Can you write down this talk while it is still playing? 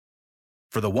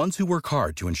For the ones who work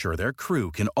hard to ensure their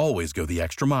crew can always go the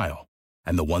extra mile,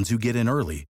 and the ones who get in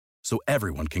early so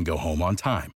everyone can go home on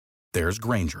time, there's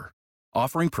Grainger,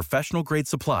 offering professional-grade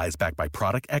supplies backed by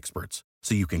product experts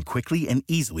so you can quickly and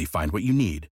easily find what you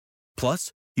need.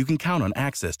 Plus, you can count on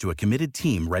access to a committed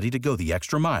team ready to go the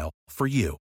extra mile for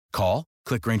you. Call,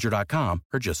 click Grainger.com,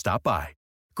 or just stop by.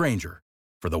 Grainger,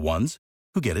 for the ones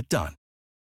who get it done.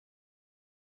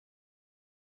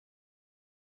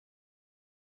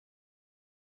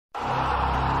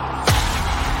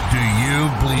 Do you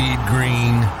bleed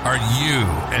green? Are you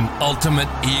an ultimate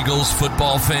Eagles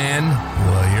football fan?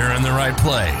 Well, you're in the right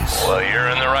place.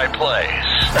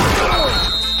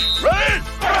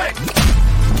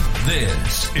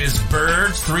 This is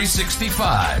Birds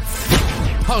 365,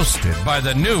 hosted by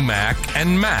the new Mac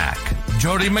and Mac,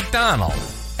 Jody McDonald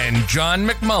and John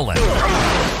McMullen.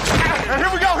 Here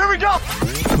we go!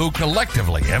 Who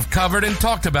collectively have covered and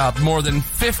talked about more than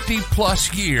 50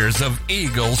 plus years of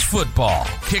Eagles football.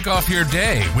 Kick off your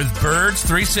day with Birds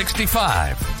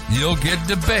 365. You'll get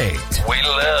debate. We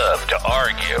love to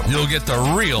argue. You'll get the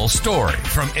real story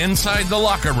from inside the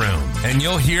locker room. And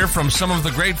you'll hear from some of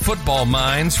the great football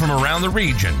minds from around the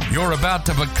region. You're about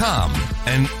to become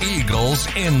an Eagles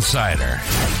insider.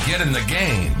 Get in the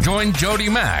game. Join Jody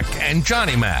Mack and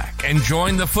Johnny Mack and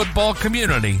join the football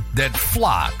community that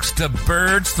flocks to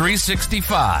Birds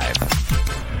 365.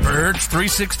 Birds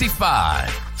 365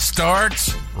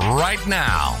 starts right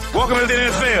now. Welcome to the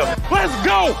NFL. Let's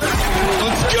go!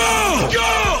 Let's go!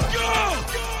 Go!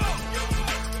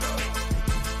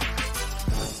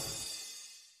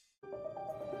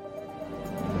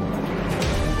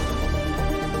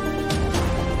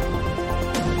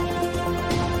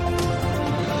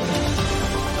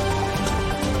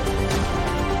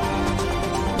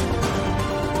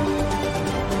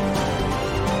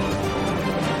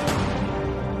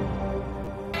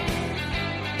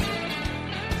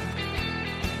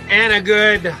 And a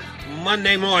good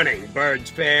Monday morning, Birds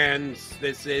fans.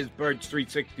 This is Birds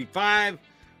 365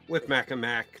 with Mac and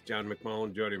Mac, John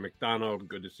McMullen, Jody McDonald.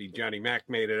 Good to see Johnny Mac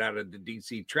made it out of the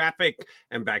D.C. traffic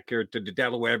and back here to the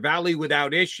Delaware Valley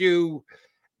without issue,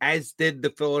 as did the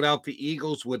Philadelphia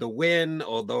Eagles with a win,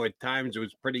 although at times it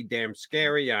was pretty damn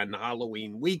scary on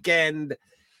Halloween weekend.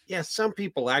 Yeah, some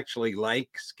people actually like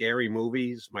scary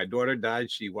movies. My daughter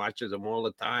does. She watches them all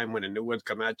the time. When a new one's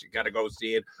come out, you got to go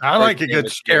see it. I like a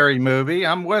good scary movie.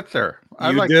 I'm with her.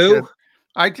 You do?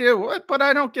 I do, but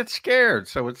I don't get scared,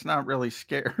 so it's not really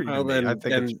scary. Well, then, I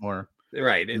think it's more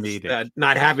right. It's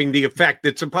not having the effect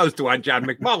it's supposed to on John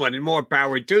McMullen, and more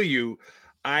power to you.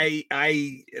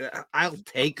 I'll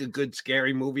take a good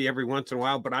scary movie every once in a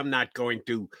while, but I'm not going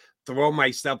to throw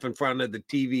myself in front of the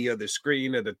TV or the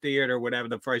screen or the theater, whatever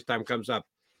the first time comes up.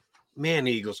 Man,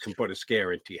 Eagles can put a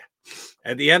scare into you.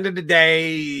 At the end of the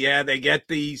day, yeah, they get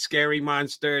the scary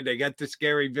monster, they get the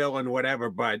scary villain, whatever,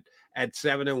 but at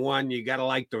 7-1, you got to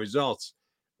like the results.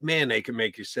 Man, they can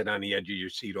make you sit on the edge of your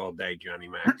seat all day, Johnny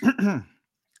Mac.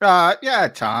 Yeah,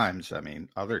 at times. I mean,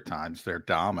 other times they're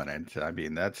dominant. I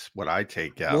mean, that's what I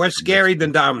take out. More scary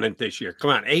than dominant this year.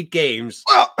 Come on, 8 games.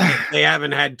 Well, they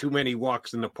haven't had too many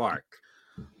walks in the park.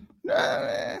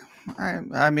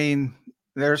 I mean,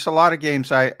 there's a lot of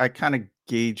games I kind of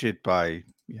gauge it by,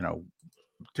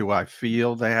 do I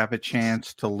feel they have a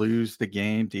chance to lose the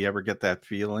game? Do you ever get that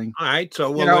feeling? All right.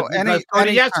 So,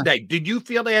 yesterday, did you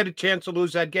feel they had a chance to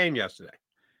lose that game yesterday?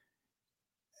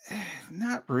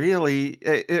 Not really.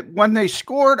 When they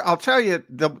scored, I'll tell you,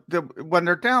 when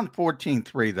they're down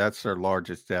 14-3, that's their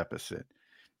largest deficit.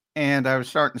 And I was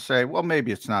starting to say, well,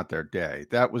 maybe it's not their day.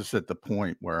 That was at the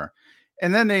point where,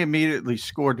 and then they immediately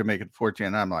scored to make it 14.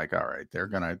 And I'm like, all right, they're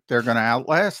gonna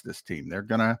outlast this team. They're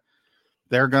gonna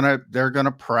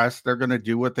press. They're gonna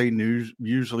do what they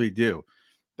usually do.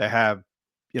 They have,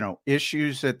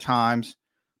 issues at times,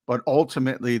 but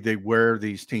ultimately they wear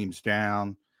these teams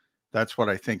down. That's what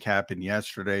I think happened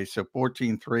yesterday. So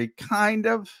 14-3, kind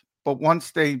of. But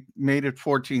once they made it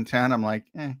 14-10, I'm like,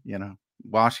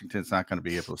 Washington's not going to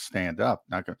be able to stand up.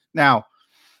 Now,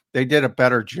 they did a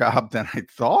better job than I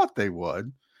thought they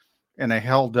would. And they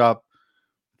held up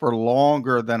for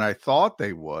longer than I thought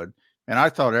they would. And I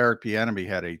thought Eric Bieniemy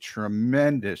had a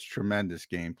tremendous, tremendous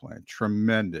game plan.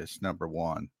 Tremendous, number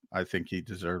one. I think he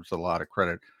deserves a lot of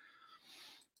credit.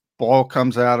 Ball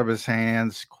comes out of his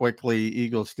hands quickly.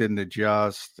 Eagles didn't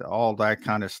adjust, all that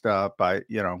kind of stuff.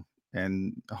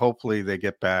 And hopefully they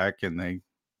get back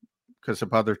because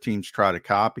if other teams try to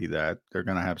copy that, they're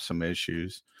going to have some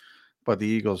issues. But the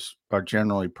Eagles are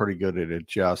generally pretty good at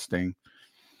adjusting.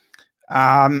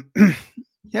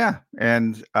 Yeah.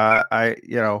 And I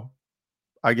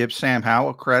give Sam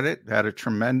Howell credit. Had a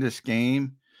tremendous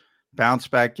game. bounce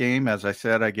back game. As I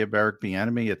said, I give Eric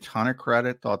Bieniemy a ton of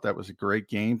credit. Thought that was a great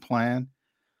game plan.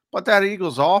 But that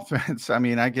Eagles offense, I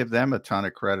mean, I give them a ton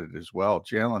of credit as well.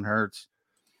 Jalen Hurts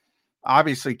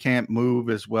obviously can't move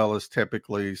as well as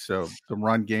typically, so the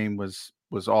run game was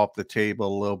off the table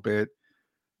a little bit.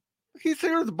 He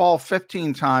threw the ball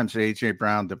 15 times to A.J.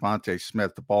 Brown, Devontae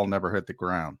Smith. The ball never hit the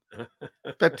ground.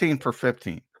 15 for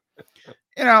 15.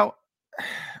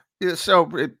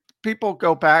 People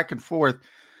go back and forth.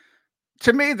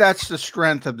 To me, that's the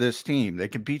strength of this team. They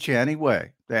can beat you any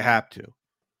way. They have to.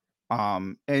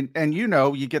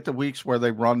 You get the weeks where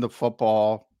they run the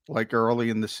football like early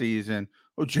in the season.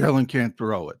 Oh, Jalen can't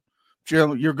throw it.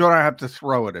 Jalen, you're going to have to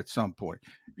throw it at some point.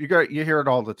 You hear it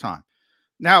all the time.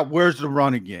 Now, where's the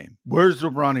running game? Where's the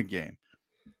running game?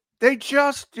 They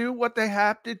just do what they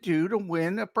have to do to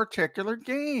win a particular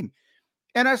game.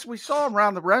 And as we saw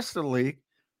around the rest of the league,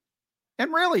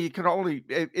 and really you can only,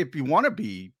 if you want to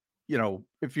be,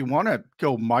 if you want to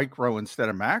go micro instead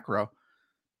of macro,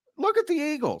 look at the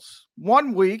Eagles.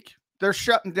 1 week, they're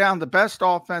shutting down the best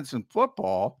offense in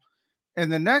football.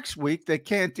 And the next week, they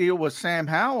can't deal with Sam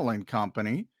Howell and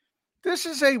company. This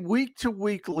is a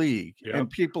week-to-week league, and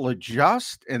people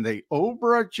adjust, and they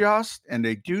over-adjust, and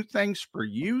they do things for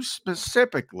you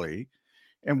specifically.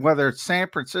 And whether it's San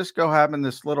Francisco having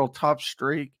this little tough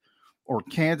streak or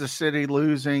Kansas City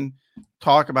losing,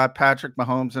 talk about Patrick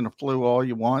Mahomes and the flu all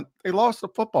you want, they lost the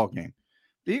football game.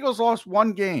 The Eagles lost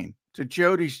one game to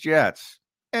Jody's Jets.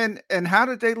 And how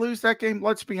did they lose that game?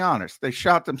 Let's be honest. They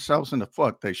shot themselves in the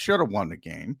foot. They should have won the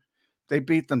game. They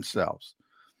beat themselves.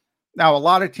 Now, a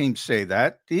lot of teams say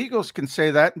that. The Eagles can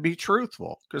say that and be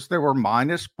truthful because they were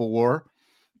 -4,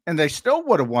 and they still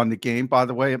would have won the game, by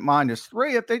the way, at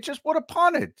 -3 if they just would have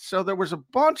punted. So there was a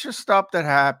bunch of stuff that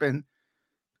happened,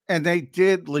 and they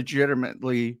did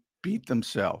legitimately beat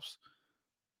themselves.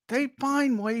 They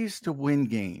find ways to win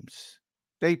games.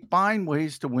 They find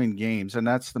ways to win games, and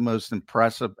that's the most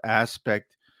impressive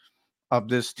aspect of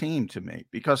this team to me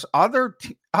because other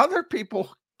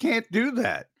people can't do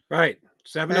that. Right.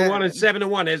 7-1 and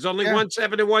 7-1. There's only one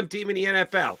 7-1 team in the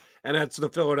NFL, and that's the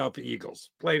Philadelphia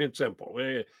Eagles. Plain and simple.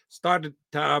 We started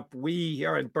top. We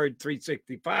here on Bird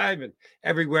 365 and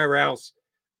everywhere else,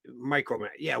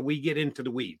 we get into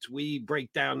the weeds. We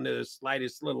break down the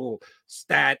slightest little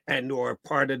stat and or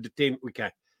part of the team we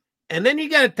can. And then you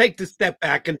got to take the step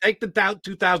back and take the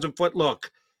 2,000-foot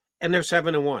look, and they're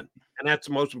 7-1, and that's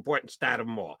the most important stat of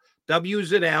them all.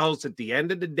 W's and L's at the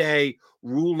end of the day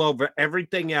rule over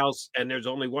everything else, and there's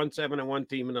only one 7-1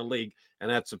 team in the league, and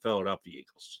that's the Philadelphia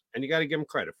Eagles. And you got to give them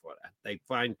credit for that. They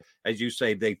find, as you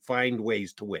say, they find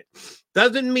ways to win.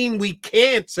 Doesn't mean we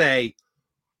can't say,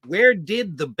 where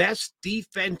did the best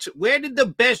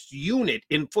unit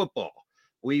in football?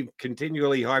 We've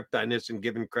continually harped on this and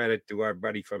given credit to our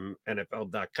buddy from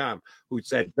NFL.com who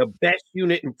said the best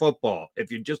unit in football,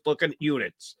 if you're just looking at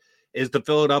units, is the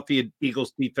Philadelphia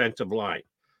Eagles defensive line.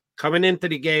 Coming into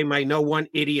the game, I know one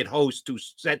idiot host who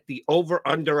set the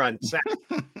over-under on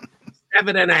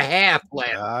 7.5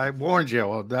 last. I warned you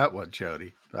on that one,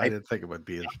 Jody. I didn't think it would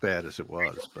be as bad as it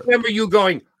was. But remember you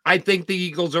going, I think the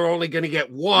Eagles are only going to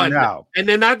get one. No, and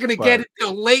they're not going to get it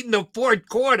till late in the fourth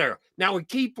quarter. Now, a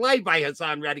key play by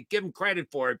Hassan Reddick. Give him credit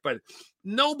for it, but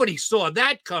nobody saw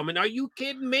that coming. Are you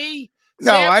kidding me?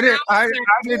 No, I didn't. I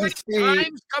didn't see.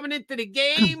 Times coming into the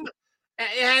game.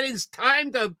 Had his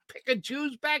time to pick and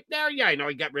choose back there. Yeah, I know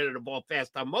he got rid of the ball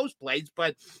fast on most plays,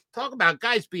 but talk about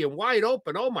guys being wide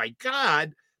open. Oh, my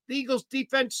God. The Eagles'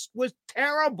 defense was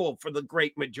terrible for the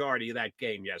great majority of that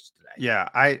game yesterday. Yeah,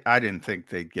 I didn't think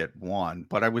they'd get one,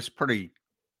 but I was pretty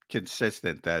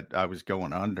consistent that I was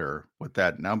going under with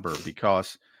that number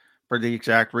because for the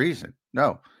exact reason.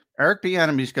 No, Eric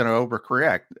Bieniemy's going to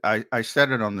overcorrect. I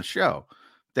said it on the show.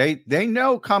 They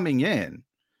know coming in,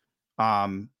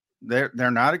 they're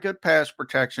not a good pass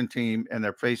protection team, and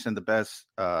they're facing the best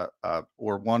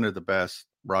or one of the best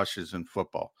rushes in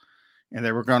football. And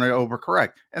they were going to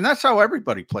overcorrect. And that's how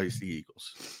everybody plays the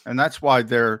Eagles. And that's why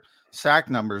their sack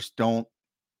numbers don't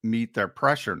meet their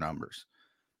pressure numbers.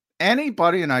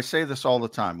 Anybody, and I say this all the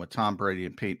time with Tom Brady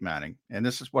and Peyton Manning, and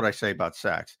this is what I say about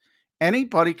sacks.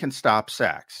 Anybody can stop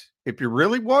sacks. If you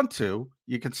really want to,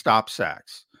 you can stop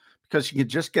sacks because you can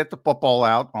just get the football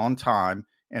out on time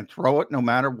and throw it no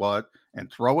matter what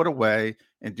and throw it away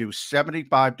and do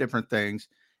 75 different things.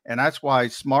 And that's why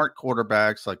smart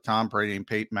quarterbacks like Tom Brady and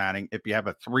Peyton Manning, if you have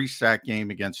a 3-sack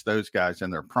game against those guys in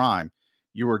their prime,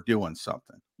 you were doing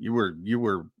something. You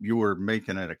were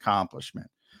making an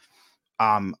accomplishment.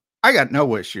 I got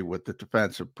no issue with the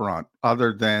defensive front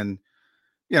other than,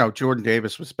 Jordan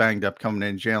Davis was banged up coming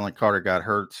in. Jalen Carter got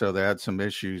hurt, so they had some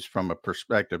issues from a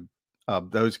perspective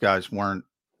Those guys weren't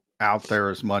out there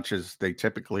as much as they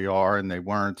typically are, and they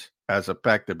weren't as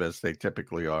effective as they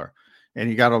typically are. And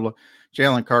you got to look.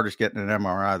 Jalen Carter's getting an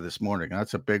MRI this morning.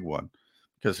 That's a big one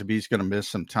because if he's going to miss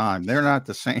some time, they're not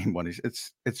the same when he's.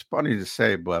 It's funny to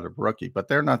say about a rookie, but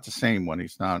they're not the same when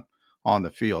he's not on the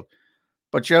field.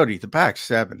 But Jody, the back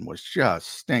seven was just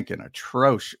stinking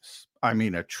atrocious. I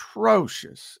mean,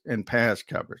 atrocious in pass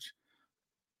coverage.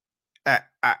 That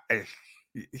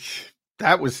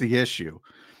was the issue.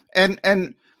 And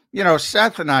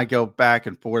Seth and I go back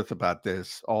and forth about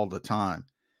this all the time.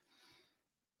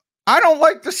 I don't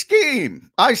like the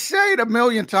scheme. I say it a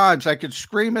million times. I could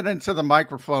scream it into the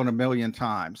microphone a million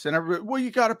times. And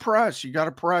you got to press, you got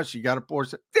to press, you got to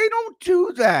force it. They don't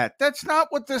do that. That's not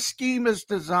what the scheme is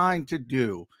designed to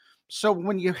do. So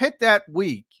when you hit that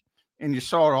week, and you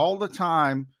saw it all the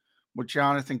time with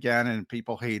Jonathan Gannon, and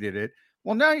people hated it.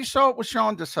 Well, now you saw it with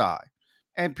Sean Desai.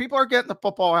 And people are getting the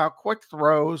football out, quick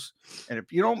throws. And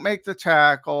if you don't make the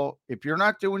tackle, if you're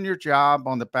not doing your job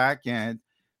on the back end,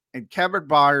 and Kevin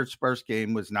Byard's first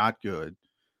game was not good.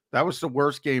 That was the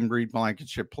worst game Reed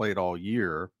Blankenship played all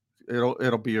year.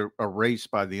 It'll be a race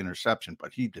by the interception,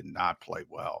 but he did not play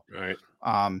well. Right.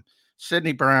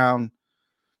 Sidney Brown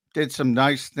did some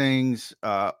nice things.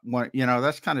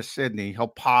 That's kind of Sidney. He'll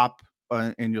pop,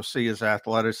 and you'll see his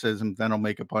athleticism. Then he'll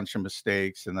make a bunch of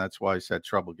mistakes, and that's why he's had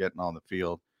trouble getting on the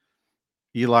field.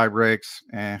 Eli Ricks,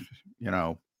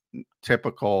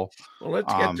 typical. Well,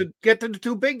 let's get to the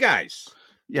two big guys.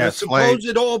 Yeah, the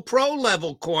supposed all-pro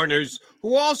level corners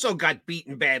who also got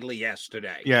beaten badly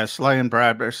yesterday. Yeah, Slay and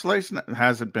Bradbury. Slay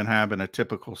hasn't been having a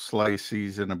typical Slay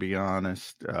season, to be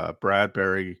honest.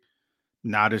 Bradbury,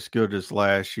 not as good as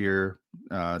last year.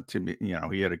 He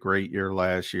had a great year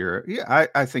last year. Yeah,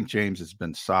 I think James has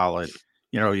been solid.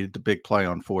 He had the big play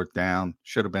on fourth down.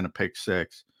 Should have been a pick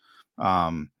six.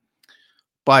 I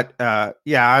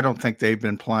don't think they've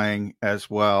been playing as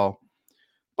well.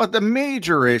 But the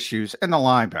major issues and the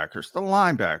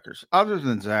linebackers, other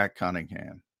than Zach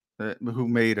Cunningham, who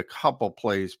made a couple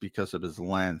plays because of his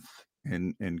length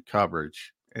in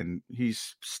coverage, and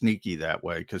he's sneaky that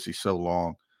way because he's so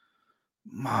long.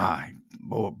 My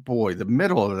boy, the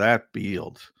middle of that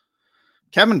field.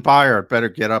 Kevin Byard better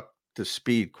get up to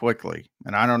speed quickly,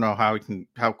 and I don't know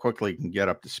how quickly he can get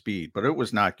up to speed, but it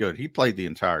was not good. He played the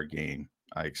entire game.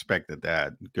 I expected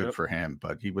that. Good for him,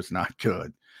 but he was not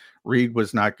good. Reed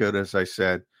was not good, as I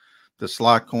said. The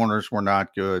slot corners were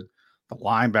not good. The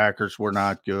linebackers were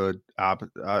not good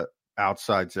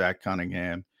outside Zach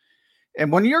Cunningham.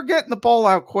 And when you're getting the ball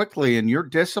out quickly and you're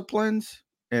disciplined,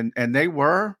 and they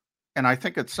were, and I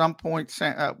think at one point,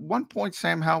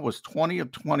 Sam Howell was 20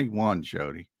 of 21,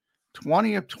 Jody.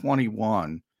 20 of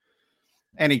 21.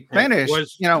 And he finished,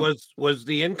 Was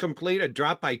the incomplete a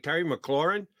drop by Terry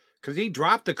McLaurin? Because he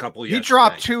dropped a couple yesterday. He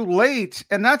dropped too late,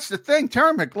 and that's the thing.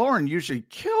 Terry McLaurin usually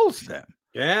kills them.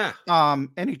 Yeah.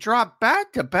 And he dropped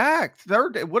back to back.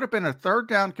 It would have been a third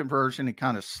down conversion. He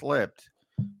kind of slipped.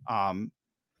 And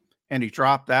he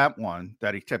dropped that one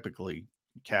that he typically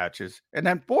catches. And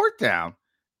then fourth down,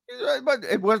 but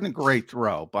it wasn't a great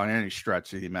throw by any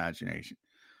stretch of the imagination.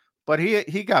 But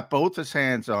he got both his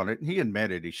hands on it, and he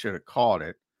admitted he should have caught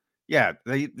it. Yeah,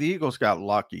 the Eagles got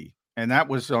lucky. And that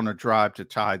was on a drive to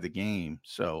tie the game.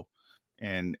 So,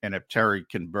 and if Terry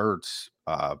converts,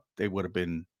 they would have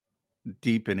been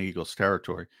deep in Eagles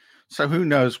territory. So who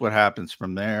knows what happens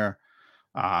from there.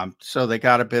 So they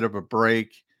got a bit of a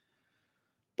break.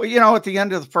 But, at the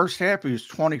end of the first half, he was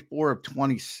 24 of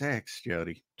 26,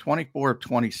 Jody. 24 of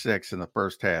 26 in the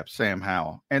first half, Sam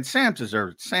Howell. And Sam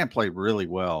deserved it. Sam played really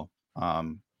well.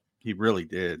 He really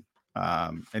did.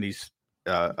 And he's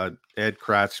Ed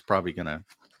Kracz probably going to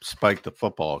spike the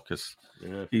football because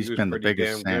he's been the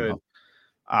biggest sample.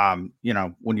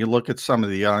 When you look at some of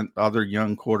the other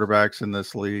young quarterbacks in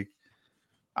this league,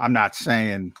 I'm not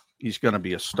saying he's going to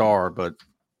be a star, but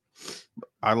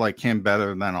I like him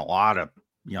better than a lot of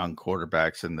young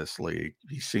quarterbacks in this league.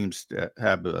 He seems to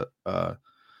have a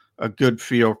good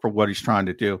feel for what he's trying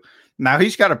to do. Now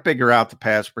he's got to figure out the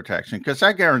pass protection because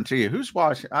I guarantee you, who's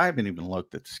watching? I haven't even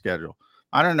looked at the schedule.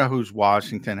 I don't know who's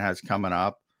Washington has coming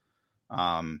up.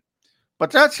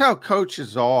 But that's how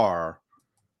coaches are.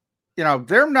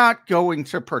 They're not going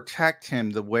to protect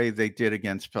him the way they did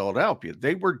against Philadelphia.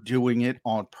 They were doing it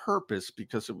on purpose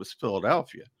because it was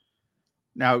Philadelphia.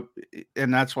 Now,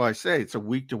 and that's why I say it's a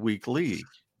week-to-week league.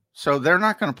 So they're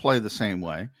not going to play the same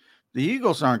way. The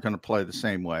Eagles aren't going to play the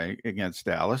same way against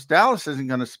Dallas. Dallas isn't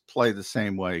going to play the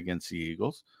same way against the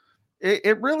Eagles.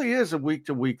 It really is a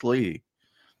week-to-week league.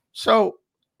 So,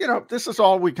 this is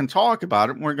all we can talk about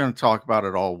it. We're going to talk about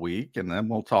it all week, and then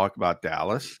we'll talk about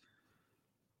Dallas.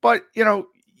 But,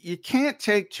 you can't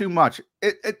take too much.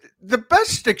 The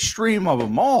best extreme of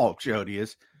them all, Jody,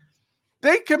 is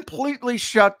they completely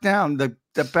shut down the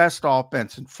best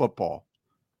offense in football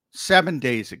 7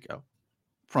 days ago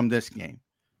from this game.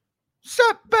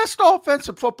 Best offense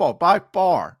in football by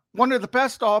far. One of the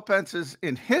best offenses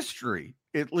in history,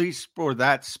 at least for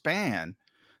that span.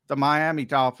 The Miami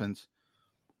Dolphins,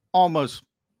 almost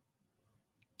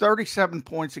 37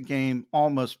 points a game,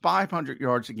 almost 500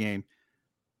 yards a game.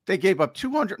 They gave up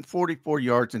 244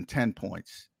 yards and 10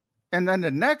 points. And then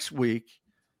the next week,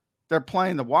 they're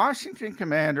playing the Washington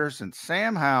Commanders and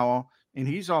Sam Howell, and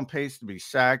he's on pace to be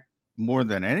sacked more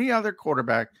than any other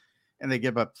quarterback, and they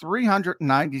give up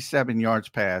 397 yards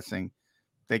passing.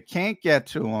 They can't get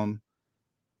to him.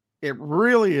 It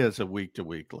really is a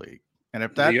week-to-week league. And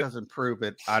if that doesn't prove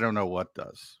it, I don't know what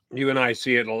does. You and I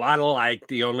see it a lot alike.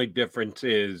 The only difference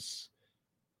is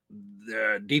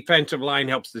the defensive line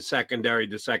helps the secondary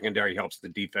helps the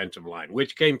defensive line.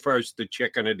 Which came first, the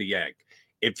chicken or the egg?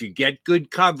 If you get good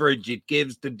coverage, it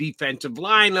gives the defensive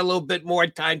line a little bit more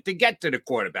time to get to the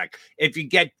quarterback. If you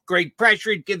get great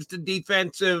pressure, it gives the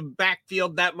defensive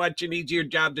backfield that much an easier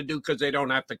job to do because they don't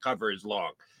have to cover as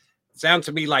long. Sounds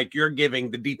to me like you're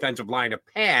giving the defensive line a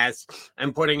pass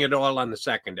and putting it all on the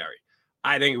secondary.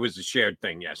 I think it was a shared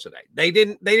thing yesterday. They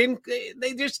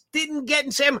just didn't get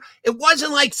in Sam. It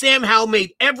wasn't like Sam Howell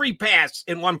made every pass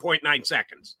in 1.9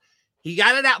 seconds. He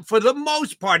got it out for the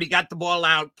most part. He got the ball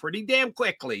out pretty damn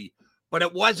quickly, but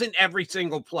it wasn't every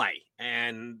single play.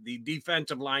 And the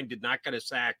defensive line did not get a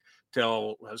sack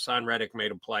till Hassan Reddick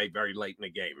made a play very late in the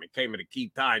game. It came at a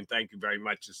key time. Thank you very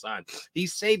much, Hassan. He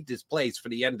saved his plays for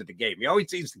the end of the game. He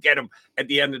always seems to get them at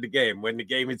the end of the game when the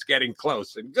game is getting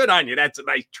close. And good on you. That's a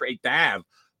nice trait to have.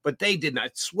 But they did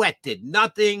not. Sweat did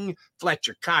nothing.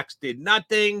 Fletcher Cox did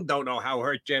nothing. Don't know how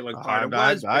hurt Jalen Carter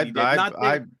was, but he did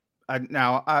nothing.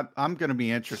 I'm going to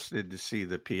be interested to see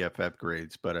the PFF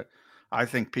grades, but I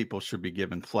think people should be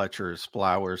giving Fletcher his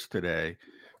flowers today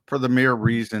for the mere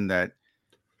reason that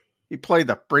he played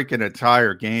the freaking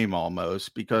entire game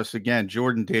almost because, again,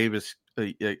 Jordan Davis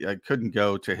couldn't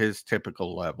go to his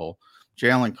typical level.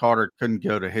 Jalen Carter couldn't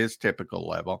go to his typical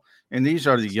level. And these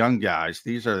are the young guys.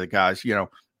 These are the guys,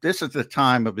 this is the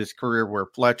time of his career where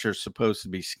Fletcher's supposed to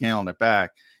be scaling it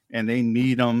back, and they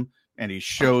need him, and he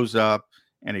shows up,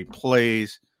 and he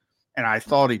plays. And I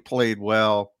thought he played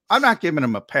well. I'm not giving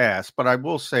him a pass, but I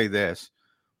will say this.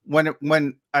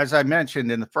 When, as I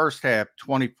mentioned in the first half,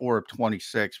 24 of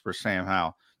 26 for Sam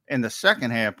Howell. In the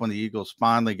second half, when the Eagles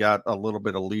finally got a little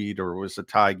bit of lead or it was a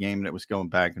tie game and it was going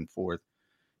back and forth,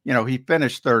 he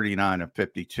finished 39 of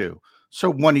 52. So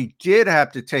when he did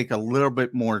have to take a little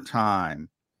bit more time,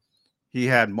 he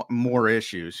had more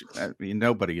issues. I mean,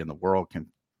 nobody in the world can,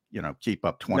 keep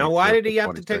up 20. Now, why did he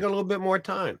have to take a little bit more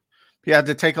time? He had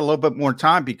to take a little bit more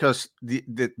time because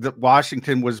the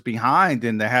Washington was behind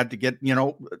and they had to get,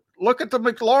 look at the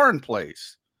McLaurin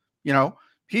plays.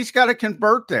 He's got to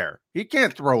convert there. He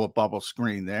can't throw a bubble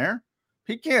screen there.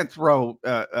 He can't throw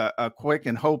a quick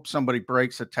and hope somebody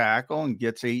breaks a tackle and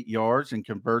gets 8 yards and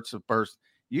converts a burst.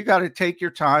 You got to take your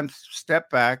time,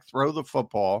 step back, throw the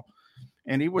football.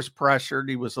 And he was pressured.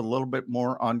 He was a little bit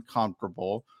more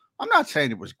uncomfortable. I'm not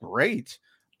saying it was great.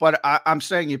 But I'm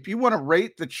saying if you want to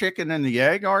rate the chicken and the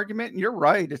egg argument, and you're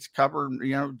right, it's cover,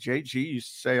 JG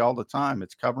used to say all the time,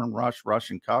 it's cover and rush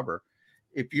and cover.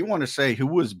 If you want to say who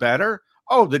was better,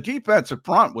 the defensive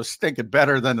front was stinking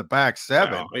better than the back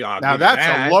seven. Now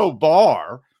that's a low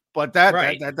bar, but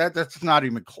that's not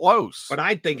even close. But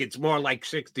I think it's more like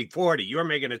 60-40. You're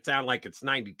making it sound like it's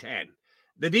 90-10.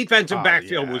 The defensive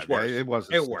backfield was worse. It was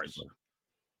worse.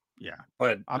 Yeah,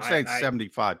 but I'm saying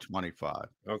 75-25.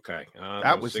 Okay,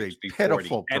 that was 60, a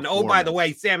pitiful. And by the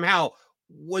way, Sam Howell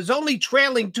was only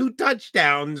trailing 2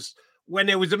 touchdowns when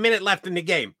there was a minute left in the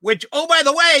game. Which, by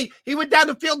the way, he went down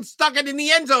the field and stuck it in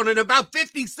the end zone in about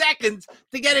 50 seconds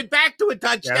to get it back to a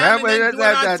touchdown and then do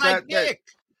an onside kick.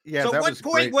 So what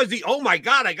point was he? Oh my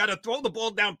God, I got to throw the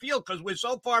ball downfield because we're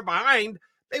so far behind.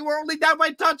 They were only down by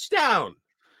touchdown.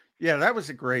 Yeah, that was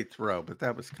a great throw, but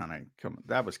that was kind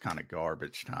of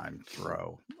garbage time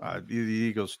throw. The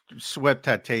Eagles, Swift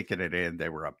had taken it in; they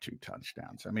were up 2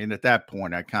 touchdowns. I mean, at that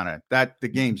point,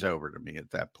 the game's over to me.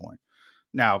 At that point,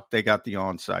 now they got the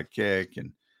onside kick,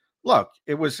 and look,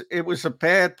 it was a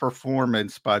bad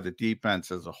performance by the defense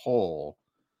as a whole.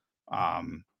 I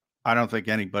don't think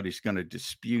anybody's going to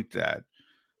dispute that.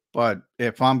 But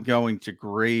if I'm going to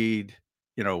grade,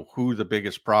 who the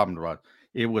biggest problem was.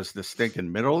 It was the stinking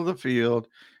middle of the field.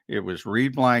 It was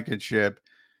Reed Blankenship.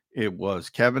 It was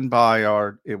Kevin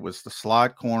Byard. It was the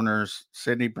slot corners,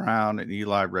 Sidney Brown and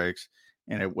Eli Ricks.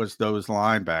 and it was those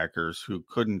linebackers who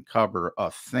couldn't cover a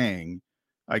thing.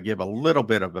 I give a little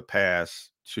bit of a pass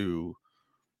to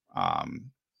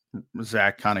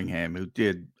Zach Cunningham, who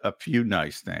did a few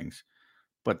nice things,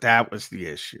 but that was the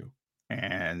issue.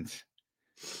 And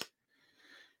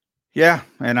yeah,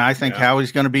 and I think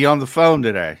Howie's going to be on the phone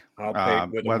today. I'll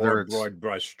paint with a more broad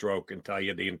brush stroke and tell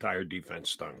you the entire defense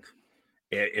stunk.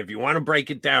 If you want to break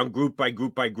it down group by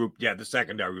group by group, yeah, the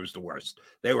secondary was the worst.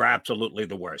 They were absolutely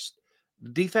the worst. The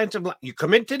defensive line, you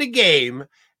come into the game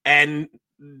and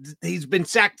he's been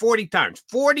sacked 40 times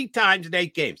in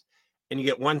 8 games, and you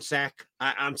get 1 sack.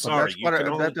 I'm sorry.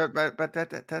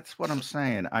 That's what I'm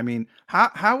saying. I mean,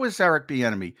 how is Eric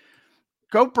Bieniemy?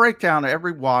 Go break down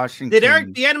every Washington. Did Eric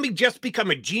Bieniemy just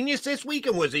become a genius this week,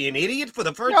 and was he an idiot for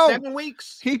the first 7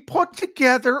 weeks? He put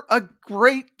together a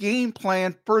great game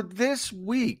plan for this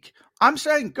week. I'm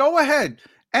saying go ahead.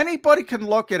 Anybody can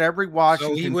look at every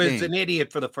Washington So he was game. an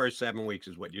idiot for the first 7 weeks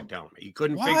is what you're telling me. He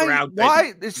couldn't figure out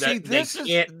why. They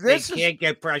can't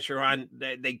get pressure on.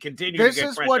 They continue to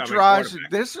get pressure on.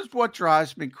 This is what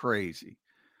drives me crazy.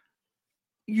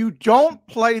 You don't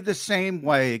play the same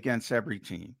way against every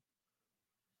team.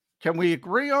 Can we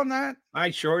agree on that?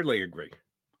 I surely agree.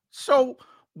 So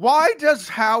why does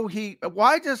how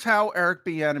Eric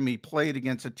Bieniemy played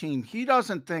against a team he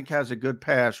doesn't think has a good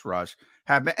pass rush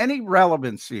have any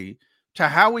relevancy to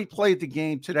how he played the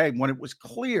game today when it was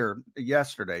clear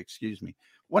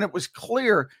when it was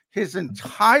clear his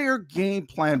entire game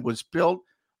plan was built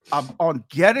on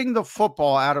getting the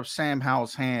football out of Sam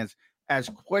Howell's hands as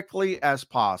quickly as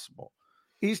possible?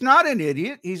 He's not an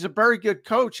idiot. He's a very good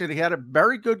coach, and he had a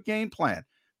very good game plan.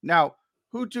 Now,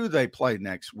 who do they play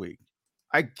next week?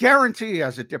 I guarantee he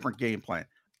has a different game plan.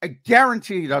 I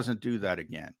guarantee he doesn't do that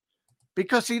again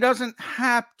because he doesn't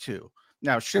have to.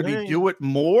 Now, should he do it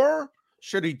more?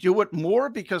 Should he do it more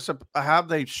because of how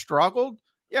they've struggled?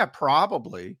 Yeah,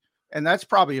 probably. And that's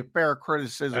probably a fair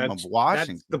criticism of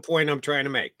Washington. That's the point I'm trying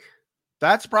to make.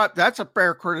 That's a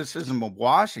fair criticism of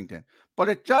Washington. But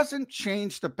it doesn't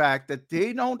change the fact that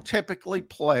they don't typically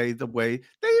play the way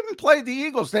they even played the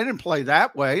Eagles. They didn't play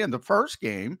that way in the first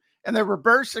game, and they were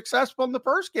very successful in the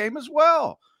first game as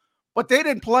well. But they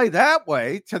didn't play that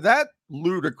way to that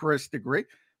ludicrous degree.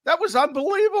 That was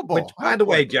unbelievable. But by the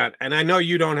way, John, and I know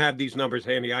you don't have these numbers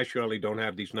handy. I surely don't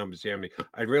have these numbers handy.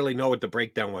 I really know what the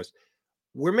breakdown was.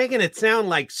 We're making it sound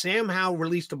like Sam Howell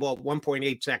released the ball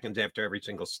 1.8 seconds after every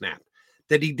single snap.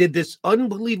 That he did this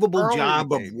unbelievable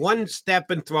job of one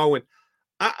step and throwing.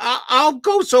 I'll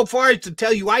go so far as to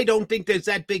tell you I don't think there's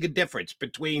that big a difference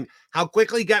between how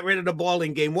quickly he got rid of the ball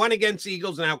in game 1 against the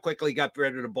Eagles and how quickly he got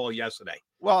rid of the ball yesterday.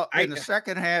 Well, in the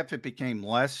second half, it became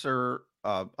lesser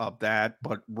of that.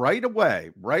 But right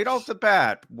away, right off the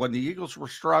bat, when the Eagles were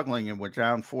struggling and were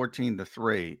down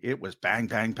 14-3, it was bang,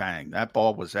 bang, bang. That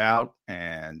ball was out.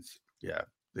 And yeah,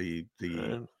 the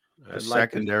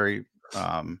secondary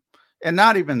and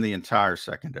not even the entire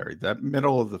secondary, that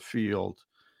middle of the field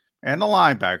and the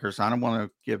linebackers, I don't want to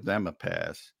give them a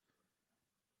pass.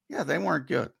 Yeah, they weren't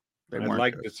good. I'd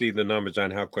like to see the numbers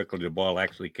on how quickly the ball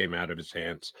actually came out of his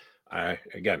hands. The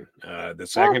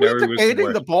secondary was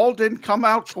debating the ball didn't come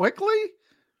out quickly.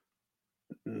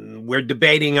 We're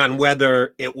debating on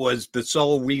whether it was the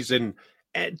sole reason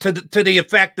to the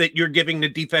effect that you're giving the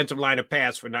defensive line a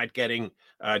pass for not getting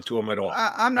to him at all.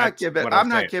 I'm not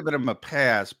giving him a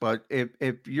pass, but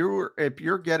if you're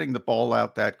getting the ball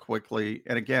out that quickly,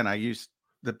 and again, I use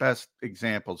the best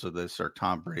examples of this are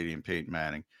Tom Brady and Peyton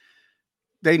Manning.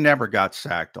 They never got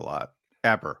sacked a lot,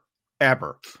 ever.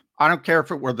 I don't care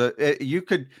if it were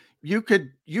you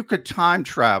could time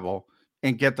travel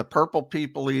and get the Purple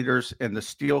People Eaters and the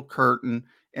Steel Curtain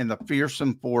and the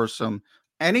Fearsome Foursome,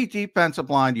 any defensive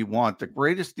line you want, the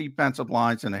greatest defensive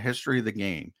lines in the history of the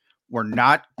game. We're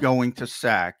not going to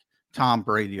sack Tom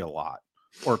Brady a lot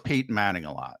or Peyton Manning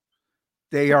a lot.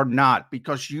 They are not,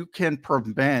 because you can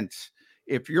prevent,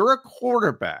 if you're a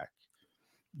quarterback,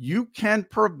 you can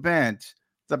prevent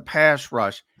the pass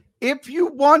rush if you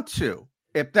want to,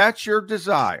 if that's your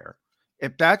desire,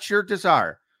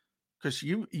 because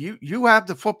you have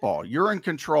the football, you're in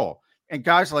control. And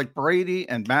guys like Brady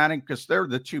and Manning, because they're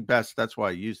the two best, that's why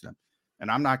I use them. And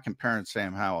I'm not comparing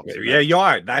Sam Howell. Yeah, you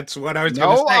are. That's what I was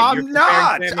going to say. I'm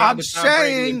not. I'm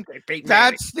saying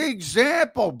that's the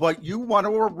example, but you want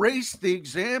to erase the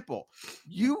example.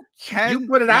 You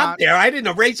put it out there. I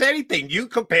didn't erase anything. You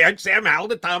compared Sam Howell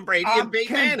to Tom Brady and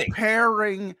Peyton Manning.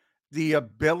 Comparing the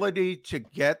ability to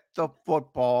get the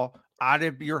football out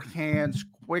of your hands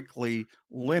quickly,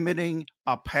 limiting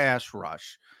a pass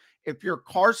rush. If you're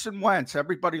Carson Wentz,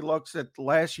 everybody looks at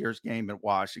last year's game at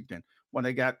Washington when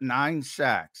they got 9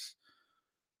 sacks.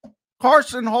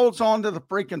 Carson holds on to the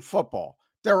freaking football.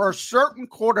 There are certain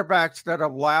quarterbacks that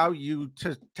allow you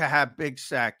to have big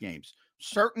sack games.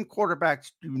 Certain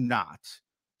quarterbacks do not.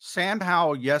 Sam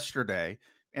Howell yesterday,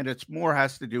 and it's more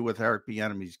has to do with Eric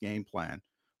Bieniemy's game plan,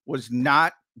 was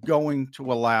not going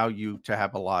to allow you to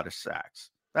have a lot of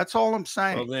sacks. That's all I'm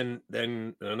saying. Well,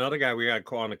 then another guy we got to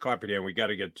call on the carpet here, and we got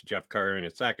to get to Jeff Kerr in a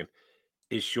second,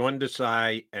 is Sean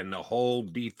Desai and the whole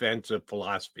defensive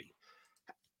philosophy.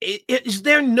 Is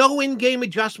there no in-game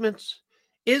adjustments?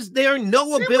 Is there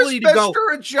no ability to go,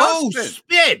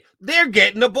 spit? They're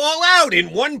getting the ball out in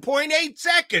 1.8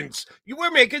 seconds. You were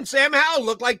making Sam Howell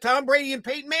look like Tom Brady and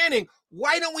Peyton Manning.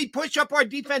 Why don't we push up our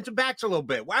defensive backs a little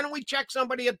bit? Why don't we check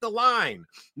somebody at the line?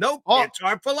 Nope, It's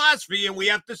our philosophy, and we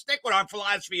have to stick with our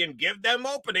philosophy and give them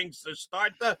openings to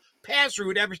start the pass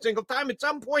route every single time. At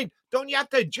some point, don't you have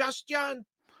to adjust, John?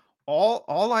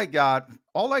 All I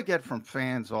get from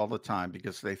fans all the time,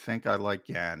 because they think I like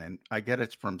Gannon. I get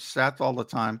it from Seth all the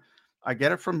time. I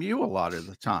get it from you a lot of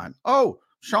the time. Oh,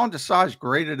 Sean Desai's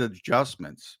great at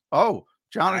adjustments. Oh,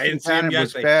 Jonathan Gannon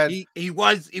was bad. He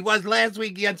was last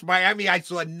week against Miami. I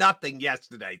saw nothing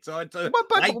yesterday. So it's but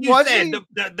like you said,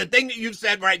 the thing that you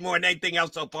said right more than anything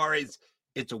else so far is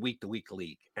it's a week-to-week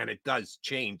league, and it does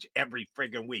change every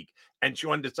friggin' week. And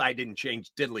Sean Desai didn't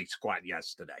change diddly squat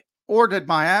yesterday. Or did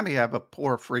Miami have a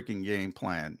poor freaking game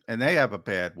plan and they have a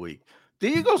bad week? The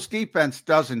Eagles defense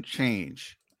doesn't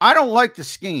change. I don't like the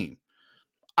scheme.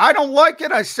 I don't like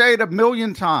it. I say it a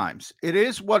million times. It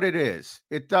is what it is.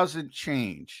 It doesn't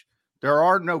change. There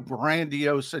are no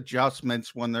grandiose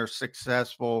adjustments when they're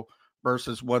successful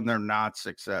versus when they're not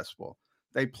successful.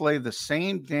 They play the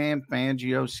same damn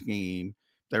Fangio scheme.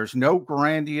 There's no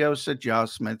grandiose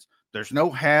adjustments. There's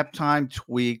no halftime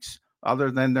tweaks.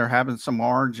 Other than they're having some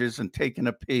oranges and taking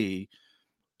a pee.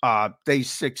 They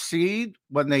succeed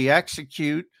when they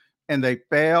execute, and they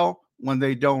fail when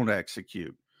they don't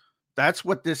execute. That's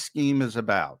what this scheme is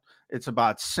about. It's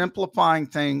about simplifying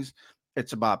things.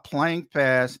 It's about playing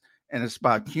fast, and it's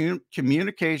about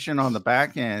communication on the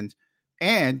back end.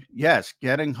 And, yes,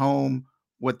 getting home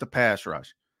with the pass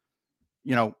rush.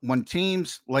 You know, when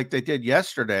teams, like they did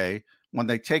yesterday, when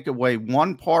they take away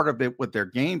one part of it with their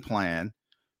game plan,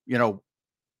 you know,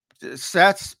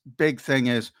 Seth's big thing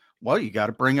is, well, you got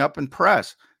to bring up and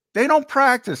press. They don't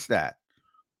practice that.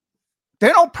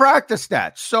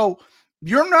 So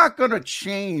you're not going to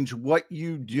change what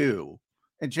you do.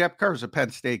 And Jeff Kerr's a Penn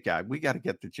State guy. We got to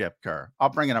get to Jeff Kerr. I'll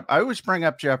bring it up. I always bring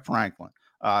up James Franklin.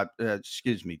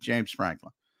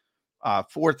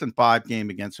 4th and 5 game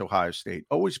against Ohio State.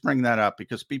 Always bring that up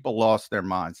because people lost their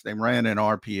minds. They ran an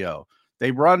RPO.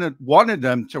 They wanted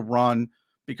them to run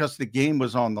because the game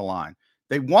was on the line.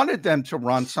 They wanted them to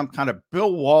run some kind of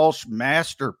Bill Walsh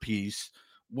masterpiece,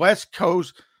 West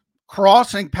Coast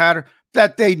crossing pattern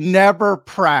that they never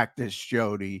practiced,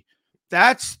 Jody.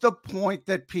 That's the point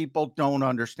that people don't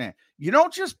understand. You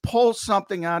don't just pull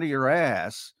something out of your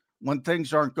ass when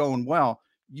things aren't going well.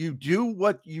 You do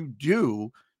what you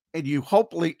do, and you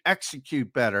hopefully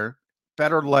execute better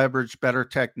leverage, better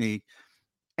technique.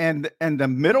 And the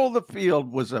middle of the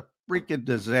field was a freaking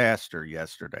disaster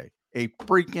yesterday. A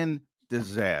freaking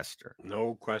disaster.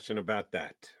 No question about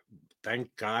that. Thank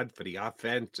God for the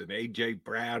offense and A.J.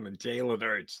 Brown and Jalen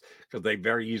Hurts, because they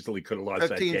very easily could have lost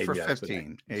that game 15 for yesterday.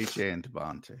 15. A.J. and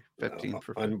Devontae. 15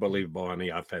 for 15. Unbelievable on the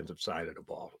offensive side of the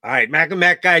ball. All right, Mac and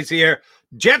Mac guys here.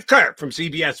 Jeff Kerr from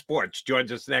CBS Sports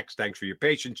joins us next. Thanks for your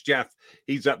patience, Jeff.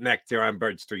 He's up next here on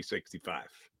Birds 365.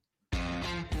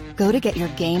 Go to get your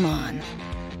game on.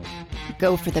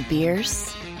 Go for the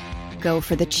beers. Go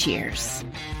for the cheers.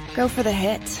 Go for the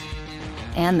hit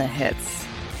and the hits.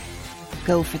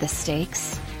 Go for the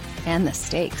stakes and the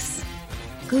stakes.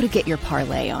 Go to get your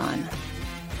parlay on.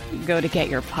 Go to get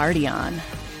your party on.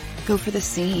 Go for the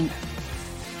scene.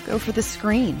 Go for the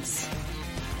screens.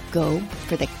 Go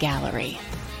for the gallery.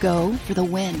 Go for the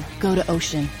win. Go to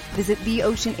Ocean. Visit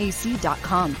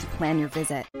theoceanac.com to plan your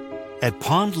visit. At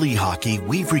Pond Lehocky,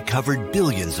 we've recovered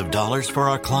billions of dollars for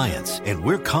our clients, and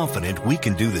we're confident we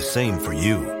can do the same for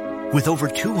you. With over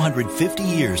 250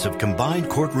 years of combined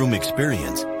courtroom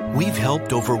experience, we've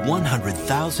helped over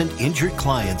 100,000 injured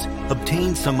clients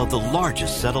obtain some of the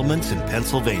largest settlements in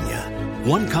Pennsylvania.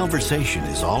 One conversation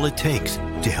is all it takes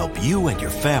to help you and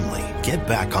your family get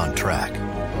back on track.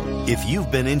 If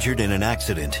you've been injured in an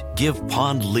accident, give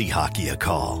Pond Lehocky a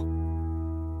call.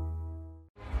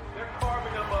 They're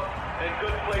carving them up and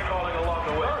good play calling along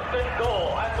the way. First and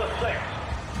goal at the 6.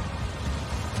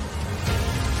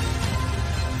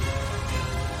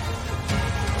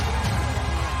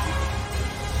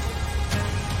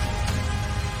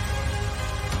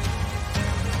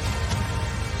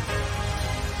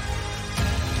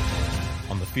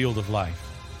 field of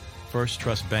life, First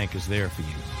Trust Bank is there for you.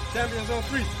 Champions on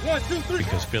three. 1, 2, 3.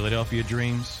 Because Philadelphia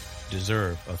dreams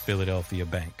deserve a Philadelphia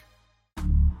bank.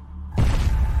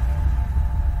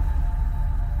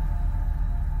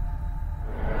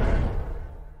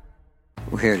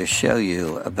 We're here to show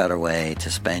you a better way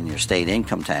to spend your state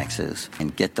income taxes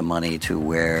and get the money to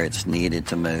where it's needed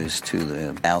to most to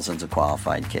the thousands of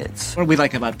qualified kids. What we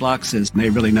like about Blocks is they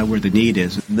really know where the need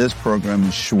is. This program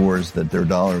ensures that their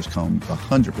dollars come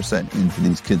 100% into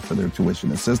these kids for their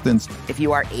tuition assistance. If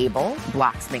you are able,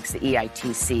 Blocks makes the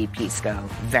EITC piece go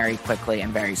very quickly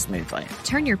and very smoothly.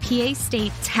 Turn your PA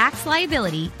state tax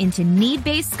liability into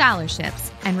need-based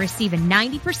scholarships and receive a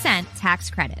 90% tax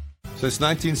credit. Since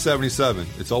 1977,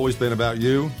 it's always been about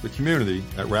you, the community,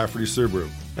 at Rafferty Subaru.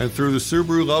 And through the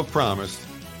Subaru Love Promise,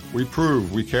 we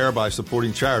prove we care by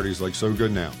supporting charities like So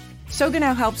Good Now. So Good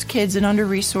Now helps kids in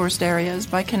under-resourced areas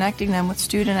by connecting them with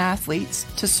student athletes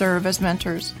to serve as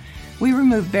mentors. We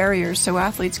remove barriers so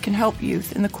athletes can help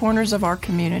youth in the corners of our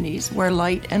communities where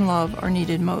light and love are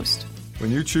needed most.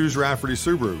 When you choose Rafferty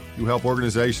Subaru, you help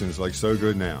organizations like So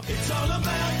Good Now. It's all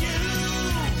about you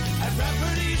at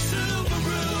Rafferty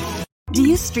Subaru. Do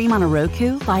you stream on a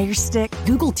Roku, Fire Stick,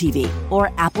 Google TV,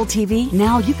 or Apple TV?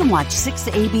 Now you can watch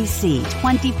 6ABC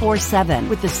 24/7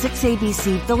 with the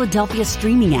 6ABC Philadelphia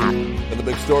streaming app. And the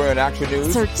big story on Action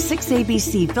News? Search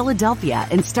 6ABC Philadelphia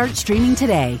and start streaming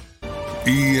today.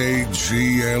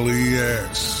 EAGLES,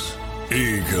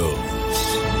 Eagles.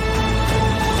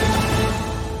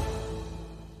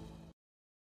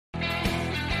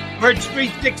 Birds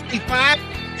 365,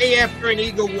 day after an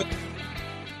Eagle win.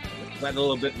 Went a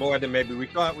little bit more than maybe we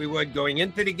thought we would going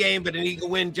into the game, but an Eagle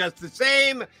win just the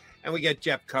same. And we get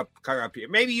Jeff Kerr up here.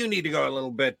 Maybe you need to go a little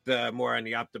bit more on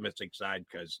the optimistic side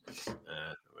because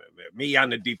me on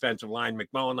the defensive line,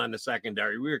 McMullen on the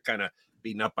secondary, we were kind of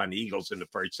beating up on the Eagles in the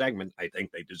first segment. I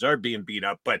think they deserve being beat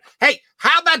up. But, hey,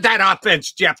 how about that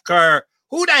offense, Jeff Kerr?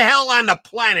 Who the hell on the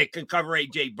planet can cover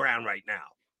A.J. Brown right now?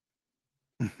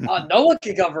 No one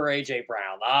can cover A.J.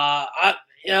 Brown.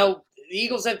 The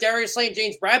Eagles have Darius Slay and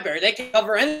James Bradbury. They can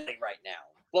cover anything right now.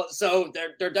 Well, so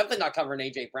they're definitely not covering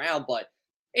A.J. Brown, but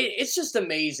it's just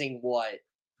amazing what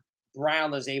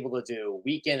Brown is able to do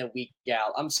week in and week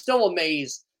out. I'm still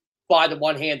amazed by the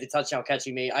one-handed touchdown catch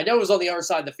he made. I know it was on the other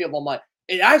side of the field, but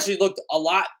it actually looked a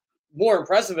lot more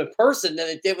impressive in person than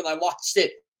it did when I watched the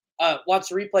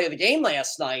replay of the game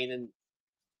last night. And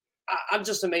I'm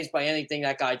just amazed by anything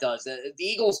that guy does. The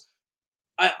Eagles,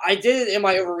 I did it in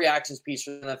my overreactions piece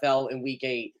for the NFL in week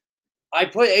 8. I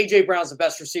put A.J. Brown's the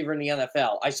best receiver in the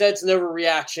NFL. I said it's an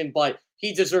overreaction, but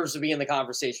he deserves to be in the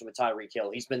conversation with Tyreek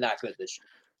Hill. He's been that good this year.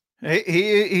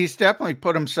 He's definitely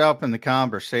put himself in the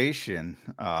conversation,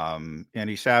 and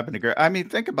he's having a great. I mean,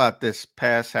 think about this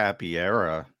pass-happy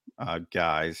era,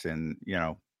 guys, and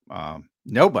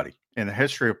nobody in the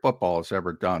history of football has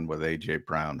ever done what A.J.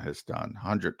 Brown has done,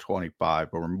 125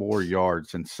 or more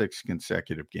yards in 6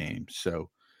 consecutive games. So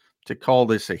to call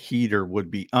this a heater would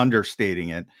be understating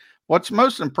it. What's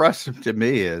most impressive to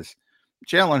me is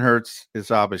Jalen Hurts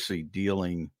is obviously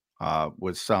dealing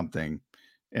with something.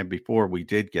 And before we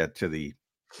did get to the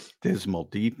dismal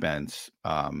defense,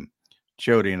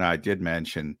 Jody and I did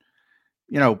mention,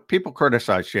 people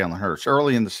criticize Jalen Hurts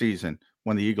early in the season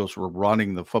when the Eagles were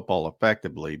running the football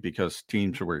effectively because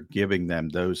teams were giving them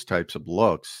those types of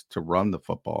looks to run the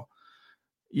football.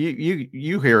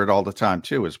 You hear it all the time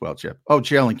too as well, Jeff. Oh,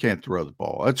 Jalen can't throw the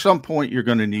ball. At some point, you're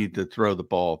going to need to throw the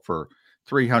ball for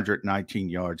 319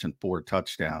 yards and 4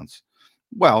 touchdowns.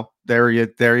 Well, there you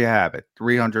have it.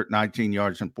 319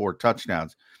 yards and 4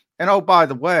 touchdowns. And oh, by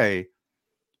the way,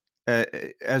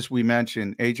 as we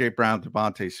mentioned, A.J. Brown,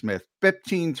 Devontae Smith,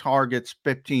 15 targets,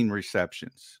 15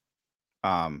 receptions.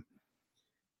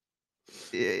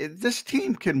 This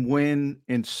team can win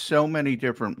in so many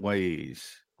different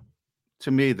ways.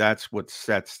 To me, that's what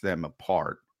sets them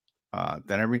apart.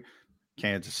 Then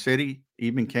Kansas City,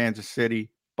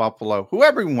 Buffalo,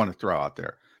 whoever you want to throw out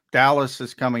there. Dallas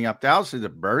is coming up. Dallas is a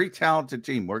very talented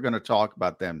team. We're going to talk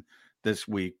about them this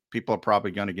week. People are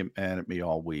probably going to get mad at me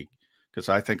all week because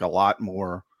I think a lot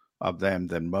more of them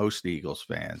than most Eagles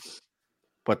fans.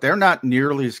 But they're not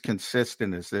nearly as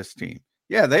consistent as this team.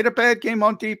 Yeah, they had a bad game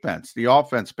on defense. The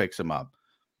offense picks them up.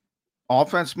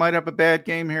 Offense might have a bad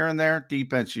game here and there.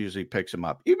 Defense usually picks them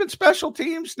up. Even special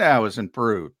teams now is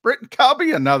improved. Britton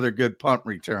Covey, another good punt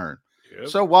return. Yep.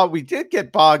 So while we did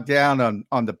get bogged down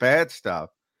on the bad stuff,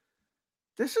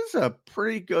 this is a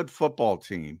pretty good football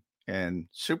team. And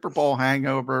Super Bowl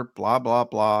hangover, blah, blah,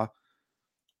 blah.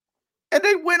 And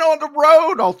they went on the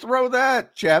road. I'll throw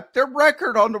that, Jeff. Their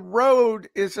record on the road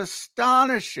is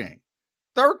astonishing.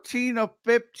 13 of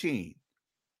 15.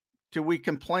 do we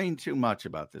complain too much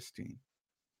about this team?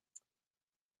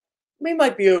 We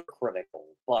might be overcritical,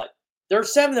 but they're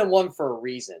 7-1 for a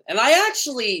reason. And I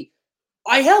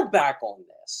held back on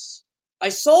this. I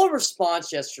saw a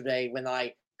response yesterday when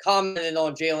I commented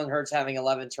on Jalen Hurts having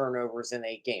 11 turnovers in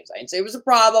 8 games. I didn't say it was a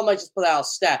problem. I just put out a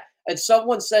stat. And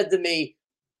someone said to me,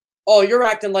 "Oh, you're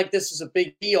acting like this is a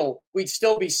big deal. We'd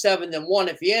still be 7-1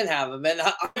 if you didn't have them." And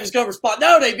I was going to respond,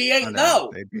 "No, they'd be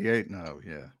 8-0. They'd be 8-0.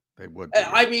 Yeah, they would.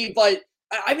 I mean,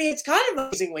 it's kind of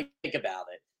amazing when you think about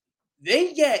it.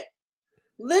 They get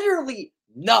literally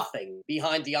nothing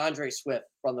behind DeAndre Swift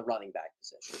from the running back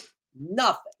position.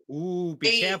 Nothing. Ooh,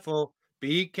 be careful.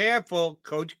 Be careful.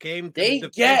 Coach came to the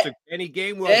defense of Kenny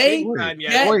Gainwell big time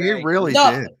yesterday. Boy, he really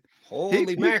did.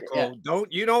 Holy mackerel.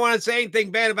 You don't want to say anything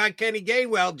bad about Kenny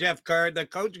Gainwell, Jeff Kerr. The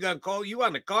coach is going to call you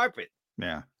on the carpet.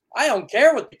 Yeah. I don't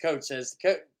care what the coach says.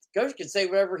 The coach can say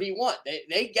whatever he wants.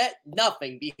 They get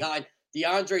nothing behind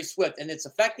DeAndre Swift, and it's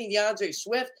affecting DeAndre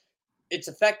Swift. It's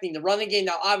affecting the running game.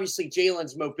 Now, obviously,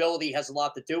 Jalen's mobility has a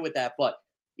lot to do with that, but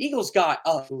Eagles got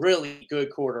a really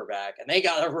good quarterback, and they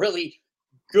got a really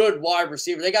good wide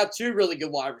receiver. They got 2 really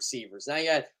good wide receivers. Now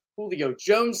you got Julio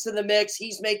Jones to the mix.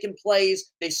 He's making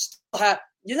plays. They still have,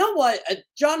 you know what?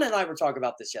 John and I were talking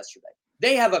about this yesterday.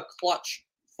 They have a clutch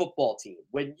football team.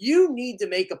 When you need to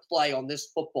make a play on this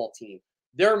football team,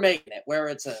 they're making it, whether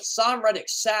it's a Hassan Reddick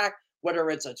sack, whether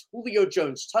it's a Julio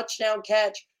Jones touchdown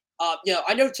catch.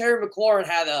 I know Terry McLaurin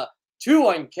had 2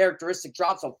 uncharacteristic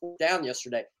drops on 4th down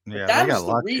yesterday. Yeah, that they was got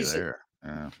the lucky reason. there.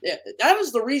 Yeah, that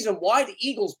was the reason why the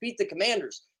Eagles beat the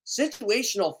Commanders.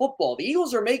 Situational football. The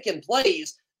Eagles are making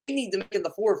plays they need to make in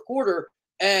the 4th quarter,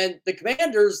 and the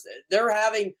Commanders, they're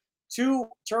having 2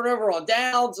 turnover on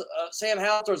downs. Sam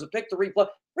Howell throws a pick to replay.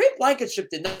 Ray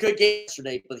Blankenship did not good game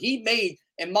yesterday, but he made,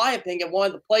 in my opinion, one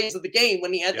of the plays of the game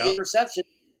when he had the interception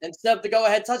instead of the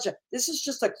go-ahead touchdown. This is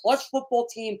just a clutch football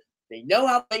team. They know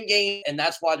how to win games, and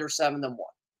that's why they're 7-1.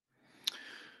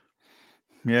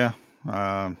 Yeah.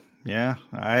 Yeah.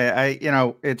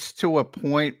 It's to a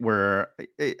point where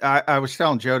I was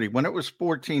telling Jody when it was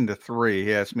 14-3,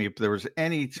 he asked me if there was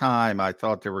any time I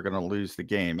thought they were going to lose the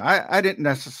game. I didn't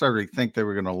necessarily think they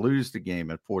were going to lose the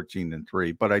game at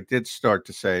 14-3, but I did start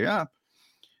to say,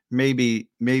 maybe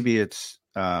it's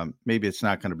not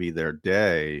going to be their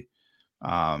day.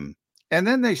 And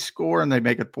then they score and they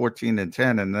make it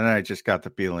 14-10. And then I just got the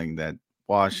feeling that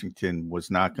Washington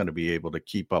was not going to be able to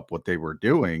keep up what they were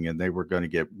doing, and they were going to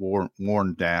get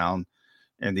worn down,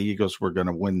 and the Eagles were going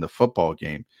to win the football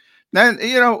game. Then,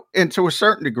 and to a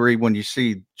certain degree, when you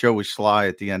see Joey Sly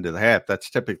at the end of the half, that's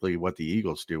typically what the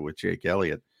Eagles do with Jake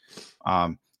Elliott.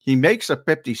 He makes a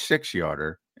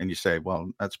 56-yarder, and you say,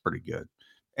 well, that's pretty good.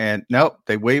 And nope,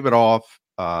 they wave it off,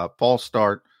 false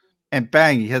start, and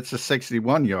bang, he hits a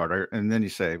 61-yarder. And then you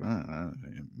say,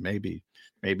 maybe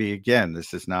again,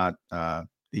 this is not the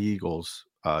Eagles'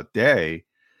 day.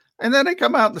 And then they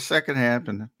come out in the second half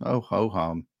and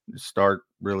ho-hum, start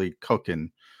really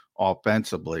cooking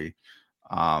offensively.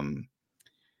 And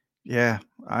the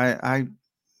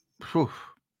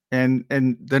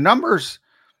numbers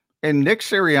in Nick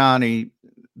Sirianni,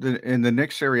 in the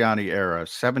Nick Sirianni era,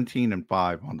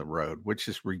 17-5 on the road, which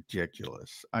is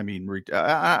ridiculous. I mean,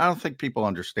 I don't think people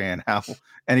understand how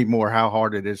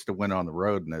hard it is to win on the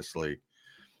road in this league.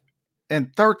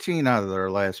 And 13 out of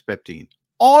their last 15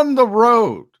 on the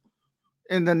road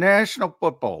in the National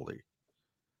Football League.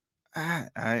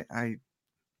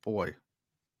 Boy.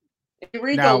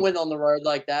 You don't win on the road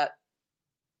like that.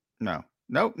 No,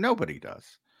 nobody does.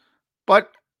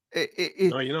 But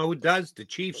no, you know who does? The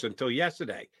Chiefs until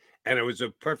yesterday. And it was a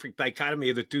perfect dichotomy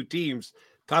of the 2 teams.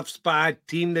 Tough spot,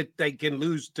 team that they can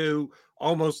lose to,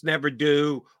 almost never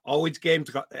do, always games,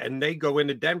 and they go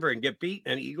into Denver and get beat,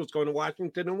 and the Eagles go into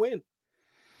Washington and win.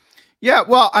 Yeah,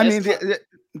 well, I mean,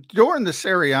 during the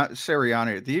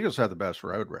Sirianni, the Eagles have the best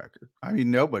road record. I mean,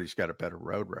 nobody's got a better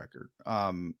road record.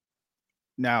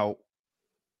 Now,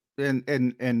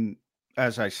 and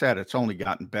as I said, it's only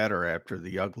gotten better after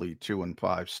the ugly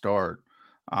 2-5 start.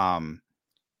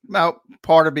 Now,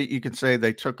 part of it, you can say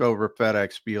they took over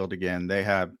FedEx Field again. They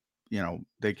have,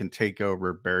 they can take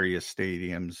over various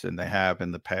stadiums, and they have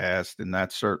in the past, and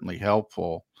that's certainly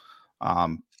helpful.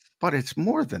 But it's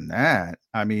more than that.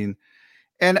 I mean,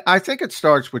 and I think it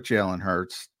starts with Jalen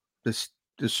Hurts, this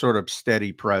sort of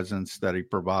steady presence that he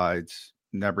provides,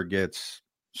 never gets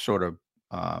sort of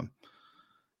a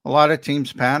lot of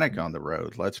teams panic on the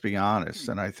road, let's be honest.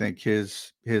 And I think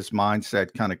his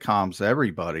mindset kind of calms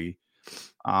everybody.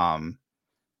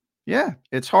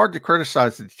 It's hard to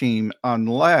criticize the team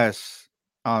unless,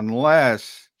 and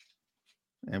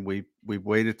we've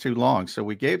waited too long. So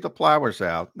we gave the flowers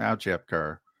out. Now, Jeff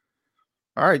Kerr,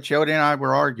 All right, Jody and I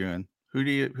were arguing. Who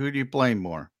do you blame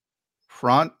more?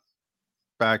 Front,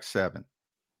 back seven.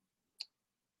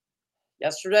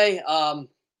 Yesterday, can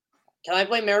I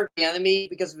blame Eric Bieniemy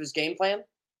because of his game plan?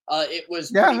 It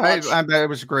was pretty much. I bet it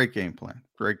was a great game plan.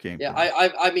 Great game plan.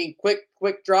 I mean, quick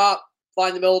drop,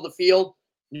 find the middle of the field,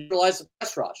 neutralize the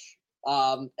pass rush.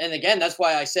 And again, that's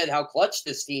why I said how clutch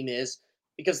this team is,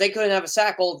 because they couldn't have a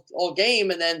sack all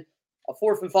game, and then a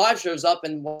 4th and 5 shows up,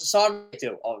 and what's Hassan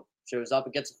do? Shows up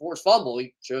and gets a forced fumble.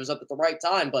 He shows up at the right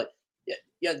time, but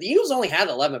yeah, the Eagles only had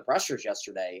 11 pressures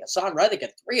yesterday. Hassan Reddick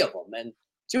had 3 of them, and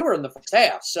 2 were in the first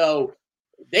half. So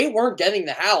they weren't getting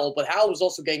the Howell, but Howell was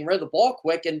also getting rid of the ball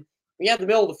quick, and when you have the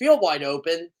middle of the field wide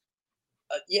open,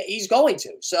 he's going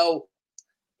to. So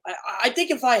I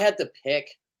think if I had to pick,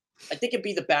 I think it'd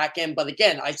be the back end. But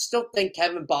again, I still think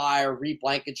Kevin Byard, Reed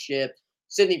Blankenship,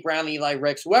 Sidney Brown, Eli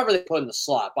Ricks, whoever they put in the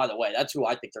slot, by the way, that's who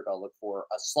I think they're going to look for,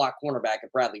 a slot cornerback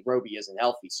if Bradley Roby isn't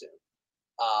healthy soon.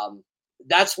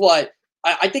 That's what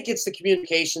I think it's the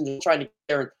communication they're trying to get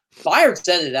there. Byard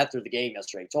said it after the game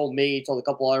yesterday. He told me, he told a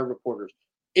couple other reporters,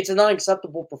 it's an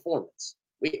unacceptable performance.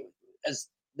 As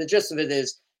the gist of it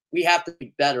is, we have to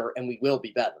be better, and we will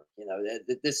be better.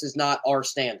 This is not our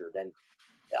standard. And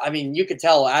I mean, you could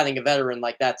tell adding a veteran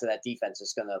like that to that defense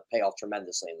is going to pay off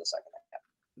tremendously in the second half.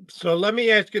 So let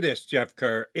me ask you this, Jeff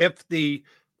Kerr. If the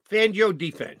Fangio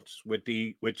defense, which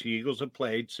the Eagles have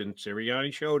played since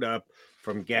Sirianni showed up,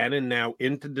 from Gannon now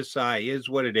into Desai, is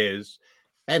what it is,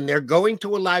 and they're going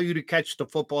to allow you to catch the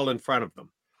football in front of them,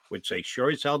 which they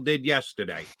sure as hell did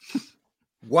yesterday,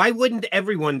 why wouldn't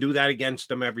everyone do that against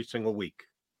them every single week?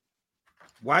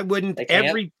 Why wouldn't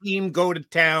every team go to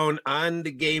town on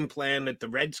the game plan that the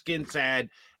Redskins had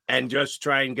and just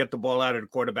try and get the ball out of the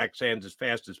quarterback's hands as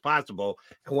fast as possible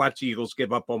and watch the Eagles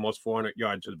give up almost 400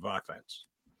 yards of offense?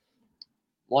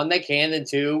 1, they can, and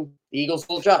 2, the Eagles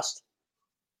will adjust.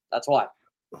 That's why.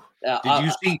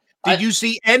 Did you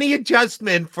see any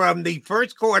adjustment from the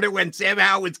first quarter when Sam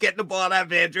Howell was getting the ball out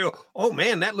of Andrew? Oh,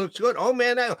 man, that looks good. Oh,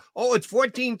 man, it's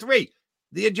 14-3.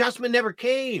 The adjustment never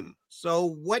came.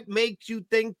 So what makes you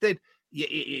think that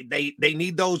they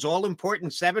need those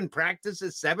all-important 7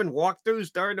 practices, 7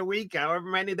 walkthroughs during the week, however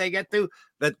many they get to,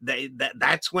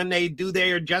 that's when they do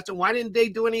their adjustment? Why didn't they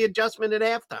do any adjustment at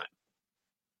halftime?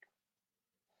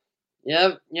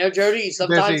 Yeah, Jody,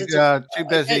 sometimes it's too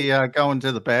busy going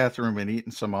to the bathroom and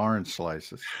eating some orange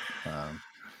slices.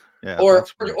 Or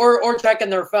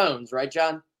checking their phones, right,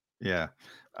 John? Yeah.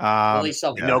 At least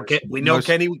something. We know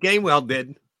Kenny Gainwell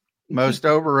did. Most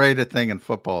overrated thing in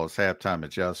football is halftime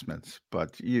adjustments,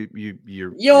 but you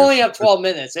only have 12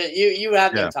 minutes. You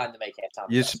have no time to make halftime.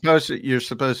 You're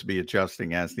supposed to be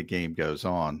adjusting as the game goes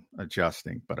on,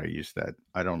 adjusting. But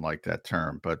I don't like that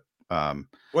term. But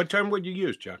what term would you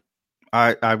use, John?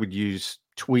 I would use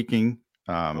tweaking.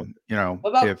 What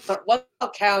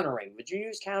about countering? Would you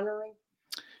use countering?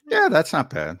 Yeah, that's not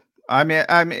bad. I mean,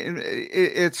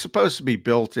 it's supposed to be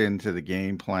built into the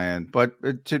game plan, but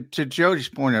to Jody's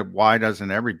point of why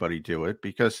doesn't everybody do it?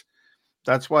 Because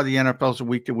that's why the NFL is a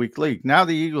week-to-week league. Now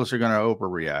the Eagles are going to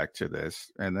overreact to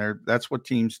this, and that's what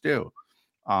teams do.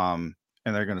 And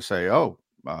they're going to say, "Oh,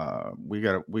 we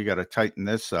got to tighten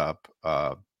this up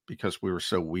because we were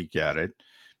so weak at it."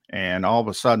 And all of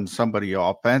a sudden, somebody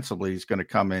offensively is going to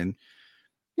come in.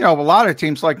 A lot of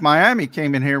teams like Miami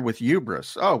came in here with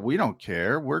hubris. Oh, we don't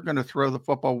care. We're going to throw the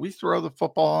football. We throw the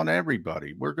football on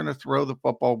everybody. We're going to throw the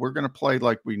football. We're going to play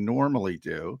like we normally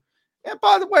do. And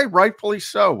by the way, rightfully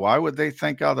so. Why would they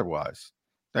think otherwise?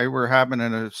 They were having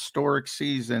an historic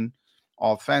season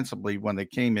offensively when they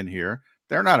came in here.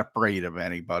 They're not afraid of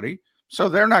anybody. So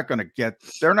they're not going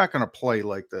to play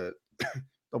like the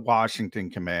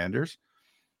Washington Commanders.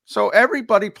 So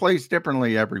everybody plays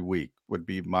differently every week would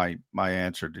be my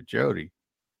answer to Jody.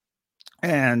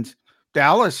 And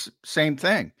Dallas, same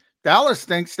thing. Dallas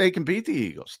thinks they can beat the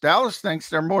Eagles. Dallas thinks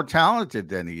they're more talented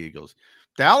than the Eagles.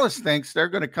 Dallas thinks they're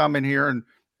going to come in here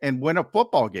and win a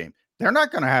football game. They're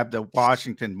not going to have the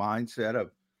Washington mindset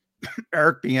of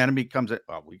Eric Bieniemy comes in,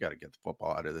 well, we got to get the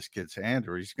football out of this kid's hand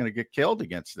or he's going to get killed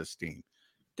against this team.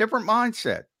 Different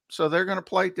mindset. So they're going to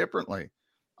play differently.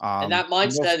 And that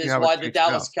mindset is why the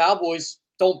Dallas Cowboys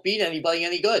don't beat anybody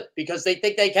any good, because they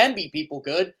think they can beat people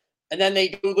good, and then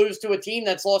they lose to a team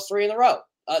that's lost 3 in a row.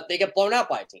 They get blown out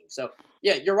by a team. So,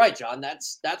 yeah, you're right, John.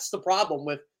 That's the problem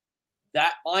with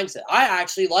that mindset. I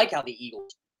actually like how the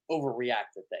Eagles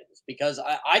overreact to things, because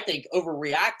I think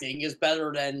overreacting is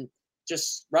better than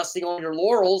just resting on your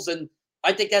laurels, and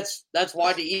I think that's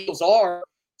why the Eagles are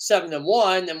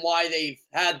 7-1 and why they've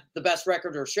had the best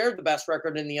record or shared the best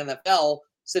record in the NFL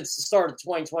since the start of the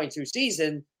 2022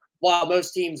 season, while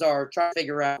most teams are trying to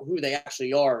figure out who they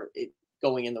actually are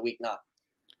going into week 9.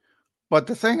 But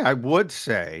the thing I would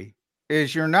say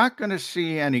is you're not going to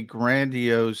see any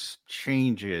grandiose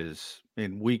changes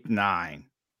in week 9.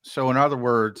 So in other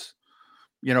words,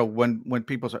 when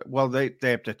people say, well, they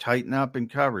have to tighten up in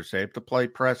coverage, they have to play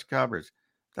press coverage.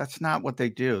 That's not what they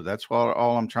do. That's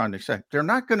all I'm trying to say. They're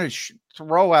not going to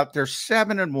throw out. They're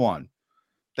 7-1.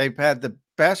 They've had the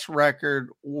best record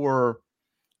or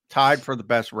tied for the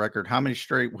best record. How many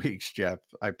straight weeks, Jeff?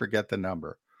 I forget the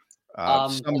number.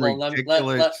 Some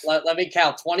ridiculous. Let me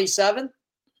count. 27.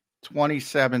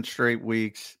 27 straight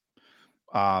weeks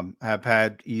have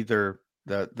had either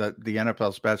the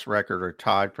NFL's best record or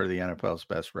tied for the NFL's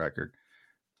best record.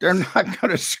 They're not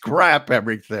going to scrap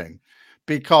everything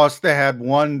because they had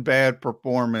one bad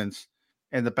performance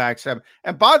in the back 7.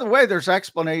 And by the way, there's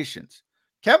explanations.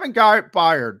 Kevin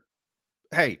Byard,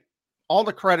 hey, all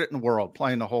the credit in the world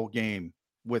playing the whole game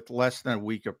with less than a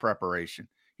week of preparation.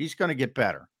 He's going to get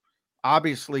better.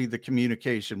 Obviously, the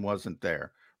communication wasn't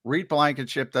there. Reed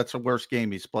Blankenship, that's the worst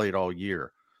game he's played all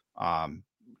year. Kind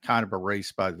of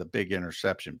erased by the big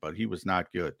interception, but he was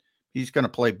not good. He's going to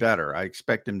play better. I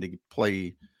expect him to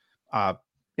play,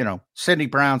 Sidney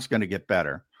Brown's going to get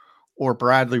better, or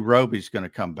Bradley Roby's going to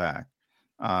come back.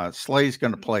 Slay's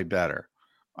going to play better.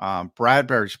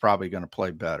 Bradbury's probably going to play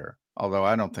better, although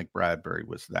I don't think Bradbury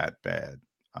was that bad.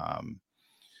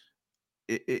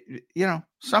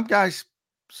 Some guys,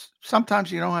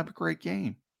 sometimes you don't have a great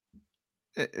game.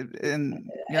 It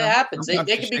happens. They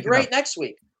can be great next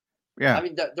week. Yeah. I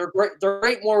mean, they're great. They're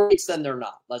great more weeks than they're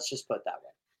not. Let's just put it that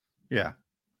way. Yeah.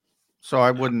 So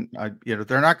I wouldn't,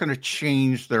 they're not going to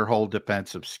change their whole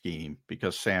defensive scheme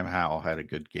because Sam Howell had a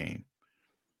good game.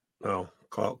 No,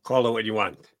 call it what you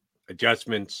want.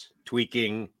 Adjustments,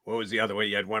 tweaking. What was the other way?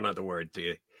 You had one other word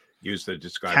to use to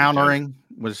describe countering.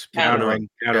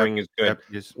 Countering is good.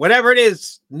 Yep. Whatever it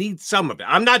is, needs some of it.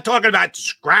 I'm not talking about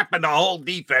scrapping the whole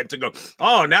defense and go,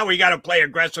 oh, now we got to play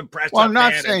aggressive press. Well, I'm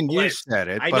not saying you said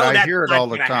it, but I hear it all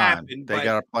the time. Happen, they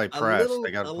got to play press. They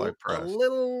got to play press. A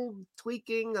little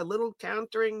tweaking, a little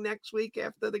countering next week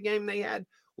after the game they had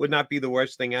would not be the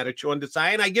worst thing out of Sean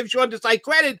Desai. And I give Sean Desai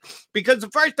credit because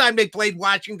the first time they played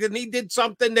Washington, he did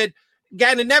something that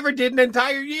Gannon never did an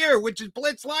entire year, which is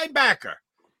blitz linebacker.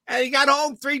 And he got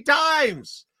home 3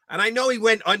 times. And I know he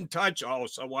went untouched. Oh,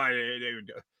 so why?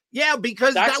 Yeah,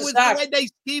 because that was the way they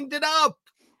schemed it up.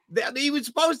 He was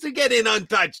supposed to get in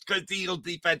untouched because the Eagles'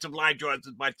 defensive line draws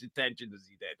as much attention as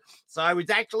he did. So I was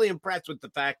actually impressed with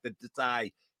the fact that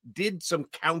Desai did some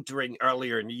countering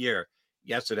earlier in the year.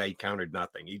 Yesterday, he countered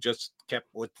nothing. He just kept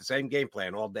with the same game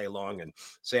plan all day long, and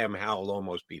Sam Howell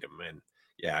almost beat him. And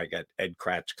yeah, I got Ed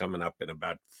Kracz coming up in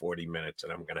about 40 minutes,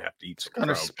 and I'm going to have to eat some. Going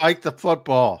to spike the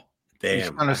football. Damn. He's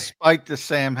going to spike the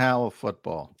Sam Howell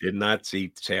football. Did not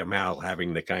see Sam Howell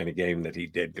having the kind of game that he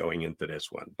did going into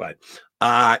this one. But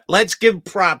let's give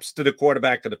props to the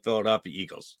quarterback of the Philadelphia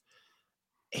Eagles.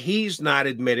 He's not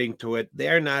admitting to it.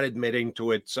 They're not admitting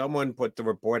to it. Someone put the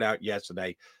report out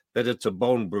yesterday that it's a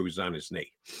bone bruise on his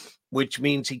knee, which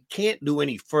means he can't do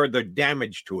any further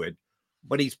damage to it,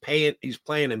 but he's playing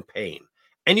in pain.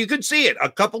 And you could see it a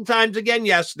couple times again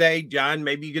yesterday, John.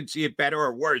 Maybe you could see it better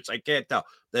or worse. I can't tell.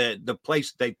 The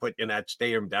place they put in that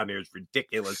stadium down there is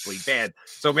ridiculously bad.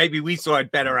 So maybe we saw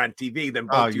it better on TV than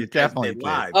both you definitely did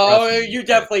live. Oh, you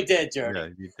definitely did, Jerry. Yeah,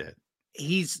 you did.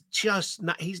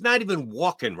 He's not even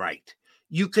walking right.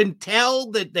 You can tell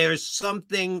that there's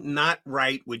something not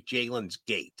right with Jalen's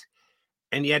gait.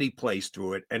 And yet he plays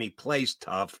through it, and he plays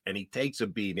tough, and he takes a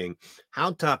beating.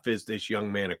 How tough is this young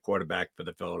man at quarterback for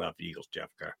the Philadelphia Eagles, Jeff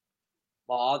Kerr?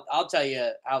 Well, I'll tell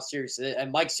you how serious it is.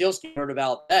 And Mike Sealski heard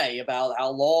about today about how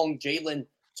long Jalen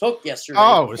took yesterday.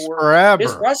 Oh, it was forever.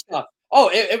 His press conference. Oh,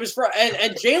 it was for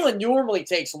and Jalen normally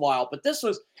takes a while, but this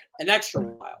was an extra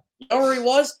while. You know where he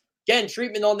was? Getting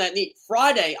treatment on that knee.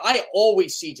 Friday, I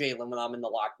always see Jalen when I'm in the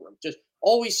locker room. Just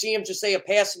always see him, just say a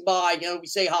passing by, we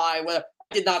say hi, whatever.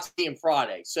 Did not see him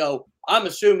Friday, so I'm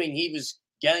assuming he was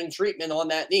getting treatment on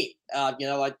that knee.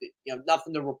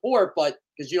 Nothing to report, but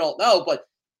because you don't know, but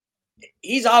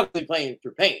he's obviously playing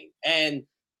through pain, and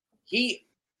he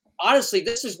honestly,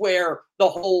 this is where the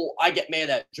whole I get mad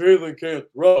at Jalen can't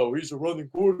throw. He's a running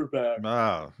quarterback.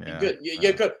 Oh, yeah.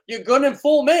 You're gonna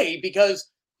fool me because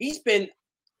he's been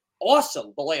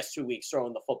awesome the last 2 weeks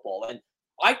throwing the football, and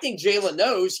I think Jalen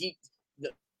knows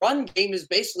run game is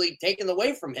basically taken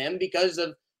away from him because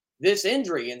of this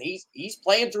injury, and he's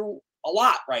playing through a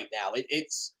lot right now.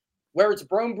 It's where it's a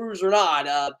bone bruise or not.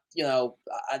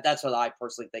 That's what I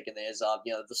personally think it is.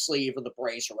 The sleeve or the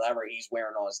brace or whatever he's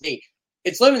wearing on his knee,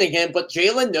 it's limiting him. But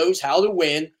Jalen knows how to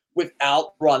win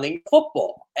without running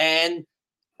football. And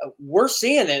we're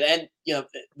seeing it. And,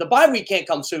 the bye week can't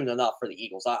come soon enough for the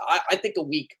Eagles. I think a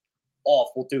week off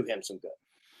will do him some good.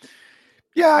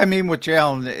 Yeah, I mean, with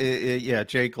Jalen,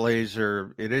 Jake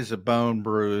Glazer, it is a bone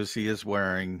bruise. He is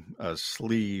wearing a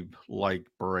sleeve-like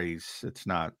brace. It's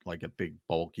not like a big,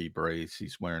 bulky brace.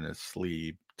 He's wearing a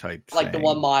sleeve type like thing. The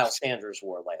one Miles Sanders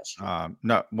wore last year.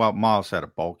 No, well, Miles had a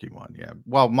bulky one, yeah.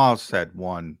 Well, Miles had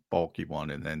one bulky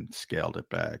one and then scaled it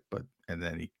back, and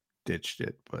then he ditched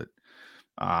it. But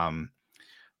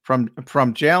from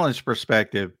Jalen's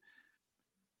perspective,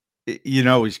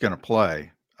 he's going to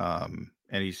play, and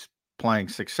he's playing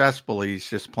successfully. He's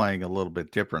just playing a little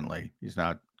bit differently. He's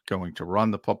not going to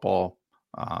run the football,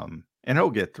 and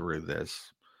he'll get through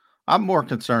this. I'm more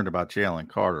concerned about Jalen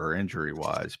Carter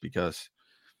injury-wise because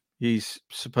he's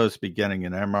supposed to be getting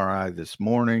an MRI this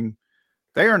morning.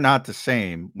 They are not the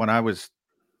same. When I was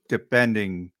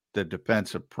defending the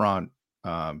defensive front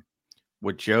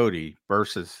with Jody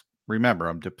versus, remember,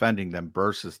 I'm defending them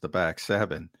versus the back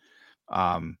seven.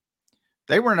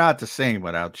 They were not the same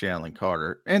without Jalen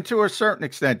Carter. And to a certain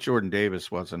extent, Jordan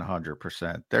Davis wasn't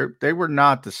 100%. They were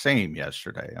not the same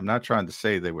yesterday. I'm not trying to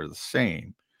say they were the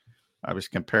same. I was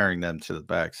comparing them to the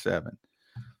back seven.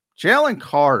 Jalen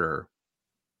Carter,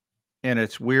 and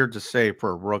it's weird to say for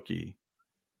a rookie,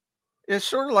 is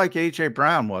sort of like A.J.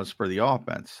 Brown was for the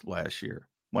offense last year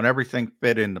when everything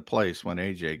fit into place when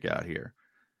A.J. got here.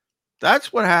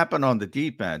 That's what happened on the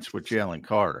defense with Jalen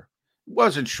Carter. It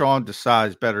wasn't Sean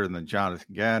Desai's better than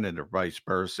Jonathan Gannon or vice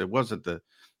versa. It wasn't the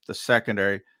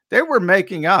secondary. They were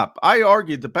making up. I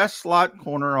argued the best slot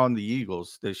corner on the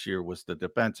Eagles this year was the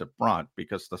defensive front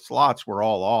because the slots were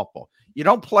all awful. You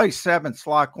don't play 7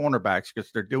 slot cornerbacks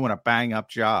because they're doing a bang-up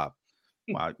job.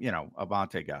 Well,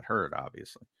 Avante got hurt,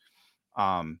 obviously.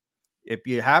 If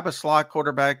you have a slot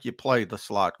quarterback, you play the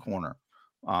slot corner.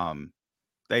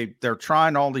 They're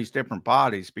trying all these different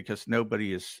bodies because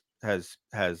nobody has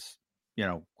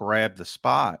grabbed the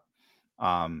spot.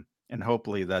 And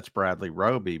hopefully that's Bradley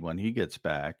Roby when he gets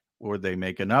back, or they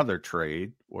make another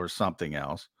trade or something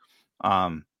else.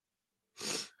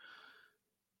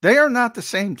 They are not the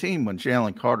same team when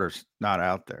Jalen Carter's not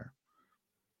out there.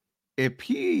 If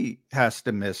he has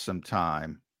to miss some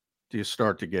time, do you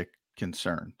start to get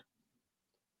concerned?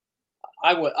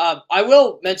 I would. I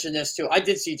will mention this too. I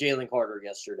did see Jalen Carter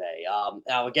yesterday.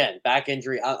 Now again, back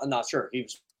injury. I'm not sure if he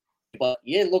was, but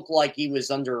he didn't look like he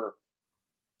was under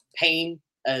pain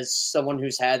as someone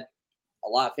who's had a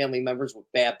lot of family members with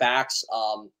bad backs.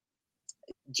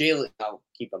 Jalen. Now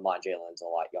keep in mind, Jalen's a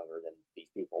lot younger than these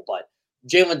people, but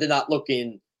Jalen did not look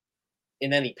in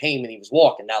any pain when he was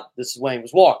walking. Now this is when he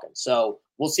was walking, so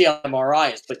we'll see how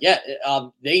MRI is. But yeah,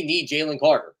 they need Jalen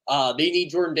Carter. They need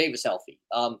Jordan Davis healthy.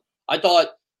 I thought,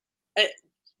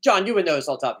 John, you would know this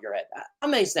off the top of your head. How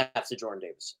many snaps did Jordan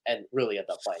Davis and really end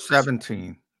up playing?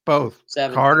 17. Both.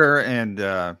 17. Carter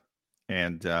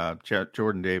and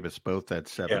Jordan Davis both had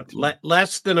 17. Yeah,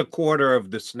 less than a quarter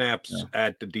of the snaps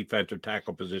at the defensive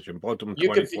tackle position. Both of them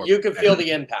 24. You could feel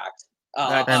the impact.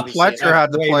 And Fletcher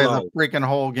had to play the freaking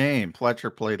whole game.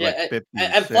 Fletcher played like 50.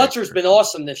 And Fletcher's been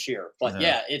awesome this year. But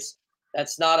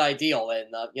that's not ideal.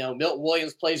 And Milton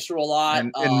Williams plays through a lot.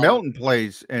 And Milton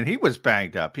plays, and he was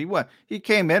banged up. He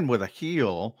came in with a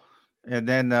heel, and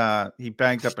then he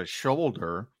banged up his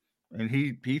shoulder, and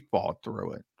he fought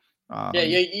through it.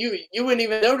 You wouldn't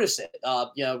even notice it.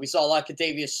 We saw a lot of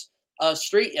Kadavius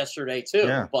Street yesterday too.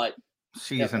 Yeah. But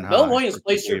season high. Milton Williams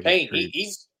plays through pain.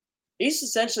 He's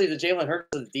essentially the Jalen Hurts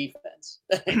of the defense.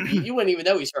 You wouldn't even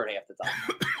know he's hurt half the time.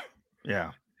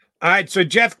 Yeah. All right, so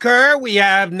Jeff Kerr, we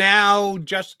have now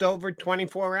just over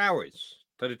 24 hours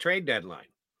to the trade deadline.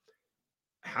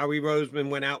 Howie Roseman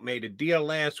went out, made a deal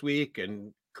last week,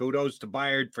 and kudos to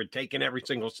Byard for taking every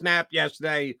single snap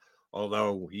yesterday,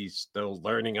 although he's still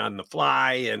learning on the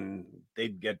fly and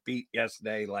did get beat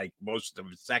yesterday like most of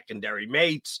his secondary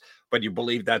mates, but you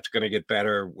believe that's going to get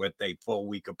better with a full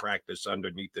week of practice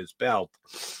underneath his belt.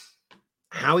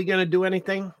 How are we going to do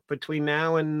anything between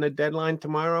now and the deadline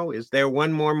tomorrow? Is there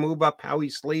one more move up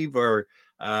Howie's sleeve, or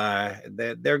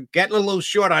they're getting a little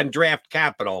short on draft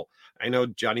capital? I know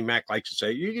Johnny Mack likes to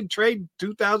say you can trade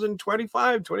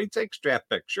 2025, 26 draft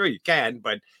picks. Sure, you can,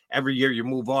 but every year you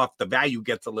move off, the value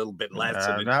gets a little bit less.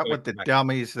 Not with the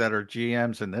dummies that are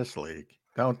GMs in this league.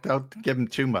 Don't give them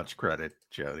too much credit,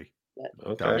 Jody.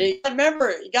 Okay. You gotta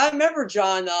remember,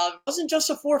 John. It wasn't just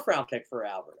a 4th round pick for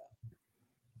Alberto.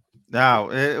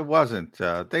 No, it wasn't.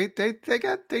 They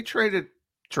traded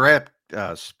draft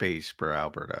space for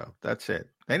Alberto. That's it.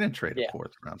 They didn't trade a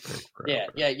 4th round pick for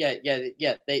Alberto.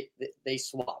 Yeah. They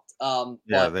swapped. I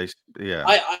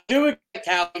do expect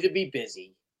Howie to be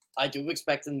busy. I do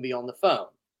expect him to be on the phone.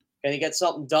 Can he get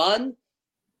something done?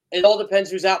 It all depends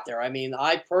who's out there. I mean,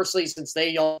 I personally, since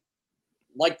they don't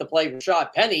like to play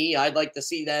Rashad Penny, I'd like to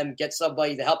see them get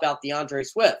somebody to help out DeAndre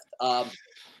Swift.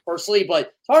 Personally, but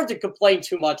it's hard to complain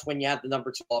too much when you have the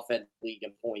number 2 offense league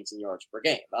in points and yards per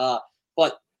game.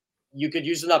 But you could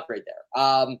use an upgrade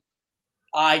there.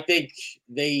 I think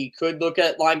they could look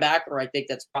at linebacker. I think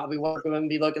that's probably what we're going to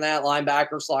be looking at,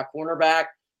 linebacker, slot cornerback.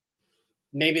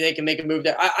 Maybe they can make a move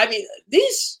there. I mean,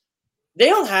 they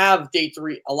don't have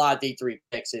a lot of day 3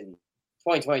 picks in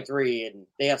 2023, and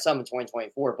they have some in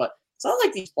 2024, but it's not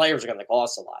like these players are going to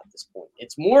cost a lot at this point.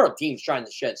 It's more of teams trying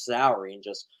to shed salary and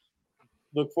just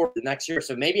look forward to next year.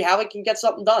 So maybe Howie can get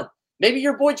something done. Maybe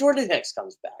your boy Jordan Hicks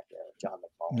comes back, John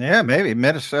McMullen. Yeah, maybe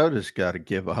Minnesota's got to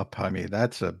give up. I mean,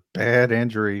 that's a bad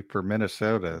injury for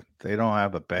Minnesota. They don't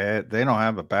have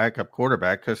a backup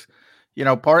quarterback because,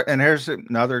 and here's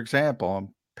another example.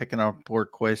 I'm picking up poor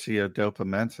Kwesi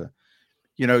Adofo-Mensah.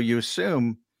 You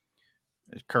assume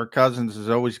Kirk Cousins is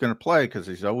always going to play because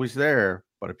he's always there.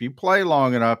 But if you play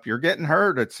long enough, you're getting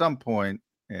hurt at some point,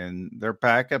 and their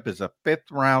backup is a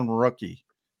 5th-round rookie.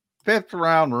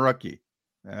 5th-round rookie.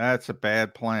 And that's a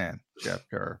bad plan, Jeff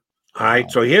Kerr. All right,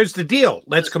 so here's the deal.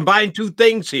 Let's combine 2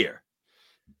 things here.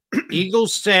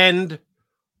 Eagles send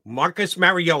Marcus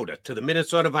Mariota to the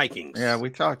Minnesota Vikings. Yeah, we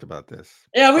talked about this.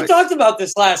 Yeah, we talked about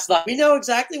this last night. We know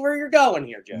exactly where you're going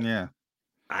here, Jeff. Yeah.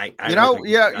 You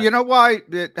know why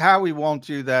Howie won't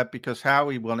do that? Because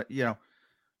Howie will,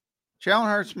 Jalen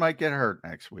Hurts might get hurt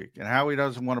next week, and Howie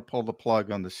doesn't want to pull the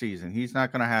plug on the season. He's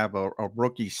not going to have a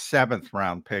rookie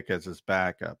 7th-round pick as his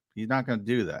backup. He's not going to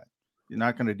do that. You're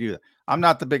not going to do that. I'm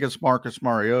not the biggest Marcus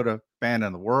Mariota fan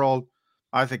in the world.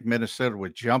 I think Minnesota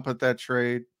would jump at that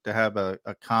trade to have a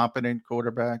competent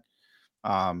quarterback.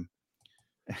 And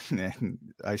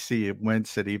I see it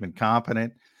wince at even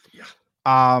competent. Yeah.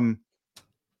 I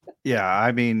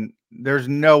mean, there's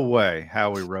no way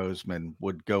Howie Roseman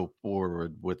would go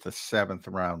forward with the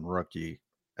 7th-round rookie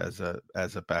as a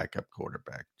backup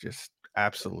quarterback. Just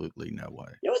absolutely no way.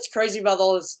 You know what's crazy about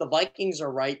all this? The Vikings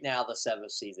are right now the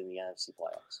 7th seed in the NFC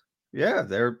playoffs. Yeah,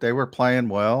 they were playing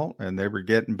well, and they were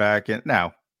getting back in.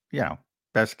 Now,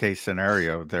 best case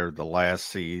scenario, they're the last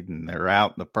seed, and they're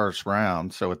out in the 1st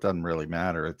round, so it doesn't really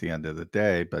matter at the end of the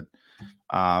day. But,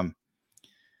 I'm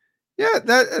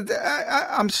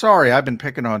sorry. I've been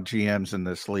picking on GMs in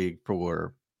this league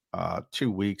for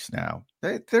 2 weeks now.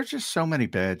 There's just so many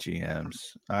bad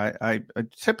GMs. I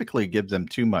typically give them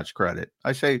too much credit.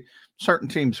 I say certain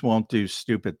teams won't do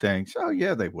stupid things. Oh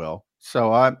yeah, they will.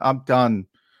 So I'm done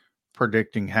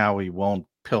predicting how he won't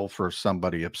pilfer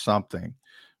somebody of something,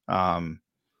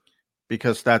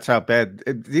 because that's how bad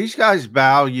these guys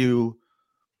value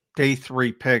day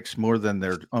 3 picks more than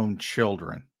their own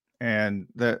children. And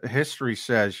the history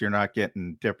says you're not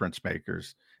getting difference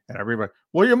makers. And everybody,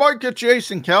 well, you might get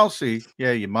Jason Kelsey.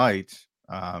 Yeah, you might.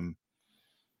 I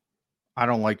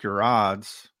don't like your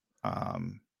odds.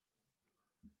 And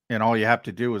all you have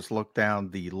to do is look down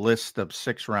the list of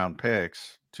 6-round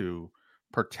picks to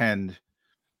pretend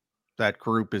that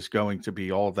group is going to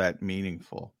be all that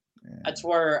meaningful. That's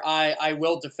where I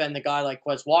will defend the guy like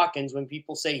Quez Watkins when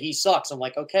people say he sucks. I'm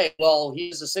like, okay, well,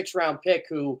 he's a 6-round pick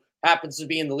who happens to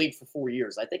be in the league for 4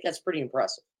 years. I think that's pretty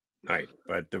impressive. Right,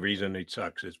 but the reason he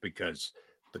sucks is because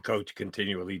the coach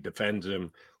continually defends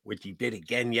him, which he did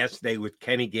again yesterday with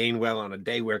Kenny Gainwell on a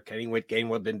day where Kenny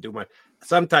Gainwell didn't do much.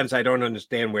 Sometimes I don't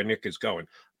understand where Nick is going.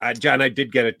 John, I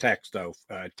did get a text, though.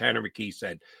 Tanner McKee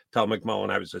said, tell McMullen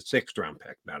I was a 6th-round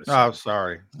pick, not a 7th. Oh,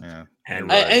 sorry. Yeah.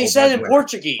 And he said in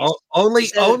Portuguese.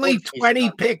 Only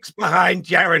 20 picks behind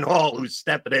Jaron Hall, who's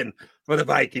stepping in for the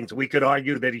Vikings. We could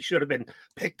argue that he should have been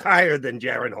picked higher than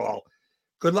Jaron Hall.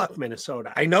 Good luck,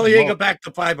 Minnesota. I know he ain't go back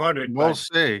to 500. We'll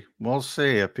see. We'll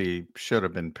see if he should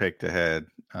have been picked ahead.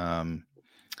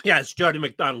 Yeah, it's Jody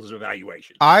McDonald's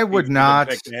evaluation. I would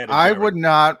not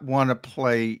want to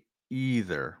play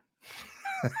either.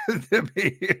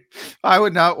 I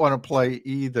would not want to play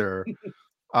either.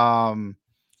 And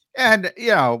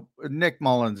Nick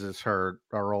Mullins is hurt.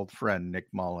 Our old friend Nick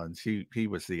Mullins. He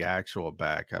was the actual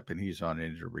backup, and he's on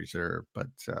injured reserve. But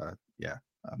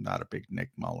I'm not a big Nick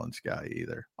Mullins guy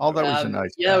either. Although he's a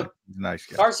nice guy. He's a nice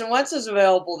guy. Carson Wentz is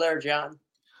available there, John.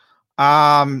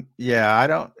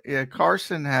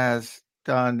 Carson has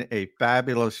done a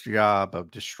fabulous job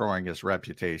of destroying his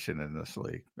reputation in this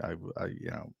league.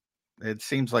 It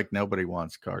seems like nobody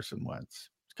wants Carson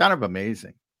Wentz. It's kind of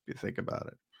amazing if you think about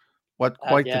it. What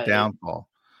quite the downfall.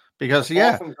 Because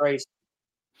from grace.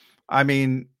 I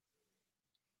mean,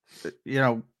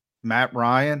 Matt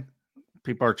Ryan,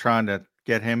 people are trying to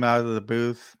get him out of the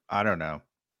booth. I don't know.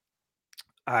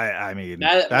 I mean,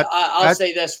 Matt, I'll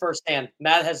say this firsthand.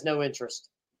 Matt has no interest.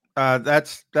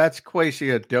 That's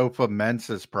Kwesi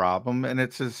Adolfo-Mensah's problem, and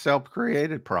it's his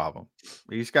self-created problem.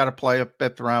 He's got to play a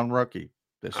 5th-round rookie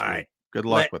this week. Right. Good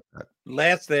luck with that.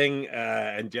 Last thing,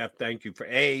 and Jeff, thank you for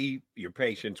your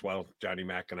patience while Johnny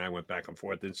Mac and I went back and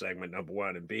forth in segment number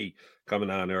 1, and B, coming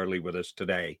on early with us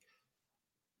today.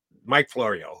 Mike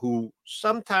Florio, who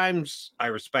sometimes I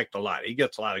respect a lot. He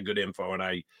gets a lot of good info, and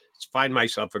I find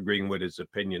myself agreeing with his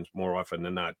opinions more often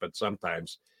than not, but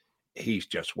sometimes he's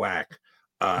just whack.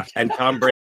 And Tom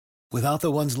Brady. Without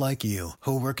the ones like you,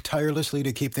 who work tirelessly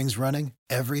to keep things running,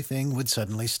 everything would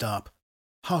suddenly stop.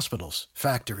 Hospitals,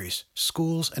 factories,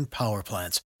 schools, and power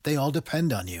plants, they all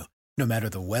depend on you. No matter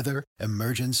the weather,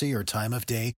 emergency, or time of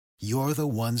day, you're the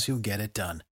ones who get it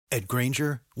done. At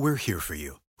Grainger, we're here for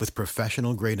you with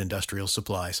professional-grade industrial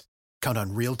supplies. Count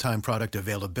on real-time product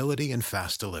availability and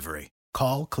fast delivery.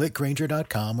 Call,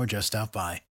 clickgrainger.com, or just stop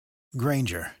by.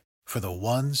 Grainger, for the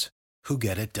ones who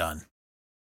get it done.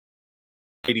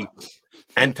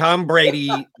 And Tom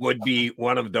Brady would be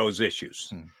one of those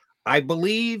issues. I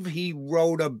believe he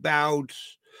wrote about,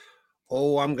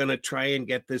 I'm going to try and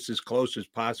get this as close as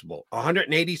possible,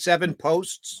 187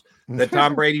 posts that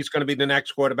Tom Brady's going to be the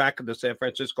next quarterback of the San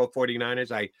Francisco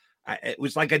 49ers. It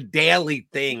was like a daily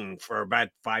thing for about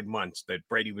 5 months that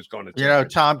Brady was going to.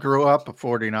 Tom grew up a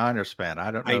 49ers fan.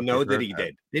 I know that he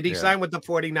did. Did he sign with the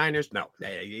 49ers? No.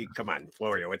 Come on,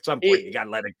 Florio. At some point, you got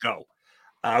to let it go.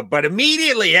 But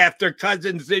immediately after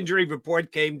Cousins' injury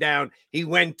report came down, he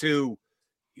went to,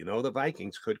 the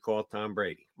Vikings could call Tom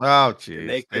Brady. Oh, geez.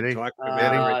 They could talk to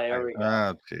Brady.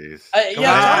 Oh, jeez.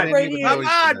 Tom Brady. Come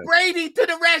on, Brady to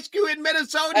the rescue in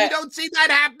Minnesota. You don't see that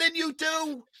happening, you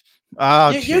two? Oh,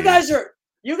 you guys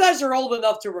are old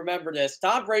enough to remember this.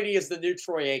 Tom Brady is the new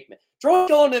Troy Aikman. Troy's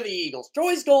going to the Eagles.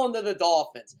 Troy's going to the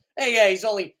Dolphins.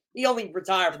 He only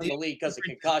retired from the league because of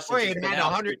concussions. Troy had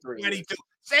 122.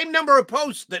 Same number of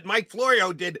posts that Mike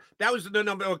Florio did. That was the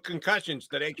number of concussions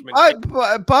that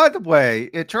Aikman. By the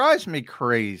way, it drives me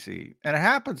crazy, and it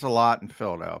happens a lot in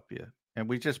Philadelphia. And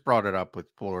we just brought it up with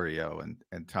Florio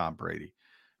and Tom Brady.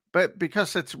 But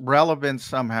because it's relevant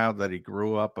somehow that he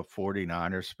grew up a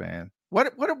 49ers fan. Why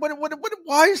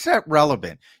is that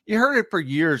relevant? You heard it for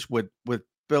years with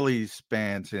Phillies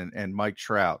fans and Mike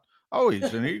Trout. Oh,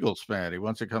 he's an Eagles fan. He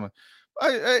wants to come.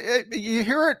 You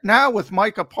hear it now with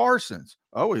Micah Parsons.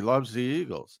 Oh, he loves the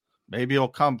Eagles. Maybe he'll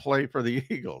come play for the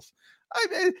Eagles.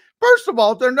 First of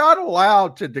all, they're not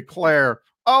allowed to declare,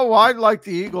 oh, I like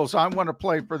the Eagles. I want to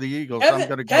play for the Eagles. I'm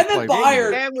going to go play for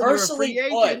the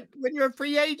Eagles. When you're a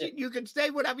free agent, you can say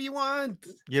whatever you want.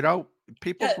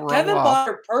 People grow Kevin up.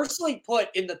 Byard personally put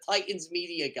in the Titans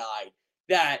media guide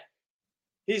that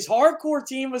his hardcore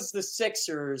team was the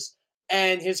Sixers,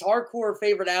 and his hardcore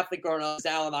favorite athlete growing up was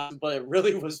Allen Iverson, but it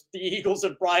really was the Eagles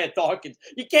and Brian Dawkins.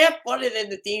 You can't put it in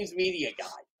the team's media guide.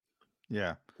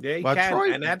 Yeah. Yeah, you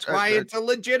can, and that's why it's a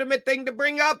legitimate thing to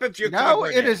bring up if you're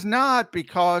covering it is not,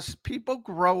 because people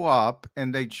grow up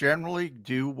and they generally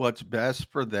do what's best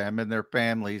for them and their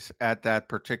families at that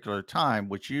particular time,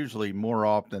 which usually more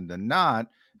often than not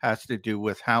has to do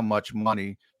with how much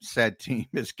money said team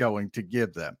is going to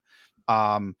give them.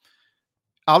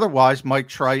 Otherwise, Mike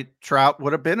Trout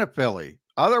would have been a Philly.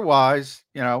 Otherwise,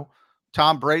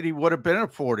 Tom Brady would have been a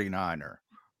 49er.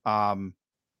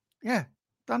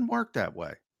 Doesn't work that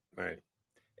way. Right.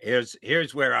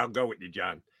 Here's where I'll go with you,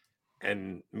 John,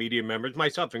 and media members,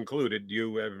 myself included,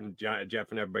 you, and Jeff,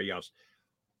 and everybody else.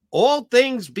 All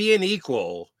things being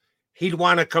equal, he'd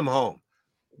want to come home.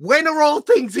 When are all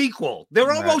things equal?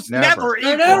 They're almost never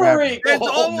equal. There's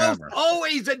almost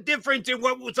always a difference in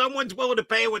what someone's willing to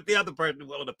pay and what the other person is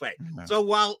willing to pay. No. So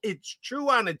while it's true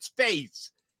on its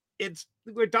face,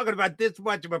 we're talking about this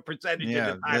much of a percentage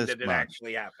of the time that it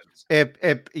actually happens.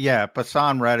 If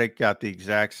Hassan Reddick got the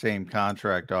exact same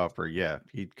contract offer,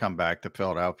 he'd come back to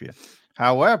Philadelphia.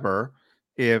 However,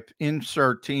 if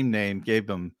insert team name gave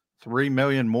him $3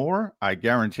 million more, I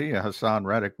guarantee you Hassan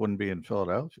Reddick wouldn't be in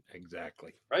Philadelphia.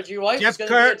 Exactly. Reggie White is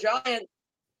going to be a Giant.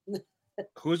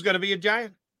 Who's going to be a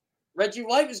Giant? Reggie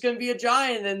White was going to be a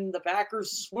Giant, and the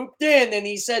Packers swooped in, and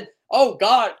he said, "Oh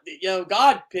God,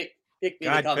 God picked me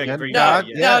to come here."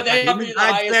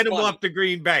 They sent him off to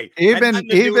Green Bay. Even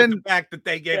the fact that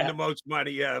they gave him the most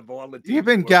money of all the teams.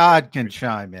 Even God can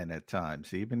chime in at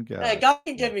times. Even God. Hey, God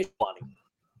can give me money.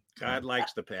 God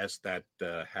likes to pass that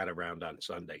hat around on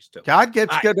Sundays too. God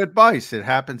gives good advice. It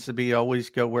happens to be always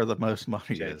go where the most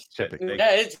money is. Typically,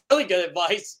 it's really good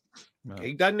advice. No.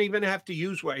 He doesn't even have to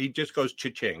use where he just goes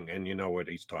cha-ching, and you know what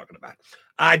he's talking about.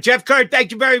 Jeff Kerr,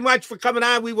 thank you very much for coming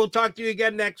on. We will talk to you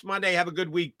again next Monday. Have a good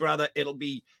week, brother. It'll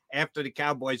be after the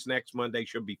Cowboys next Monday.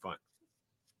 Should be fun.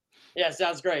 Yeah,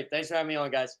 sounds great. Thanks for having me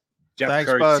on, guys. Jeff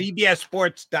Thanks, Kerr, bud.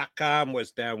 CBSSports.com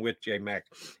was down with J Mac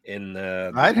in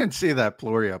I didn't see that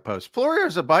Florio post.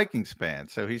 Florio's a Vikings fan,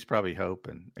 so he's probably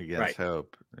hoping against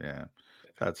hope. Yeah,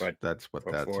 that's what that's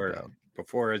about.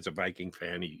 Before, as a Viking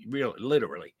fan, he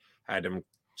literally had him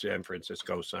San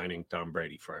Francisco signing Tom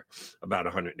Brady for about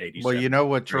 180. Well, you know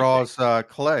what draws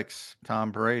clicks?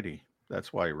 Tom Brady.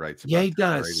 That's why he writes about he Tom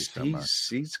does. Brady so much.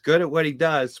 He's good at what he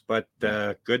does, but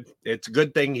good. It's a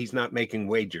good thing he's not making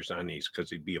wagers on these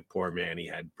because he'd be a poor man. He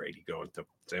had Brady going to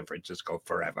San Francisco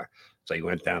forever, so he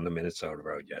went down the Minnesota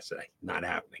road yesterday. Not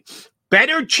happening.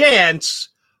 Better chance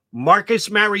Marcus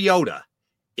Mariota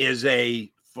is a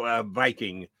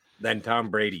Viking than Tom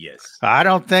Brady is. I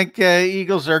don't think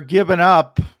Eagles are giving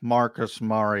up Marcus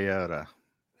Mariota.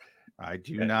 I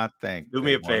do not think. Do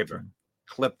me a favor.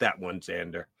 Clip that one,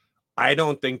 Xander. I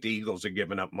don't think the Eagles are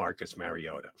giving up Marcus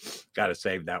Mariota. Got to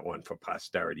save that one for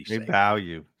posterity's sake. They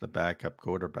value the backup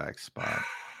quarterback spot.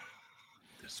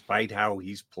 Despite how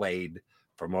he's played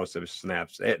for most of his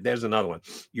snaps. There's another one.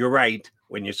 You're right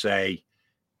when you say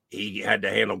he had to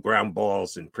handle ground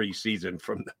balls in preseason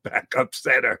from the backup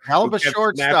center. Hell of a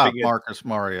shortstop, Marcus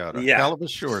Mariota. Yeah. Hell of a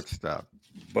shortstop.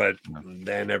 But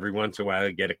then every once in a while,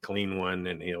 he'll get a clean one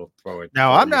and he'll throw it.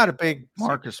 Now, I'm not a big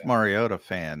Marcus Mariota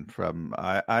fan.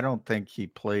 I don't think he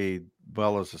played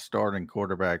well as a starting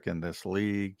quarterback in this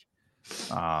league.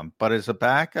 But as a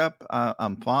backup,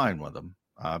 I'm fine with him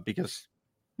because,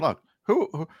 look,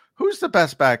 who's the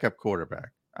best backup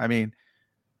quarterback? I mean,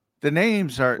 the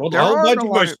names are. Well, the whole bunch of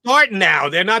them are starting now.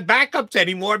 They're not backups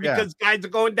anymore because guys are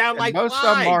going down like most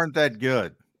flies. of them aren't that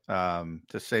good,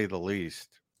 to say the least.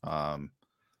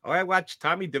 I watched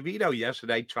Tommy DeVito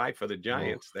yesterday try for the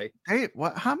Giants.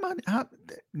 What? How many?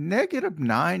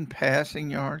 -9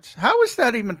 passing yards? How is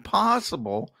that even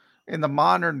possible in the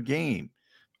modern game?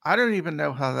 I don't even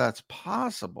know how that's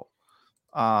possible.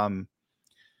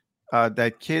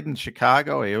 That kid in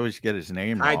Chicago, I always get his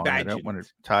name wrong. I don't want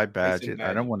to Ty Badgett.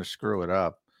 I don't want to screw it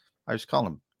up. I just call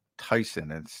him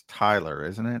Tyson. It's Tyler,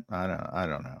 isn't it? I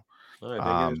don't know.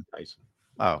 I think it is Tyson.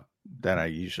 Oh, then I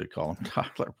usually call him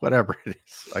Tyler. Whatever it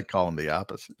is, I call him the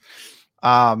opposite.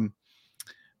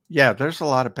 Yeah, there's a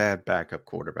lot of bad backup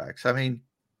quarterbacks. I mean,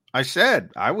 I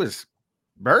said I was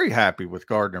very happy with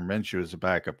Gardner Minshew as a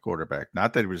backup quarterback.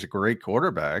 Not that he was a great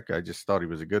quarterback. I just thought he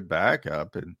was a good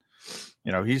backup. And,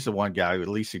 he's the one guy who at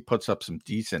least he puts up some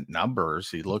decent numbers.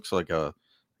 He looks like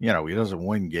he doesn't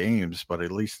win games, but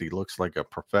at least he looks like a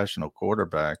professional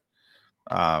quarterback.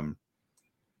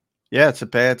 Yeah, it's a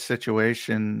bad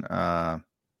situation. And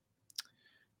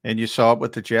you saw it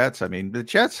with the Jets. I mean, the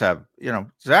Jets have,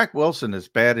 Zach Wilson, as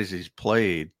bad as he's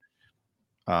played,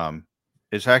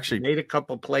 is actually made a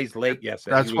couple plays late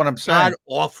yesterday. That's what I'm saying.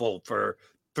 Awful for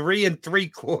 3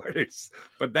 3/4,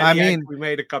 but then we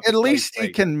made a couple. At least he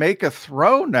can make a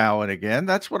throw now and again.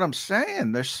 That's what I'm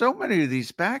saying. There's so many of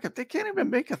these backup, they can't even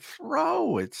make a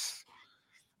throw. It's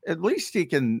at least he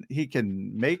can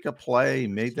make a play. He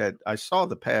made that. I saw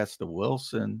the pass to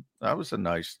Wilson. That was a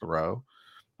nice throw.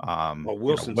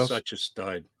 Wilson's such a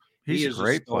stud. He's a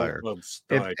great player.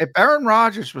 If Aaron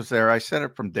Rodgers was there, I said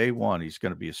it from day one, he's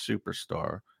going to be a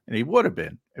superstar. And he would have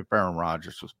been if Aaron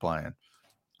Rodgers was playing.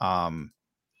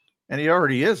 And he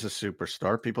already is a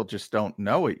superstar. People just don't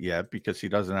know it yet because he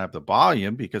doesn't have the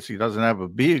volume, because he doesn't have a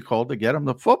vehicle to get him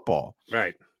the football.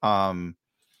 Right.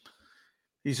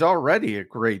 He's already a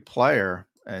great player,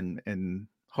 and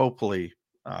hopefully,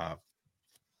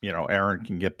 Aaron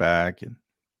can get back, and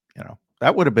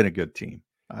that would have been a good team.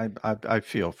 I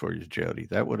feel for you, Jody.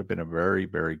 That would have been a very,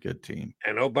 very good team.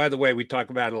 And by the way, we talk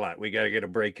about it a lot. We got to get a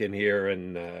break in here,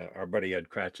 and our buddy Ed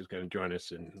Kracz is going to join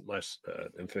us in less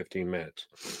than 15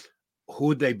 minutes.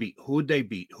 Who'd they beat? Who'd they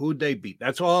beat?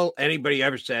 That's all anybody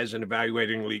ever says in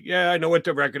evaluating the league. Yeah, I know what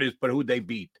the record is, but who'd they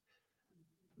beat?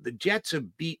 The Jets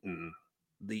have beaten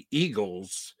the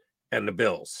Eagles and the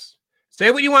Bills. Say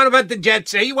what you want about the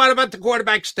Jets. Say you want about the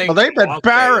quarterback state. Well, they've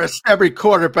embarrassed every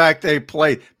quarterback they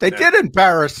played. They did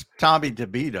embarrass Tommy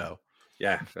DeVito.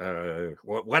 Yeah.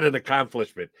 What an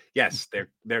accomplishment. Yes,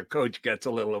 their coach gets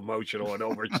a little emotional and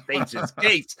overstates his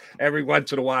case every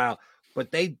once in a while. But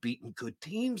they've beaten good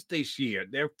teams this year.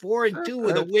 They're 4-2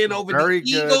 with a win over the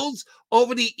Eagles,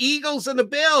 over the Eagles and the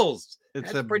Bills.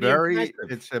 It's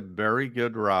a very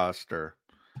good roster.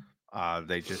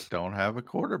 They just don't have a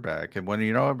quarterback, and when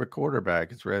you don't have a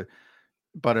quarterback, it's red.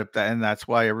 But and that's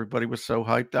why everybody was so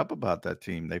hyped up about that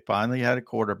team. They finally had a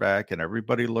quarterback, and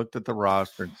everybody looked at the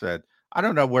roster and said, "I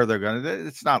don't know where they're going to."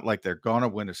 It's not like they're going to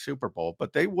win a Super Bowl,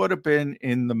 but they would have been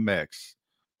in the mix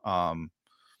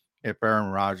if Aaron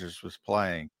Rodgers was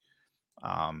playing.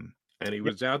 And he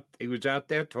was out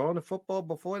there throwing the football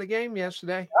before the game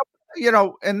yesterday.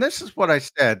 And this is what I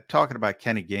said, talking about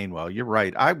Kenny Gainwell. You're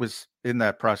right. I was in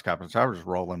that press conference. I was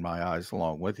rolling my eyes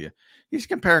along with you. He's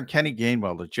comparing Kenny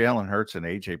Gainwell to Jalen Hurts and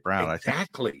A.J. Brown.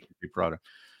 Exactly. I think he brought it.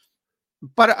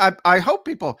 But I hope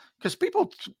because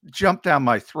people jumped down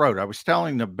my throat. I was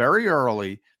telling them very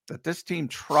early that this team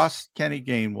trusts Kenny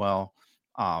Gainwell.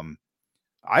 I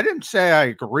didn't say I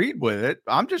agreed with it.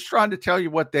 I'm just trying to tell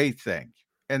you what they think.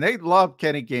 And they love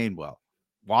Kenny Gainwell.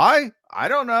 Why? I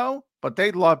don't know. But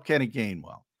they love Kenny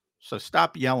Gainwell. So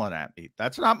stop yelling at me.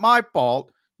 That's not my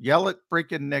fault. Yell at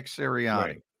freaking Nick Sirianni.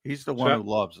 Right. He's the one who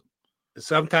loves him.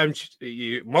 Sometimes,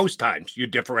 most times, you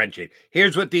differentiate.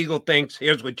 Here's what the Eagle thinks.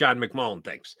 Here's what John McMullen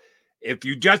thinks. If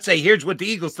you just say, here's what the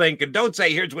Eagles think, and don't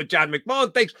say, here's what John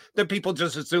McMullen thinks, then people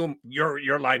just assume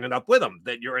you're lining up with them,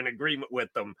 that you're in agreement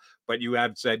with them. But you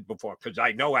have said before, because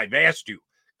I know I've asked you,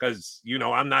 because,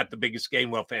 I'm not the biggest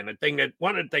Gainwell fan.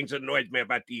 One of the things that annoys me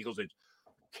about the Eagles is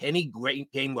Kenny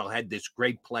Gainwell had this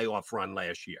great playoff run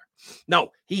last year.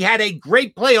 No, he had a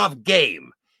great playoff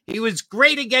game. He was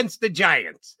great against the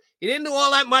Giants. He didn't do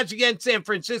all that much against San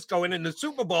Francisco and in the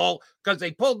Super Bowl because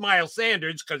they pulled Miles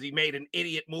Sanders because he made an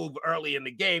idiot move early in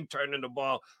the game, turning the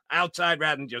ball outside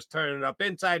rather than just turning it up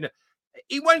inside.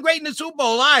 He wasn't great in the Super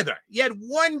Bowl either. He had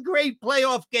one great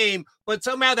playoff game, but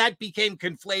somehow that became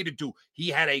conflated to he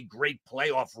had a great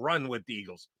playoff run with the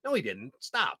Eagles. No, he didn't.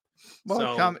 Stop.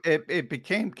 Well, it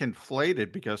became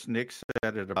conflated because Nick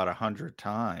said it about 100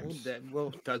 times.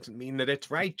 Well, doesn't mean that it's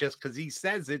right just because he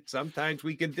says it. Sometimes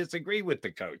we can disagree with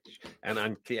the coach. And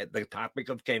on the topic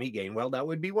of Kenny Gainwell, that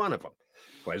would be one of them.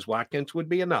 Quez Watkins would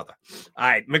be another. All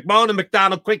right, McMullen and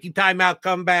McDonald, quickie timeout,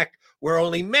 come back. We're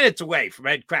only minutes away from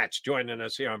Ed Kracz joining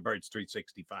us here on Birds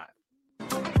 365.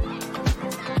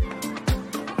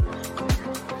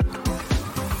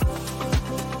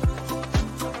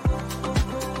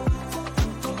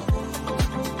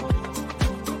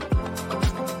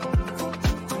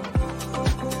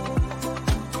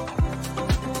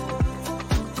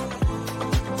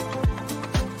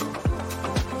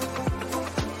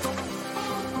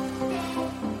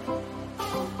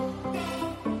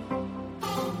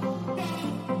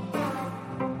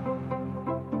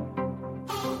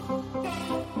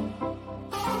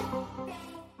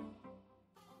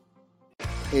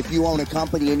 If you own a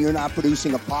company and you're not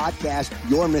producing a podcast,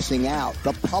 you're missing out.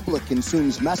 The public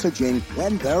consumes messaging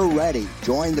when they're ready.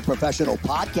 Join the professional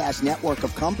podcast network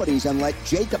of companies and let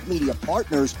Jacob Media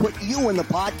Partners put you in the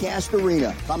podcast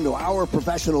arena. Come to our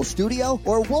professional studio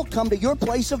or we'll come to your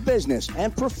place of business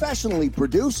and professionally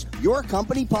produce your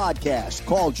company podcast.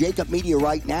 Call Jacob Media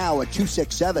right now at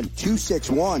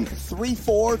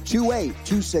 267-261-3428.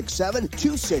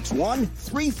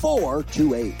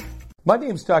 267-261-3428. My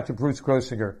name is Dr. Bruce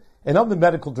Grossinger, and I'm the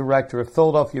medical director of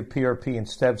Philadelphia PRP and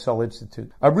Stem Cell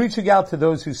Institute. I'm reaching out to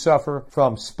those who suffer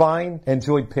from spine and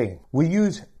joint pain. We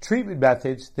use treatment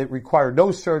methods that require no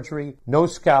surgery, no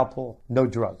scalpel, no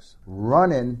drugs.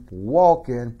 Running,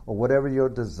 walking, or whatever your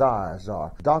desires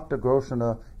are, Dr.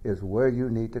 Grossinger is where you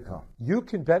need to come. You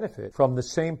can benefit from the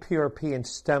same PRP and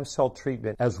stem cell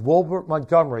treatment as Wilbert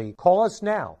Montgomery. Call us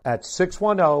now at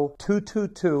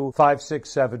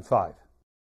 610-222-5675.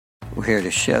 We're here to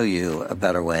show you a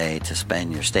better way to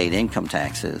spend your state income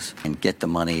taxes and get the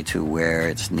money to where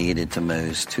it's needed to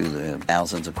most to the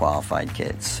thousands of qualified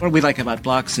kids. What we like about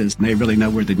Blocks is they really know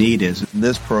where the need is.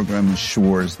 This program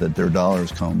ensures that their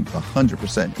dollars come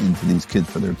 100% into these kids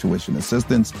for their tuition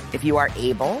assistance. If you are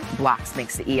able, Blocks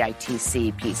makes the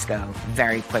EITC piece go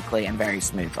very quickly and very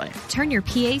smoothly. Turn your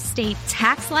PA state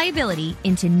tax liability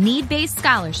into need-based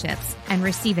scholarships and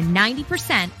receive a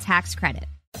 90% tax credit.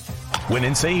 Win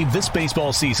and save this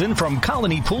baseball season from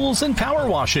Colony Pools and Power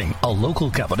Washing, a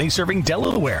local company serving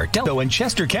Delaware, Delaware, and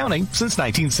Chester County since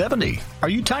 1970. Are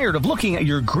you tired of looking at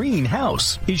your green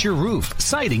house? Is your roof,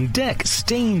 siding, deck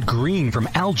stained green from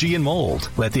algae and mold?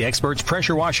 Let the experts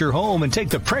pressure wash your home and take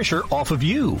the pressure off of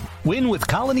you. Win with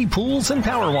Colony Pools and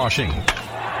Power Washing.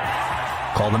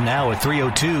 Call them now at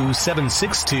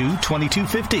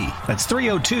 302-762-2250. That's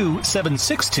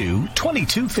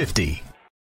 302-762-2250.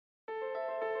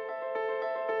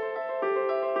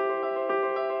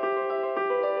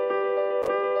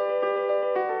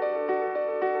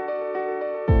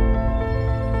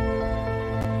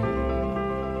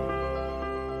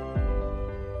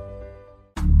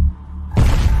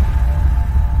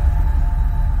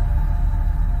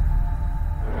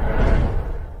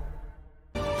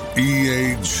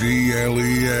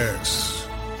 EAGLES,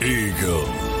 Eagles.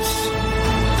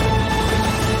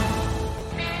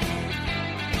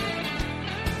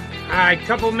 All right,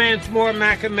 couple minutes more,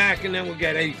 Mac, and then we'll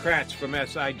get Eddie Kracz from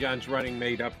SI John's running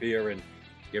mate up here and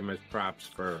give him his props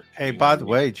for. Hey, by the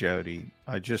way, Jody,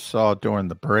 I just saw during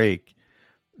the break,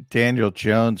 Daniel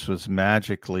Jones was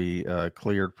magically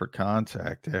cleared for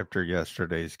contact after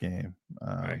yesterday's game.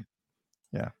 Right.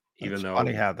 Yeah. Even though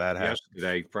funny how that happened.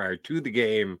 Yesterday, prior to the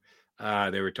game,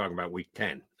 they were talking about week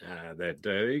 10,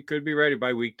 that he could be ready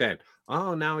by week 10.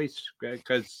 Oh, now he's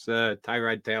because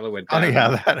Tyrod Taylor went down. Funny how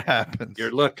that happens.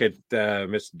 Your look at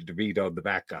Mr. DeVito, the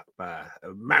backup.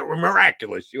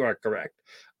 Miraculous. You are correct.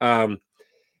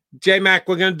 J-Mac,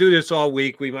 we're going to do this all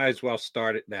week. We might as well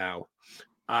start it now.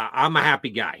 I'm a happy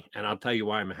guy, and I'll tell you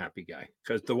why I'm a happy guy.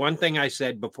 Because the one thing I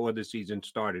said before the season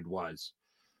started was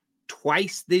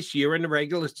twice this year in the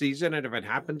regular season, and if it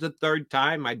happens a third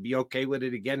time, I'd be okay with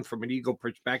it again from an Eagle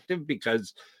perspective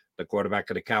because the quarterback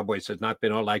of the Cowboys has not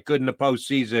been all that good in the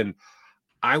postseason.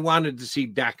 I wanted to see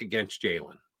Dak against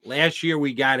Jalen. Last year,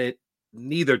 we got it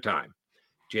neither time.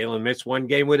 Jalen missed one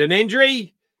game with an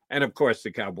injury, and of course,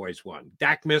 the Cowboys won.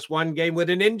 Dak missed one game with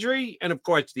an injury, and of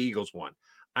course, the Eagles won.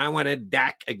 I wanted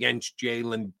Dak against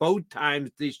Jalen both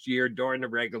times this year during the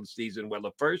regular season. Well,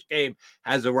 the first game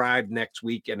has arrived next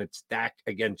week, and it's Dak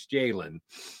against Jalen.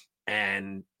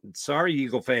 And sorry,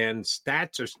 Eagle fans,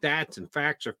 stats are stats and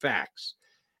facts are facts.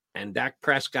 And Dak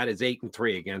Prescott is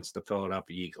 8-3 against the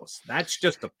Philadelphia Eagles. That's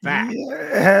just a fact.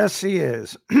 Yes, he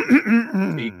is.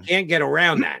 You can't get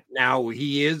around that. Now,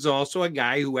 he is also a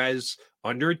guy who has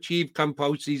underachieved come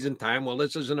postseason time. Well,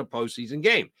 this isn't a postseason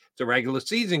game. It's a regular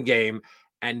season game.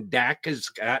 And Dak has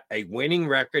got a winning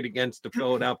record against the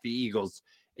Philadelphia Eagles.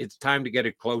 It's time to get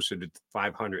it closer to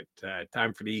 500.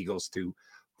 Time for the Eagles to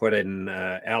put an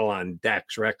L on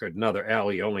Dak's record. Another L.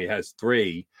 He only has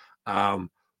 3.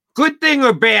 Good thing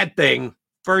or bad thing,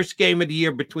 first game of the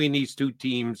year between these two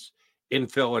teams in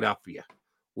Philadelphia.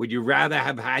 Would you rather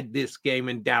have had this game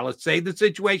in Dallas? Say the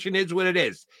situation is what it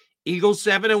is. Eagles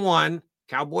 7-1,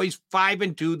 Cowboys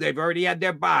 5-2. They've already had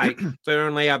their bye, so they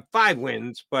only have 5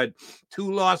 wins, but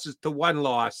 2 losses to 1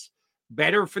 loss.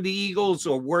 Better for the Eagles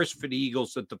or worse for the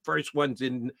Eagles that the first one's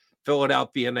in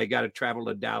Philadelphia and they got to travel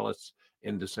to Dallas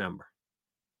in December?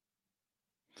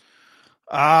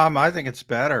 I think it's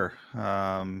better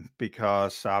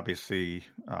because obviously,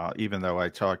 even though I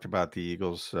talked about the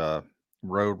Eagles'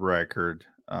 road record,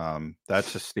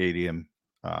 that's a stadium.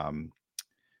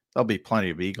 There'll be plenty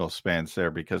of Eagles fans there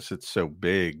because it's so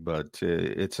big, but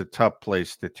it's a tough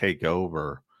place to take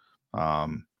over.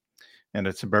 And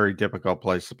it's a very difficult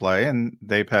place to play. And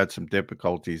they've had some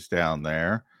difficulties down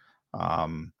there.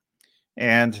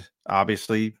 And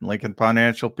obviously, Lincoln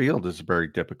Financial Field is a very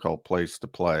difficult place to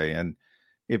play. And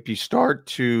if you start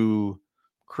to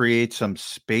create some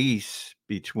space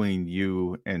between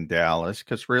you and Dallas,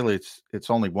 because really it's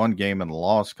only one game in the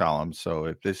loss column.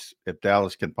 So if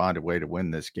Dallas can find a way to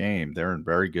win this game, they're in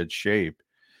very good shape.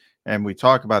 And we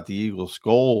talk about the Eagles'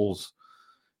 goals,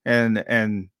 and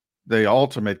the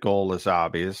ultimate goal is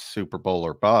obvious: Super Bowl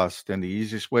or bust. And the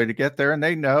easiest way to get there, and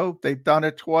they know they've done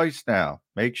it twice now.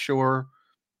 Make sure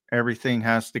everything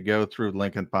has to go through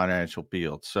Lincoln Financial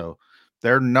Field. So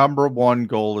their number one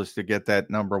goal is to get that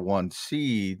number 1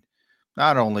 seed,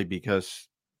 not only because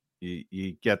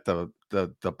you get the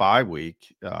bye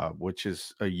week, which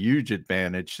is a huge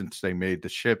advantage since they made the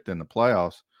shift in the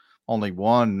playoffs. Only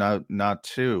 1, not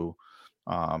 2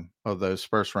 of those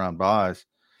first round buys.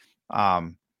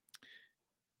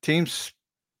 Teams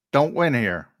don't win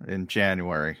here in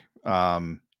January.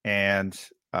 And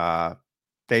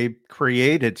they've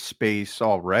created space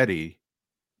already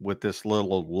with this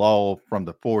little lull from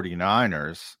the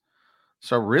 49ers.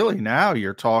 So really now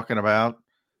you're talking about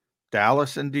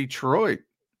Dallas and Detroit.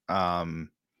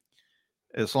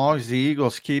 As long as the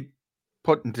Eagles keep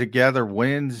putting together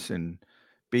wins and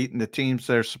beating the teams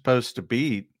they're supposed to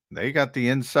beat, they got the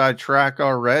inside track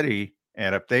already.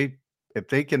 And if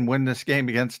they can win this game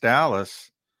against Dallas,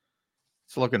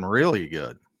 it's looking really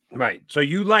good. Right. So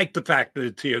you like the fact that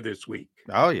it's here this week?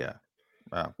 Oh, yeah.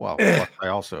 Well, I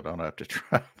also don't have to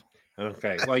travel.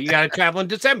 Okay. Well, you got to travel in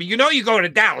December. You know you're going to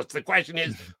Dallas. The question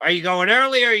is, are you going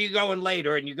early or are you going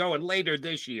later? And you're going later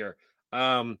this year.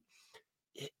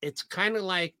 It's kind of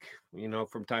like,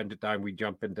 from time to time we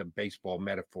jump into baseball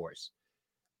metaphors.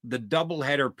 The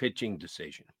doubleheader pitching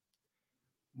decision.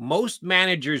 Most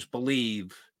managers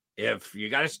believe if you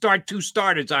got to start 2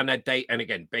 starters on that day, and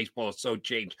again, baseball is so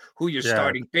changed, who your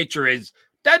starting pitcher is,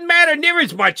 doesn't matter near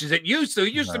as much as it used to.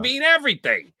 It used to mean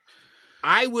everything.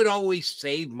 I would always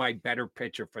save my better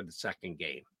pitcher for the second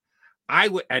game. I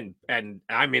would, and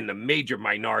I'm in the major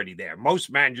minority there.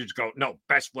 Most managers go, no,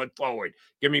 best foot forward.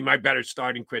 Give me my better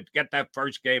starting pitcher. Get that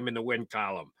first game in the win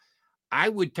column. I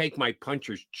would take my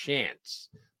puncher's chance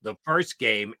the first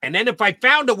game. And then if I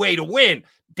found a way to win,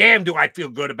 damn, do I feel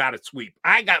good about a sweep.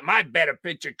 I got my better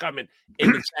pitcher coming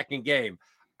in the second game.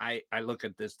 I look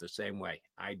at this the same way.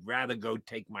 I'd rather go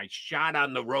take my shot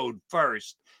on the road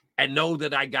first and know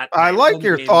that I got. I like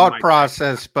your thought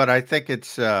process, but I think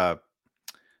it's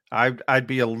I'd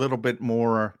be a little bit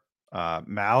more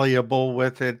malleable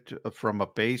with it from a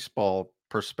baseball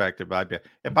perspective.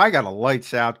 If I got a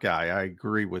lights out guy, I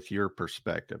agree with your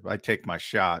perspective. I take my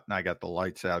shot and I got the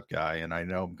lights out guy, and I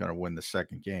know I'm going to win the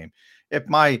second game. If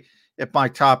my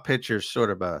top pitcher is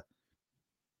sort of a,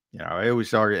 I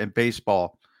always argue in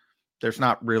baseball, there's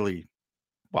not really,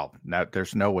 well, now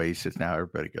there's no aces. Now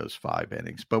everybody goes 5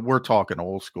 innings, but we're talking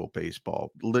old school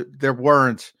baseball. There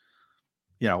weren't,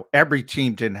 every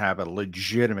team didn't have a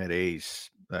legitimate ace,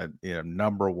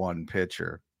 number one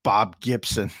pitcher, Bob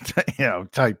Gibson,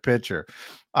 type pitcher.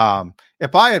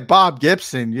 If I had Bob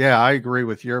Gibson, I agree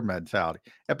with your mentality.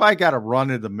 If I got a run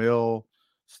of the mill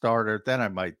starter, then I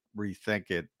might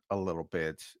rethink it a little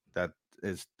bit. That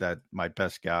is my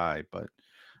best guy. But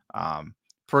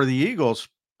for the Eagles,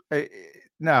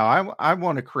 no, I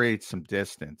want to create some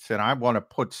distance, and I want to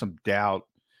put some doubt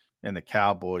in the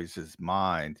Cowboys'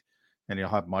 mind. And you'll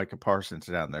have Micah Parsons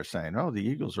down there saying, "Oh, the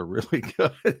Eagles are really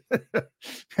good,"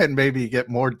 and maybe you get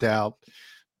more doubt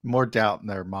in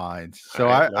their minds. So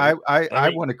I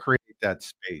want to create that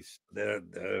space.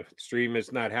 The stream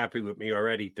is not happy with me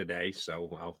already today,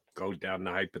 so I'll go down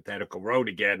the hypothetical road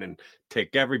again and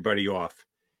take everybody off.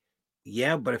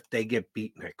 Yeah, but if they get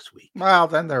beat next week, well,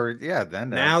 then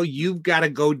now you've got to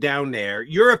go down there.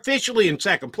 You're officially in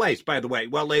second place, by the way.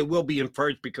 Well, they will be in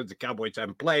first because the Cowboys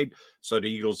haven't played, so the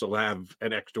Eagles will have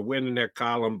an extra win in their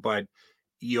column, but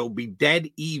you'll be dead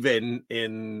even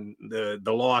in the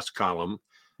loss column.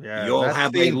 Yeah, you'll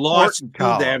have a loss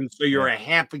to them, so you're a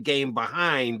half a game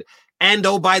behind. And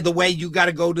oh, by the way, you got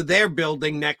to go to their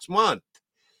building next month.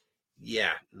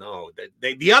 Yeah, no,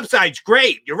 the upside's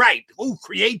great. You're right. Oh,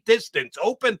 create distance,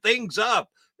 open things up.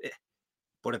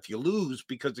 But if you lose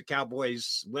because the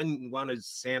Cowboys win one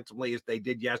as handsomely as they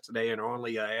did yesterday and are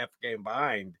only a half game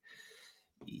behind,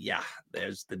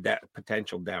 there's the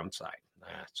potential downside.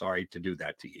 Sorry to do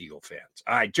that to Eagle fans.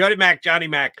 All right, Johnny Mac.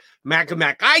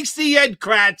 I see Ed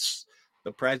Kracz,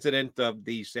 the president of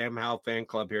the Sam Howell fan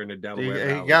club here in the Delaware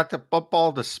Valley. You got the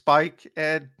football to spike,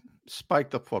 Ed. Spike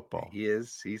the football. He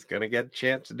is. He's going to get a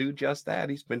chance to do just that.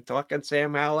 He's been talking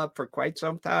Sam Howell up for quite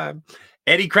some time.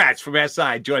 Eddie Kracz from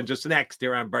SI joins us next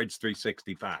here on Birds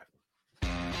 365.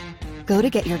 Go to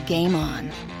get your game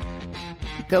on.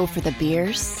 Go for the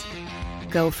beers.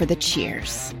 Go for the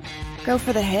cheers. Go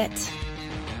for the hit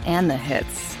and the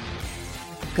hits.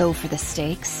 Go for the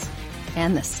stakes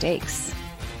and the stakes.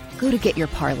 Go to get your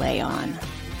parlay on.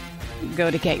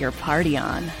 Go to get your party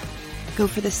on. Go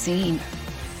for the scene.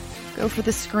 Go for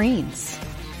the screens.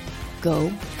 Go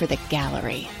for the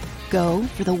gallery. Go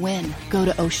for the win. Go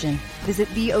to Ocean. Visit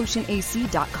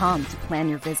theoceanac.com to plan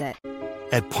your visit.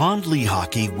 At Pond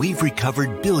Lehocky, we've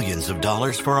recovered billions of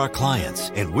dollars for our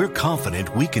clients, and we're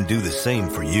confident we can do the same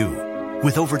for you.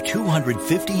 With over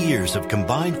 250 years of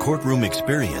combined courtroom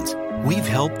experience, we've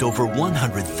helped over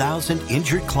 100,000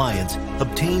 injured clients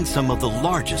obtain some of the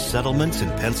largest settlements in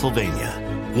Pennsylvania.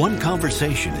 One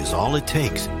conversation is all it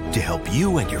takes to help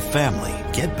you and your family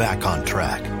get back on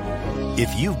track.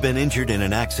 If you've been injured in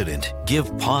an accident,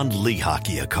 give Pond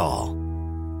Lehocky a call.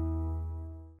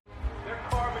 They're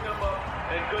carving them up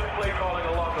and good play calling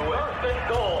along the way. First and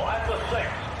goal at the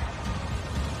 6.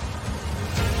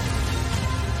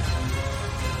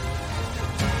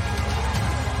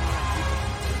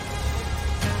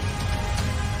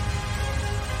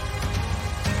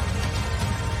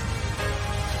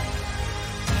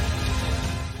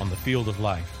 On the field of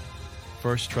life,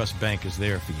 First Trust Bank is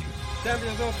there for you.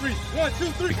 Champions on 3. 1, 2,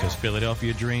 3. Because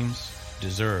Philadelphia dreams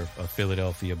deserve a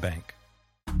Philadelphia bank.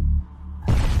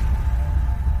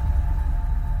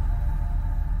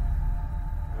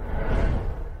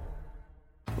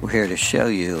 We're here to show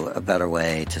you a better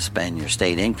way to spend your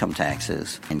state income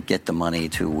taxes and get the money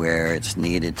to where it's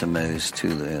needed to most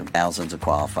to the thousands of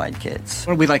qualified kids.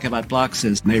 What we like about Blocks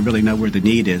is they really know where the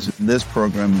need is. This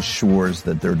program ensures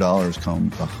that their dollars come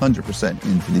 100%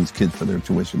 into these kids for their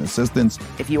tuition assistance.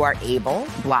 If you are able,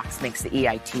 Blocks makes the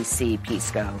EITC piece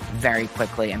go very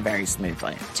quickly and very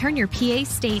smoothly. Turn your PA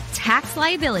state tax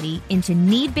liability into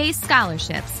need-based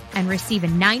scholarships and receive a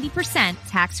 90%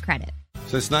 tax credit.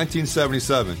 Since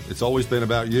 1977, it's always been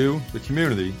about you, the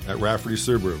community, at Rafferty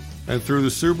Subaru. And through the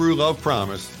Subaru Love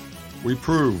Promise, we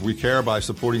prove we care by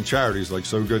supporting charities like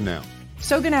So Good Now.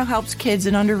 Sogano helps kids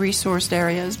in under-resourced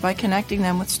areas by connecting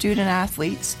them with student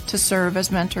athletes to serve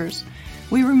as mentors.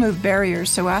 We remove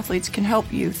barriers so athletes can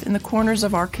help youth in the corners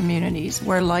of our communities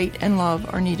where light and love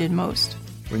are needed most.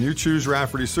 When you choose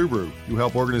Rafferty Subaru, you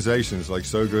help organizations like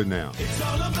So Good Now. It's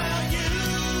all about you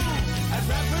at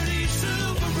Rafferty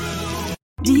Subaru.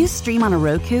 Do you stream on a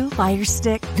Roku, Fire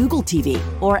Stick, Google TV,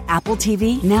 or Apple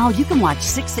TV? Now you can watch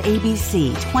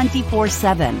 6ABC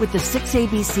 24/7 with the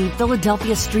 6ABC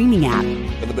Philadelphia streaming app.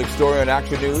 For the big story on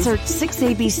Action News, search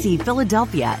 6ABC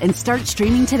Philadelphia and start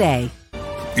streaming today.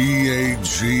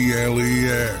 EAGLES,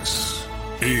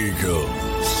 Eagles.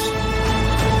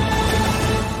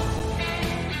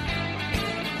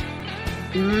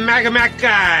 Mac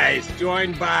guys,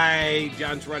 joined by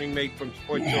John's running mate from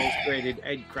Sports Illustrated,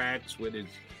 Ed Kracz, with his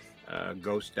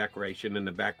ghost decoration in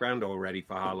the background, all ready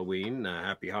for Halloween.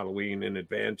 Happy Halloween in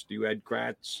advance to you, Ed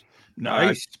Kracz.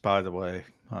 Nice, by the way.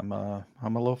 I'm a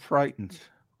little frightened.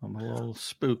 I'm a little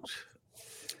spooked.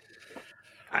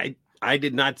 I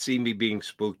did not see me being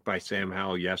spooked by Sam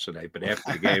Howell yesterday, but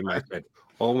after the game, I said,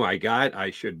 "Oh my God, I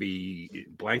should be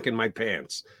blanking my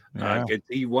pants." Yeah.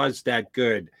 He was that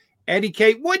good. Eddie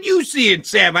K, what you see in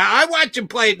Sam Howell? I watched him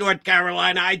play at North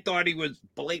Carolina. I thought he was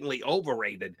blatantly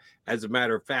overrated, as a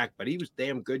matter of fact, but he was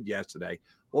damn good yesterday.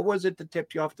 What was it that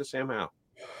tipped you off to Sam Howell?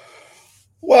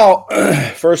 Well,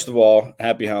 first of all,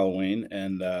 happy Halloween.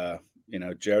 And,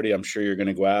 Jody, I'm sure you're going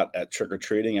to go out at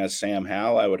trick-or-treating as Sam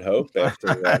Howell, I would hope,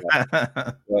 after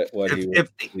what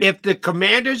if the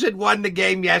Commanders had won the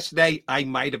game yesterday, I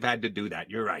might have had to do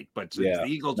that. You're right. But since the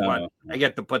Eagles won, I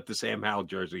get to put the Sam Howell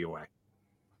jersey away.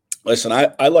 Listen,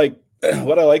 I like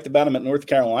what I liked about him at North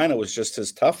Carolina was just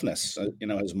his toughness,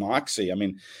 his moxie. I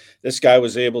mean, this guy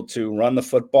was able to run the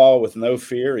football with no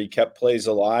fear. He kept plays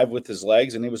alive with his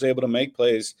legs, and he was able to make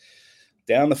plays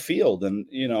down the field. And,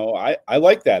 I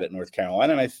like that at North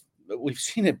Carolina, and we've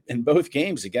seen it in both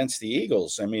games against the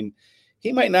Eagles. I mean,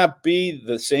 he might not be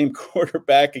the same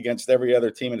quarterback against every other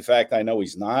team. In fact, I know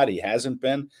he's not. He hasn't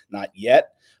been, not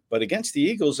yet. But against the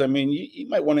Eagles, I mean, you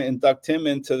might want to induct him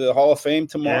into the Hall of Fame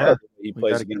tomorrow. Yeah, he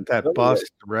plays against that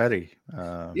bust ready.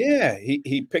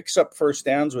 He picks up first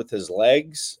downs with his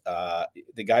legs.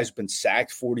 The guy's been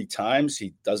sacked 40 times.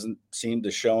 He doesn't seem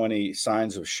to show any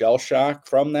signs of shell shock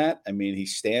from that. I mean, he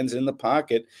stands in the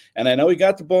pocket. And I know he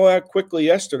got the ball out quickly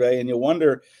yesterday, and you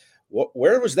wonder,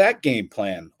 where was that game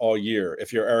plan all year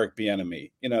if you're Eric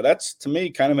Bieniemy? That's, to me,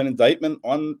 kind of an indictment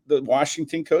on the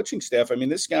Washington coaching staff. I mean,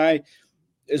 this guy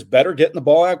is better getting the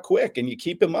ball out quick, and you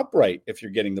keep him upright if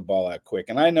you're getting the ball out quick.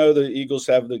 And I know the Eagles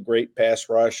have the great pass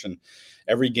rush and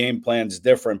every game plan is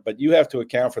different, but you have to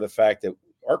account for the fact that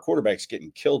our quarterback's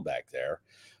getting killed back there.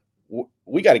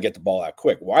 We got to get the ball out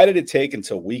quick. Why did it take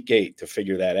until week 8 to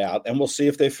figure that out? And we'll see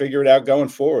if they figure it out going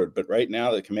forward. But right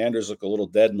now the Commanders look a little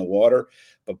dead in the water,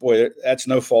 but boy, that's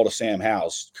no fault of Sam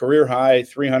Howell's. Career high,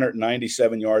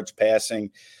 397 yards passing,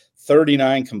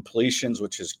 39 completions,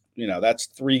 which is, that's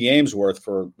 3 games worth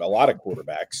for a lot of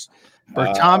quarterbacks.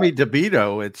 For Tommy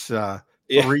DeVito, it's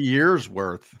 3 years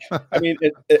worth. I mean,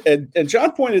 and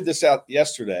John pointed this out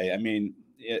yesterday. I mean,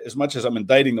 as much as I'm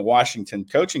indicting the Washington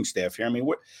coaching staff here, I mean,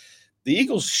 the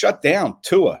Eagles shut down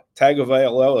Tua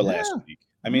Tagovailoa last week.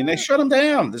 I mean, they shut him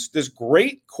down. This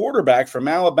great quarterback from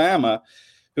Alabama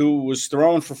who was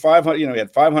throwing for 500, he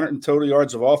had 500 in total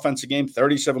yards of offense a game,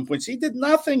 37 points. He did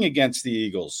nothing against the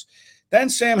Eagles. Then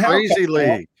Sam Howell. Crazy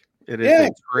league. It is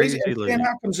a crazy league. Sam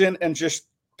Howell comes in and just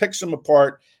picks them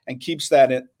apart and keeps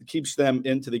them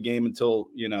into the game until,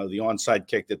 the onside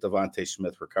kick that Devontae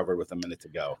Smith recovered with a minute to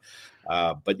go.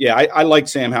 But yeah, I like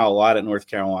Sam Howell a lot at North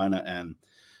Carolina, and,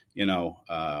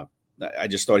 I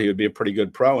just thought he would be a pretty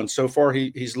good pro. And so far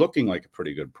he's looking like a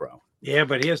pretty good pro. Yeah,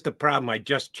 but here's the problem. I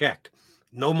just checked.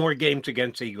 No more games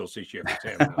against the Eagles this year for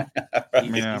Sam Howell.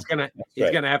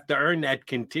 He's gonna have to earn that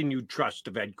continued trust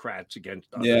of Ed Kracz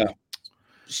against us. Yeah.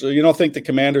 So you don't think the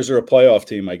Commanders are a playoff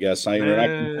team? I guess. You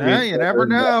never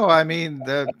know. I mean,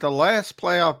 the last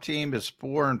playoff team is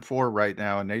 4-4 right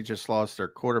now, and they just lost their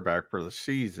quarterback for the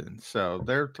season. So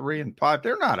they're 3-5.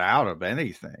 They're not out of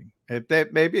anything. If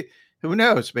they who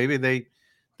knows? Maybe they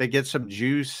get some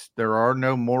juice. There are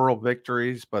no moral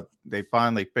victories, but they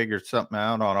finally figured something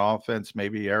out on offense.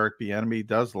 Maybe Eric Bieniemy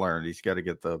does learn he's got to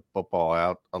get the football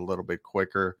out a little bit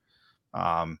quicker.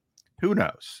 Who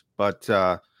knows? But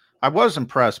I was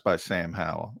impressed by Sam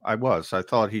Howell. I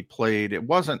thought he played. It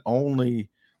wasn't only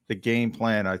the game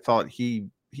plan. I thought he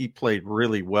played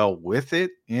really well with it,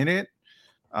 in it,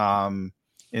 and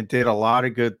did a lot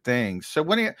of good things. So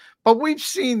but we've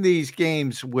seen these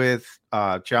games with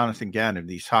Jonathan Gannon,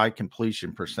 these high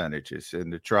completion percentages,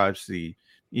 and it drives the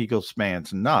Eagles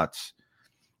fans nuts.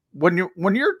 when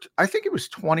you're, I think it was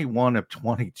 21 of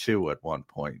 22 at one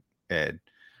point, Ed.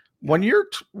 When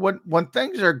when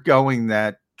things are going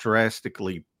that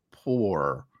drastically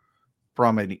poor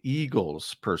from an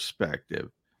Eagles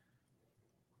perspective,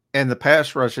 and the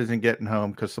pass rush isn't getting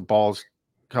home because the ball's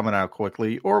coming out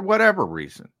quickly or whatever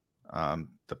reason,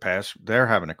 they're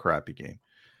having a crappy game.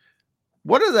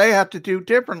 What do they have to do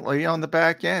differently on the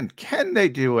back end? Can they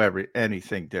do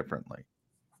anything differently?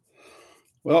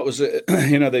 Well, it was,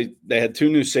 they had two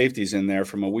new safeties in there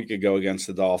from a week ago against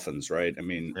the Dolphins, right? I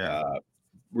mean,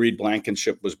 Reed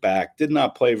Blankenship was back, did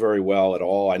not play very well at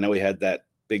all. I know he had that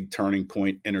big turning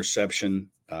point interception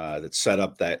that set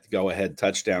up that go-ahead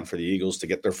touchdown for the Eagles to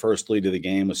get their first lead of the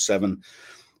game with 7+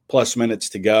 minutes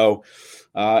to go.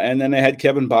 And then they had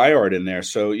Kevin Byard in there.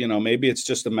 So, maybe it's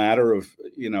just a matter of,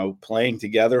 playing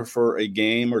together for a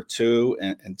game or two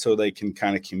until they can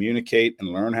kind of communicate and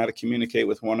learn how to communicate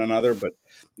with one another. But,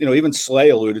 even Slay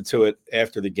alluded to it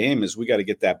after the game is we got to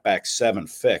get that back 7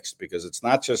 fixed, because it's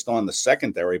not just on the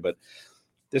secondary, but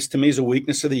this to me is a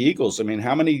weakness of the Eagles. I mean,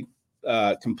 how many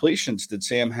completions did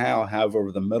Sam Howell have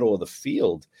over the middle of the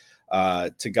field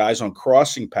to guys on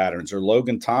crossing patterns, or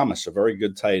Logan Thomas, a very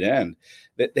good tight end?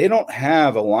 That they don't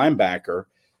have a linebacker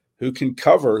who can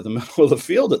cover the middle of the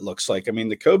field, it looks like. I mean,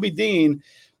 the Kobe Dean,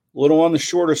 a little on the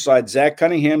shorter side, Zach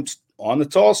Cunningham's on the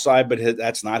tall side, but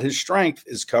that's not his strength,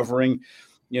 is covering,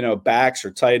 backs or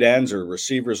tight ends or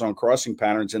receivers on crossing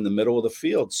patterns in the middle of the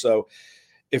field. So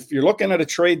if you're looking at a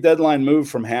trade deadline move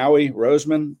from Howie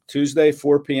Roseman Tuesday,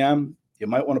 4 p.m., you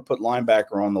might want to put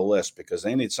linebacker on the list, because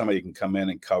they need somebody who can come in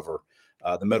and cover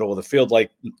the middle of the field like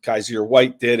Kaiser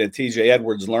White did and TJ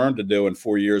Edwards learned to do in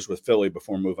 4 years with Philly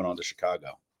before moving on to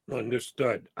Chicago.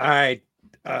 Understood. I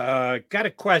got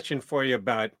a question for you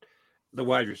about the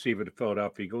wide receiver of the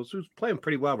Philadelphia Eagles, who's playing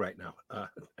pretty well right now. A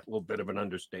little bit of an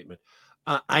understatement.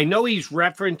 I know he's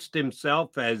referenced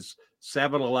himself as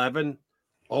 7-Eleven,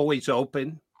 always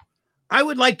open. I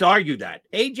would like to argue that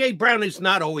A.J. Brown is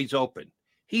not always open.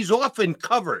 He's often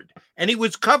covered, and he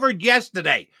was covered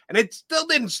yesterday, and it still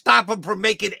didn't stop him from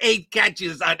making 8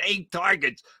 catches on 8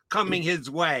 targets coming his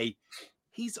way.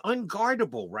 He's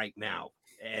unguardable right now.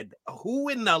 And who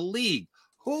in the league,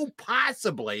 who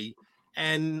possibly,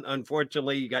 and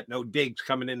unfortunately, you got no Diggs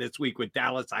coming in this week with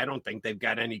Dallas. I don't think they've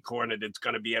got any corner that's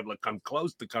going to be able to come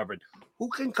close to covering. Who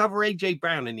can cover A.J.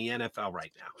 Brown in the NFL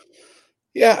right now?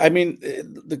 Yeah, I mean,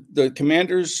 the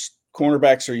Commanders'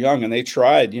 cornerbacks are young, and they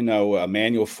tried,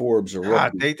 Emmanuel Forbes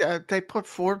or they put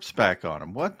Forbes back on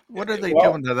him. What are they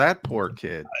doing to that poor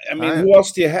kid? I mean, who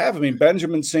else do you have? I mean,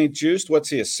 Benjamin St. Juste, what's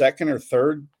he, a second or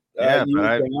third? Yeah,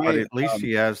 but at least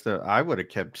he has I would have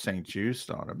kept St.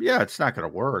 Juste on him. Yeah, it's not going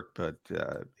to work, but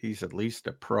he's at least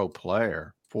a pro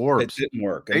player. Forbes, it didn't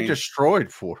work. They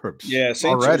destroyed Forbes. Yeah,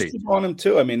 St. Juste was on him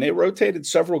too. I mean, they rotated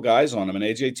several guys on him, and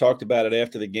AJ talked about it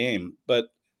after the game. But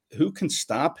who can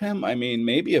stop him? I mean,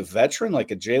 maybe a veteran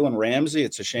like a Jalen Ramsey.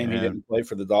 It's a shame he didn't play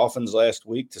for the Dolphins last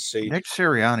week to see. Nick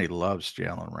Sirianni loves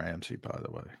Jalen Ramsey, by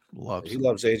the way. He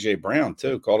loves AJ Brown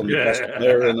too. Called him the best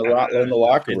player in the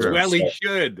locker room. Well, he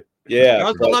should. Yeah, he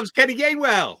also loves Kenny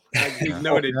Gainwell. That's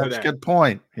a good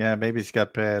point. Yeah, maybe he's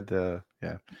got bad.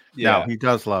 No, he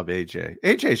does love AJ.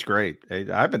 AJ's great.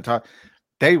 I've been talking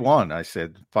day one. I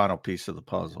said final piece of the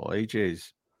puzzle.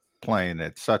 AJ's playing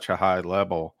at such a high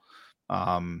level.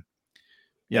 In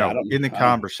the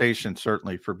conversation,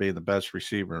 certainly for being the best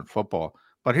receiver in football.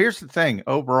 But here's the thing.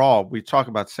 Overall, we talk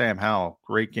about Sam Howell,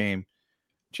 great game.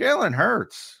 Jalen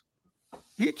Hurts,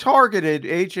 he targeted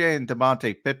AJ and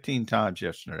Devontae 15 times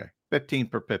yesterday. 15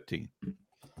 for 15.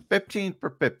 15 for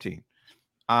 15.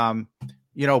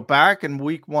 Back in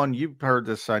week 1, you've heard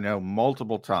this, I know,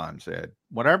 multiple times, Ed.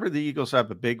 Whenever the Eagles have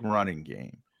a big running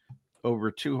game,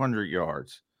 over 200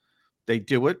 yards, they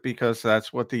do it because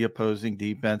that's what the opposing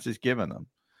defense is giving them.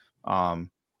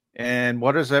 And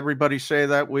what does everybody say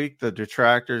that week? The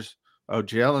detractors,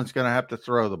 Jalen's going to have to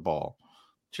throw the ball.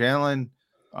 Jalen,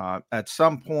 at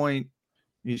some point,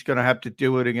 he's going to have to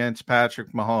do it against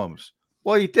Patrick Mahomes.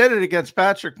 Well, he did it against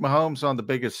Patrick Mahomes on the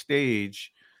biggest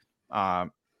stage. They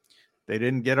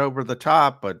didn't get over the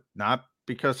top, but not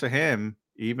because of him.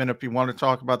 Even if you want to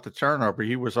talk about the turnover,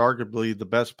 he was arguably the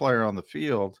best player on the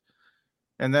field.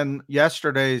 And then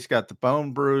yesterday, he's got the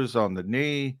bone bruise on the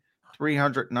knee,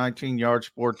 319 yards,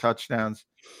 4 touchdowns.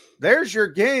 There's your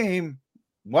game.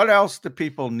 What else do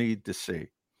people need to see?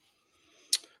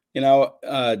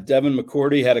 Devin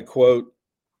McCourty had a quote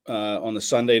on the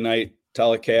Sunday night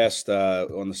telecast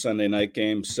on the Sunday night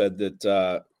game, said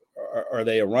that are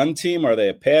they a run team? Are they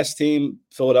a pass team?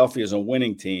 Philadelphia is a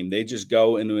winning team. They just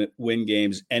go and win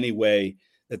games any way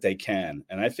that they can.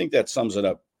 And I think that sums it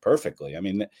up perfectly. I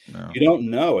mean, you don't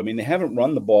know. I mean, they haven't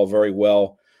run the ball very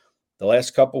well the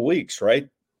last couple weeks, right?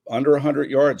 Under 100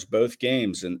 yards both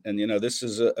games. And this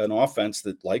is an offense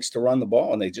that likes to run the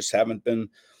ball, and they just haven't been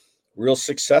real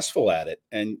successful at it.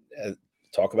 And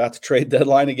talk about the trade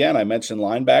deadline again. I mentioned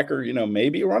linebacker,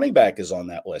 maybe a running back is on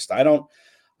that list. I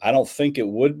don't think it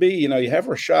would be. You have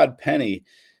Rashad Penny,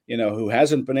 who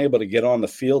hasn't been able to get on the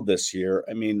field this year.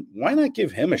 I mean, why not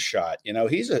give him a shot?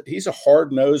 He's a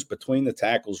hard-nosed between the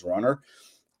tackles runner.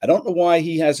 I don't know why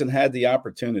he hasn't had the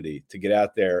opportunity to get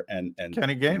out there and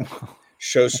Kenny Gainwell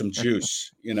show some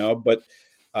juice, but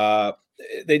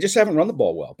they just haven't run the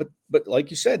ball well. But like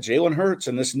you said, Jalen Hurts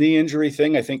and this knee injury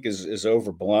thing, I think is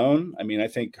overblown. I mean, I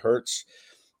think Hurts,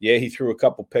 he threw a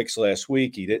couple picks last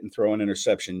week. He didn't throw an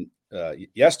interception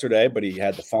yesterday, but he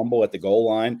had the fumble at the goal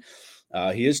line.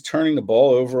 He is turning the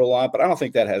ball over a lot, but I don't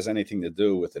think that has anything to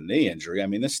do with the knee injury. I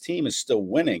mean, this team is still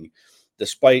winning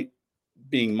despite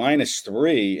being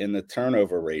 -3 in the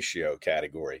turnover ratio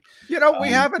category. We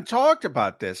haven't talked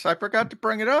about this. I forgot to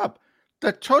bring it up.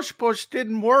 The tush push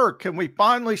didn't work. Can we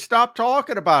finally stop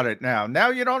talking about it now? Now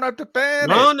you don't have to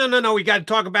ban it. No. We got to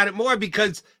talk about it more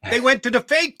because they went to the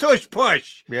fake tush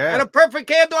push. Yeah. And a perfect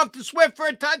handoff to Swift for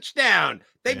a touchdown.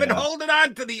 They've been holding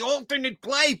on to the alternate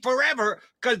play forever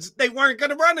because they weren't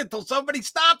going to run it until somebody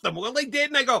stopped them. Well, they did,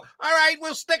 and they go, all right,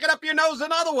 we'll stick it up your nose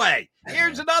another way.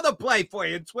 Here's another play for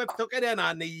you. And Swift took it in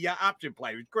on the option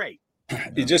play. It was great.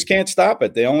 You just can't stop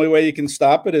it. The only way you can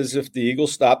stop it is if the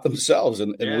Eagles stop themselves,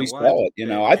 and we saw it.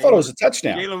 I thought it was a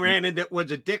touchdown. Jalen ran into,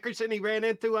 was it Dickerson he ran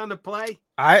into on the play?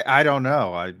 I don't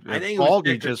know. I think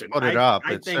Baldy just put it up.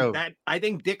 I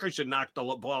think Dickerson knocked the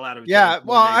ball out of his hand.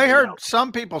 Well, I heard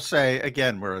some people say,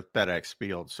 again, we're at FedEx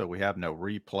Field, so we have no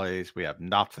replays. We have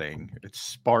nothing. It's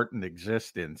Spartan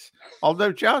existence.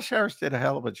 Although Josh Harris did a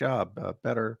hell of a job.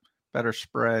 Better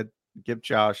spread. Give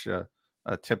Josh a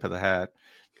tip of the hat.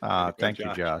 Thank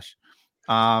you, Josh.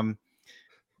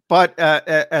 But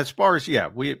as far as,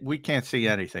 we can't see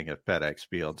anything at FedEx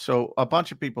Field. So a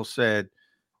bunch of people said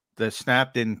the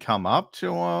snap didn't come up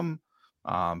to him,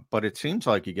 but it seems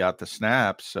like he got the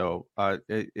snap. So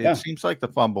it seems like the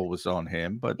fumble was on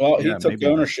him. But he took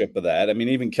ownership of that. I mean,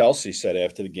 even Kelsey said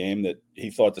after the game that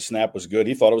he thought the snap was good.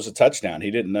 He thought it was a touchdown.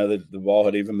 He didn't know that the ball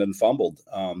had even been fumbled.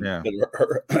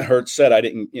 But Hurts said, I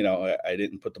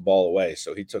didn't put the ball away.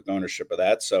 So he took ownership of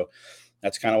that. So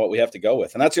that's kind of what we have to go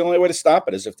with. And that's the only way to stop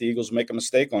it is if the Eagles make a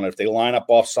mistake on it. If they line up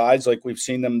off sides like we've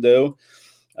seen them do,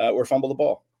 or fumble the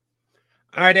ball.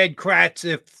 All right, Ed Kracz,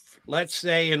 if let's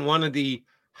say in one of the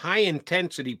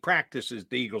high-intensity practices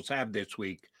the Eagles have this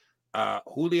week,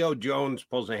 Julio Jones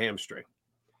pulls a hamstring,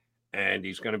 and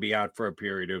he's going to be out for a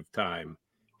period of time.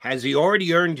 Has he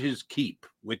already earned his keep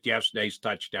with yesterday's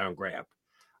touchdown grab?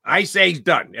 I say he's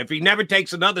done. If he never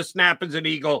takes another snap as an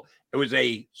Eagle, it was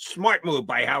a smart move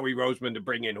by Howie Roseman to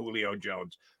bring in Julio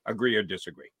Jones. Agree or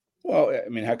disagree? Well, I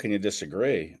mean, how can you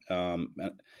disagree?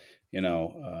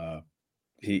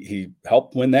 He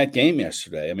helped win that game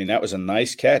yesterday. I mean, that was a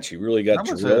nice catch. He really got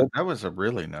drilled. That was a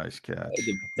really nice catch.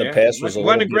 The pass was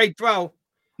a great throw.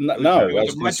 No, it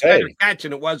was a much better catch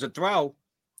than it was a throw.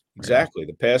 Exactly.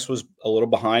 The pass was a little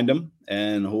behind him,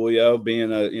 and Julio, being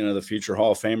the future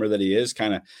Hall of Famer that he is,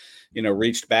 kind of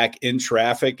reached back in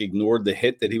traffic, ignored the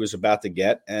hit that he was about to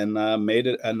get, and made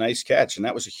it a nice catch. And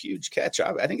that was a huge catch.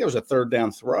 I think it was a third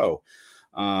down throw.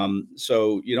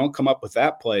 So you don't come up with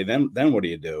that play. Then what do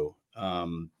you do?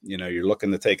 You're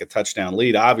looking to take a touchdown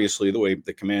lead. Obviously, the way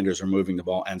the Commanders are moving the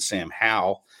ball, and Sam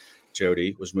Howell,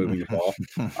 Jody, was moving the ball.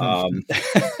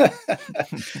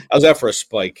 How's that for a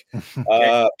spike?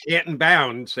 Canton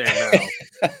bound, Sam Howell.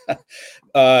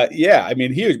 I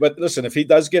mean, huge. But listen, if he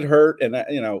does get hurt, and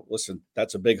listen,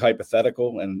 that's a big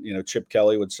hypothetical. And Chip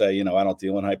Kelly would say, I don't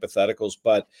deal in hypotheticals.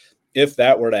 But if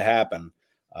that were to happen,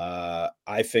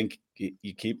 I think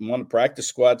you keep him on the practice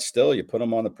squad still. You put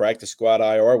him on the practice squad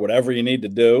IR, whatever you need to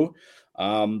do.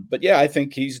 But I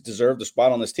think he's deserved a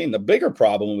spot on this team. The bigger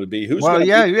problem would be who's.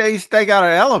 They got to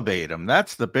elevate him.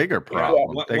 That's the bigger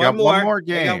problem. They got one more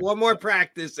game. They got one more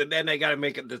practice, and then they got to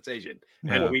make a decision.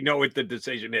 Yeah. And we know what the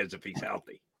decision is if he's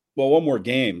healthy. Well, one more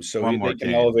game, so they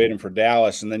can elevate him for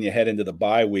Dallas, and then you head into the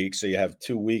bye week, so you have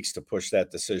 2 weeks to push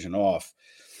that decision off.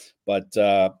 But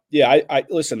I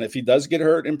listen. If he does get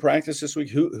hurt in practice this week,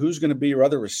 who's going to be your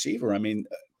other receiver? I mean,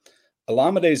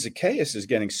 Olamide Zaccheaus is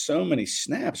getting so many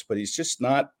snaps, but he's just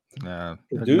not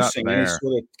producing any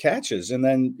sort of catches. And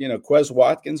then Quez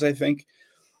Watkins, I think,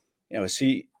 is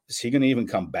he going to even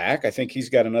come back? I think he's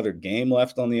got another game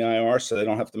left on the IR, so they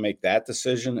don't have to make that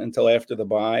decision until after the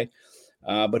bye.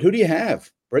 But who do you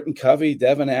have? Britton Covey,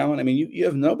 Devin Allen. I mean, you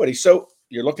have nobody. So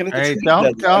You're looking at the Hey, trade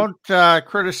deadline. don't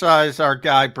criticize our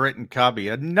guy Britton Covey.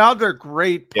 Another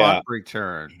great punt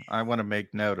return. I want to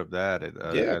make note of that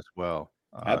as well.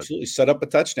 Absolutely. Set up a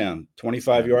touchdown.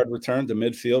 25-yard return to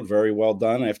midfield. Very well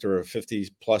done after a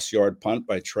 50-plus yard punt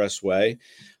by Tress Way.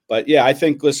 But, yeah, I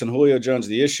think, listen, Julio Jones,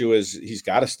 the issue is he's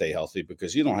got to stay healthy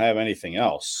because you don't have anything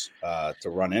else to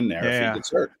run in there if he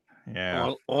gets hurt.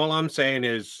 Yeah. All I'm saying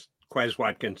is Quez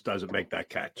Watkins doesn't make that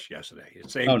catch yesterday.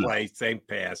 Same play, same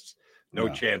pass. No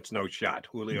chance, no shot.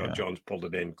 Julio Jones pulled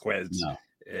it in. Quez,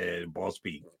 ball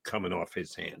speed coming off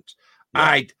his hands. All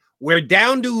right, we're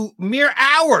down to mere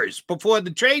hours before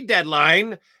the trade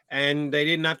deadline, and they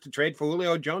didn't have to trade for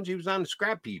Julio Jones. He was on the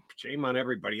scrap heap. Shame on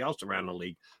everybody else around the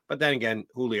league. But then again,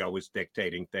 Julio was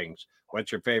dictating things.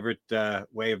 What's your favorite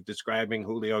way of describing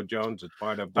Julio Jones as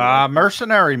part of the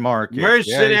mercenary market?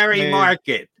 Mercenary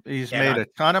market. He's made a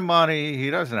ton of money. He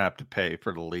doesn't have to pay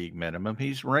for the league minimum.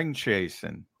 He's ring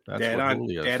chasing. That's dead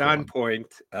on point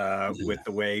with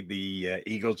the way the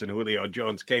Eagles and Julio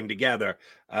Jones came together.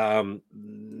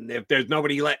 If there's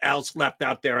nobody else left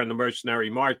out there on the mercenary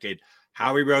market,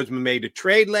 Howie Roseman made a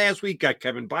trade last week, got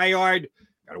Kevin Byard.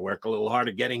 Got to work a little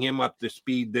harder getting him up to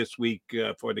speed this week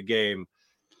for the game.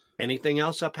 Anything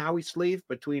else up Howie's sleeve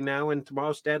between now and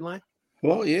tomorrow's deadline?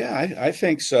 Well, yeah, I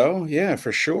think so. Yeah,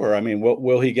 for sure. I mean,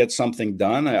 will he get something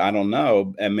done? I don't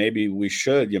know. And maybe we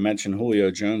should. You mentioned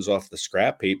Julio Jones off the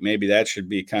scrap heap. Maybe that should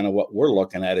be kind of what we're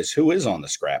looking at is who is on the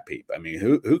scrap heap. I mean,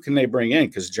 who can they bring in?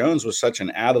 Because Jones was such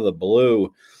an out of the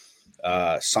blue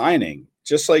signing,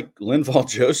 just like Linval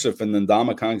Joseph and then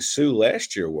Ndamukong Suh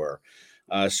last year were.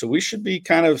 So we should be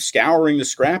kind of scouring the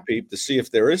scrap heap to see if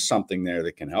there is something there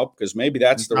that can help, because maybe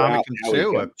that's the route.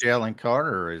 If Jalen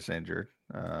Carter is injured,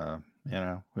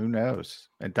 who knows?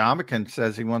 And Ndamukong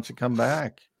says he wants to come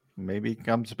back. Maybe he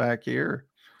comes back here.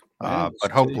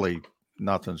 But hopefully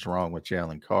nothing's wrong with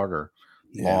Jalen Carter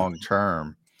long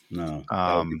term. No,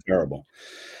 that would be terrible.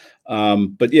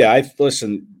 But yeah,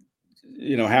 listen.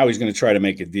 How he's going to try to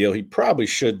make a deal. He probably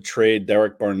should trade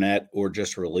Derek Barnett or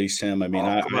just release him. I mean,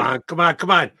 come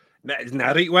on.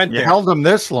 Now that you went there. You held him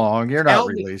this long. You're not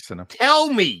releasing him.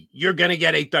 Tell me you're going to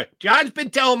get a third. John's been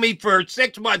telling me for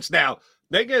 6 months now.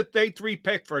 They get a day 3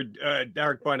 pick for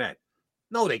Derek Barnett.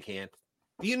 No, they can't.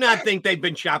 Do you not think they've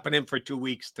been shopping him for 2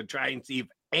 weeks to try and see if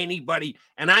anybody,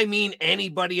 and I mean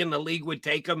anybody in the league, would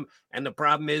take him? And the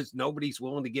problem is nobody's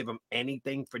willing to give him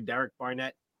anything for Derek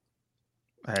Barnett.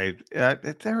 Hey,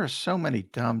 there are so many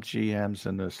dumb GMs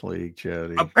in this league,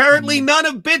 Jody. Apparently, none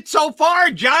have bit so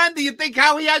far. John, do you think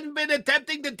Howie hasn't been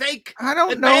attempting to take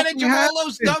advantage of all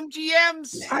those dumb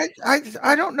GMs?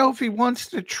 I don't know if he wants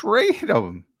to trade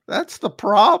them. That's the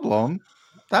problem.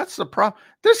 This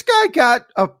guy got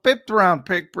a 5th round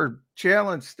pick for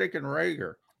Jalen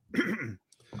Stickenrager.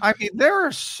 I mean, there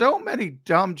are so many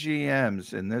dumb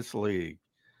GMs in this league.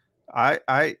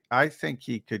 I think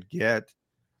he could get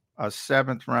a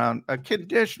 7th round, a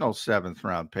conditional 7th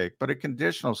round pick, but a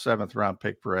conditional 7th round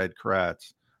pick for Ed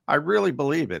Kracz. I really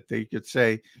believe it. They could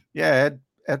say, yeah,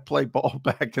 Ed played ball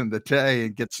back in the day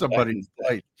and get somebody to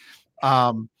play.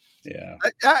 I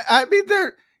mean,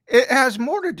 it has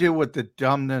more to do with the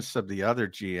dumbness of the other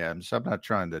GMs. I'm not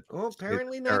trying to. Well,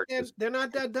 apparently not. They're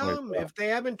not that dumb. If they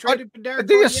haven't traded for Derek,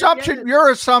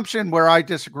 your assumption where I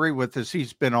disagree with is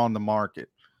he's been on the market.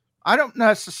 I don't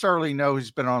necessarily know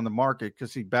he's been on the market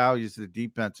because he values the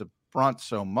defensive front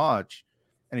so much,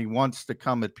 and he wants to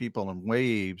come at people in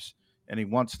waves, and he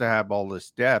wants to have all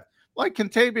this depth. Like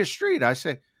Kentavious Street, I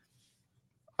say,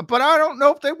 but I don't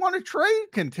know if they want to trade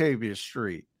Kentavious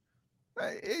Street.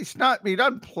 He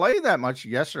doesn't play that much.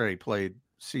 Yesterday he played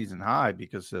season high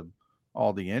because of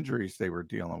all the injuries they were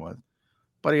dealing with,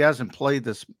 but he hasn't played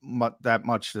that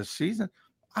much this season.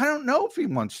 I don't know if he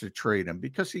wants to trade him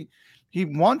because he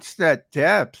wants that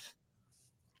depth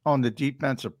on the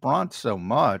defensive front so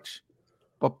much.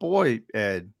 But boy,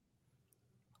 Ed,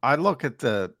 I look at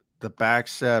the back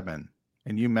 7,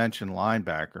 and you mentioned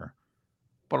linebacker,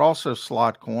 but also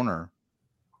slot corner.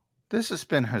 This has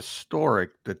been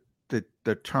historic,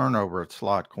 the turnover at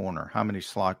slot corner, how many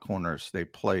slot corners they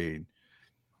played.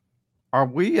 Are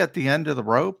we at the end of the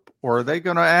rope, or are they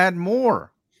going to add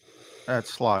more at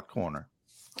slot corner?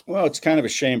 Well, it's kind of a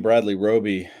shame Bradley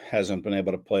Roby hasn't been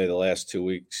able to play the last 2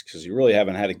 weeks because you really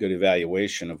haven't had a good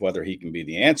evaluation of whether he can be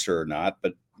the answer or not.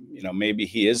 But, maybe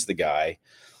he is the guy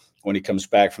when he comes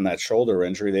back from that shoulder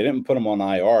injury. They didn't put him on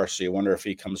IR, so you wonder if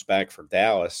he comes back for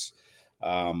Dallas.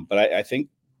 But I think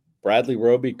Bradley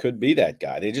Roby could be that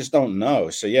guy. They just don't know.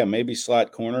 So, yeah, maybe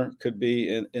slot corner could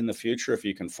be in the future if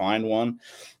you can find one.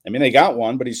 I mean, they got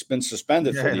one, but he's been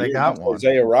suspended for the year. They got one.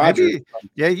 Isaiah Rodgers.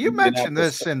 You mentioned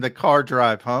this in the car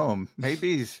drive home.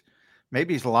 Maybe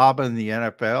maybe he's lobbing the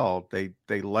NFL.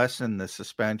 They lessened the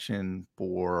suspension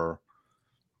for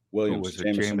Williams,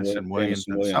 Jameson Williams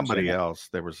and somebody else.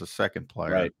 There was a second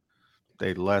player. Right.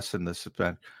 They lessened the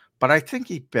suspension. But I think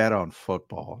he bet on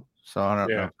football. So I don't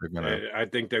know if they're going to. I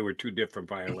think they were two different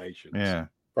violations. Yeah.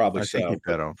 Probably I think he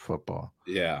bet on football.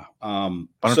 Yeah. But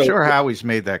I'm sure Howie's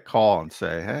made that call and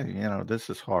say, hey, this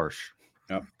is harsh.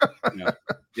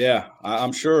 Yeah.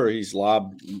 I'm sure he's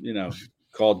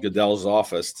called Goodell's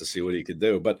office to see what he could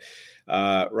do. But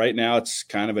right now it's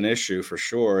kind of an issue for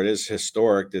sure. It is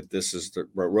historic that this is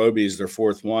Roby's their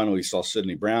fourth one. We saw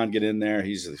Sidney Brown get in there.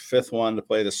 He's the fifth one to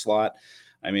play the slot.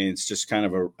 I mean, it's just kind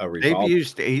of a revolve. They've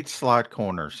used 8 slot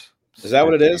corners. Is that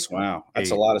what it is? Wow. That's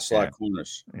a lot of slot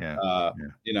corners. Yeah.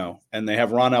 And they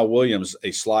have Ronell Williams,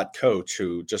 a slot coach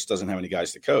who just doesn't have any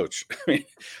guys to coach.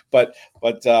 But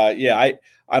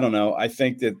I don't know. I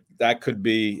think that could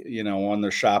be, on their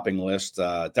shopping list.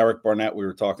 Derek Barnett, we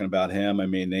were talking about him. I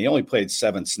mean, he only played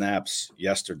 7 snaps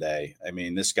yesterday. I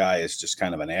mean, this guy is just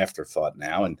kind of an afterthought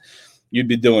now, and you'd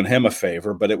be doing him a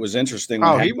favor. But it was interesting.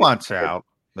 He wants out.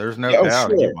 There's no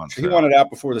doubt. Sure. He wanted out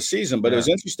before the season, but it was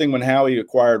interesting when Howie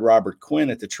acquired Robert Quinn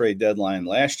at the trade deadline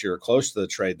last year, close to the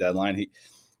trade deadline.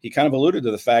 He kind of alluded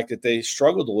to the fact that they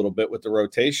struggled a little bit with the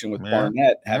rotation with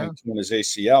Barnett having torn his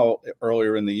ACL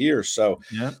earlier in the year. So,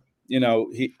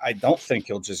 I don't think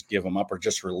he'll just give him up or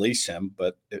just release him.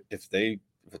 But if a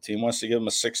team wants to give him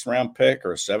a 6th round pick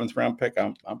or a 7th round pick,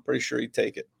 I'm pretty sure he'd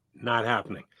take it. Not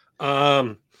happening.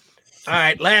 All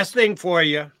right, last thing for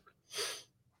you.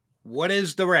 What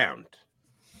is the round?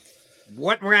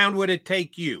 What round would it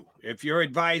take you if you're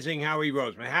advising Howie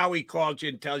Roseman? Howie calls you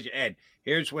and tells you, Ed,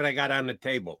 here's what I got on the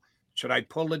table. Should I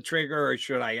pull the trigger or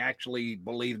should I actually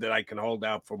believe that I can hold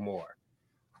out for more?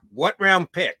 What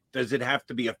round pick? Does it have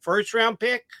to be a 1st round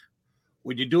pick?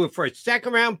 Would you do it for a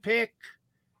 2nd round pick?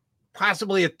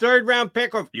 Possibly a 3rd round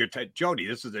pick? Or Jody,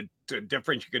 this is a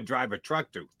difference you can drive a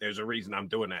truck to. There's a reason I'm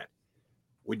doing that.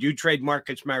 Would you trade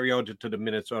Marcus Mariota to the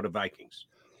Minnesota Vikings?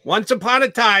 Once upon a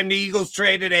time, the Eagles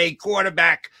traded a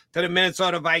quarterback to the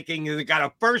Minnesota Vikings and they got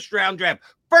a first round draft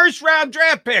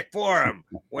pick for him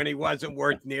when he wasn't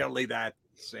worth nearly that.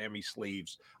 Sammy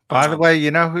Sleeves. By the way, you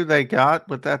know who they got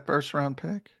with that 1st round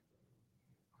pick?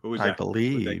 Who was that? I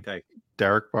believe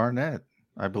Derek Barnett.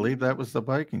 I believe that was the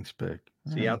Vikings pick.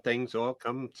 See how things all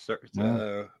come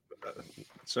circular.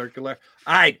 All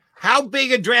right. How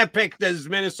big a draft pick does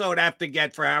Minnesota have to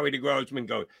get for Howie Roseman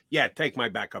go, take my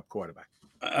backup quarterback?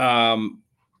 Well,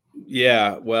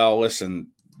 listen,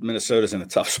 Minnesota's in a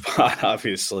tough spot,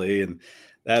 obviously, and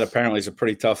that apparently is a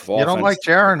pretty tough offense. You don't like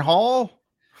Jaron Hall?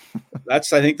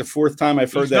 That's, I think, the 4th time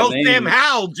I've heard that name. No Sam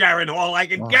Howell, Jaron Hall. I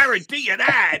can guarantee you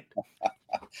that.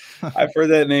 I've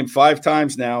heard that name 5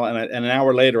 times now, and an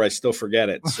hour later, I still forget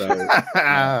it. So,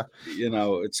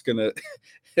 it's gonna.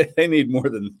 They need more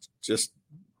than just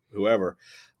whoever.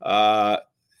 I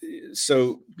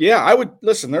would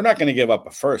listen. They're not going to give up a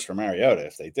 1st for Mariota.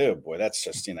 If they do, boy, that's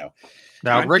just Now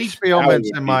Rick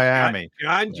Spielman's in Miami.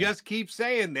 John just keeps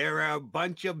saying there are a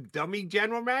bunch of dummy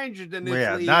general managers in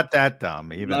this league. Not that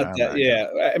dumb. Even not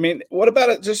that, I mean, what about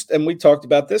it? And we talked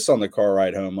about this on the car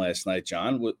ride home last night,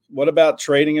 John. What about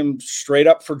trading him straight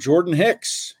up for Jordan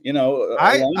Hicks? We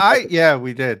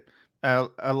did.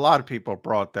 A lot of people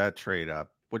brought that trade up,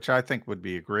 which I think would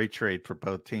be a great trade for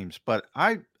both teams. But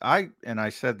I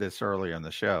said this earlier in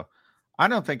the show, I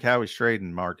don't think Howie's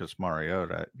trading Marcus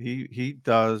Mariota. He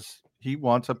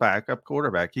wants a backup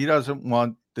quarterback. He doesn't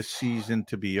want the season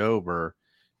to be over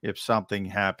if something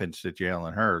happens to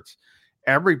Jalen Hurts.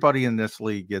 Everybody in this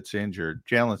league gets injured.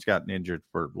 Jalen's gotten injured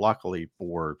luckily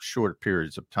for short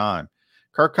periods of time.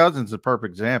 Kirk Cousins is a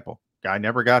perfect example. Guy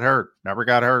never got hurt. Now,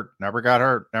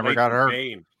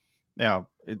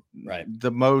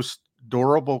 the most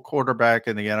durable quarterback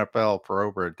in the NFL for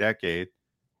over a decade,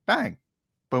 bang,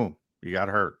 boom, you got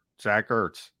hurt. Zach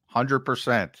Ertz,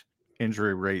 100%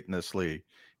 injury rate in this league.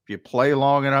 If you play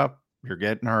long enough, you're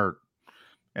getting hurt.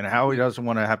 And Howie doesn't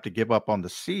want to have to give up on the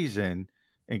season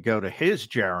and go to his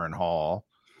Jaron Hall.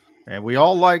 And we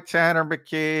all like Tanner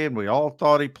McKee, and we all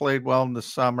thought he played well in the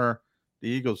summer. The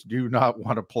Eagles do not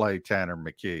want to play Tanner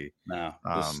McKee. No,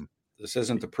 this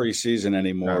isn't the preseason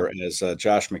anymore, as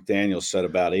Josh McDaniels said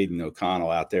about Aiden O'Connell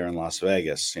out there in Las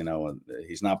Vegas.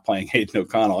 He's not playing Aiden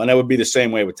O'Connell, and that would be the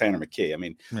same way with Tanner McKee. I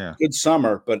mean, good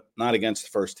summer, but not against the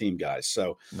first team guys.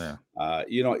 So,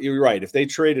 you're right. If they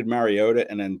traded Mariota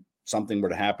and then something were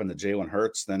to happen to Jalen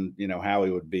Hurts, then Howie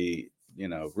would be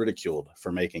ridiculed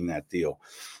for making that deal.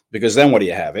 Because then what do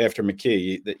you have after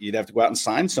McKee? You'd have to go out and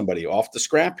sign somebody off the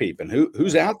scrap heap. And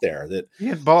who's out there? That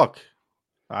Ian Buck.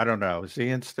 I don't know. Is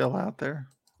Ian still out there?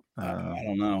 I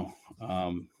don't know.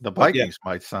 The Vikings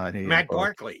might sign him. Matt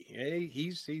Barkley.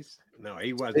 He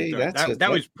wasn't.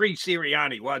 That was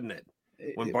pre-Sirianni, wasn't it?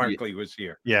 When Barkley was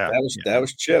here. Yeah. That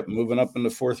was Chip moving up in the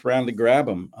 4th round to grab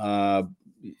him.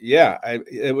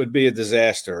 It would be a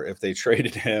disaster if they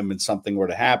traded him and something were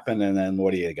to happen. And then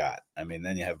what do you got? I mean,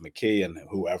 then you have McKee and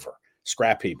whoever,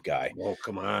 scrap heap guy. Well,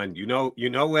 come on. You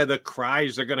know where the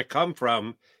cries are going to come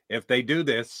from if they do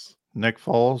this. Nick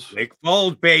Foles. Nick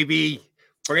Foles, baby.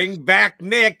 Bring back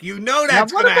Nick. You know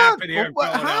that's going to happen here.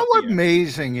 How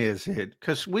amazing is it?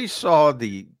 Because we saw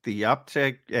the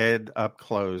uptick and up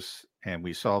close, and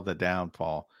we saw the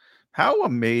downfall. How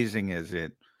amazing is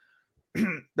it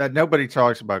that nobody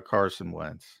talks about Carson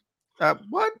Wentz? There's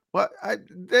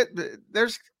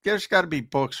got to be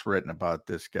books written about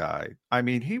this guy. I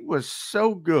mean, he was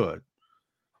so good,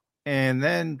 and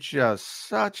then just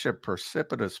such a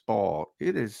precipitous fall.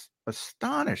 It is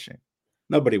astonishing.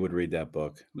 Nobody would read that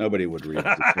book. Nobody would read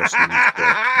it.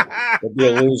 It'd be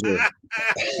a loser.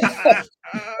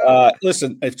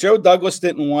 Listen, if Joe Douglas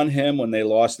didn't want him when they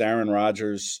lost Aaron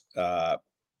Rodgers, that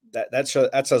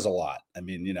says a lot. I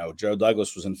mean, Joe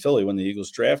Douglas was in Philly when the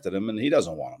Eagles drafted him, and he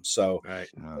doesn't want him. So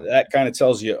that kind of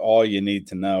tells you all you need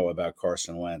to know about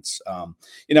Carson Wentz. And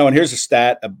here's a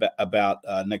stat about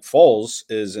Nick Foles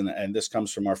and this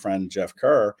comes from our friend Jeff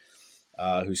Kerr,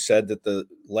 who said that the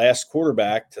last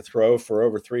quarterback to throw for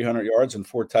over 300 yards and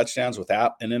 4 touchdowns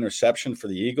without an interception for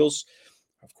the Eagles,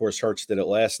 of course, Hurts did it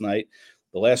last night.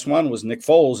 The last one was Nick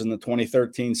Foles in the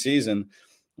 2013 season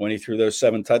when he threw those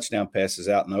 7 touchdown passes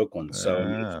out in Oakland. So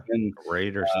it's been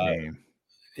Raiders game.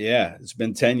 Yeah, it's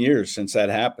been 10 years since that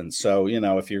happened. So,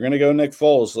 if you're going to go Nick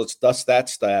Foles, let's dust that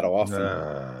stat off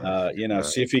and,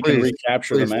 see if he can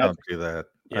recapture the magic. Don't do that.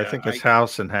 Yeah, I think his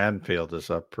house in Haddonfield is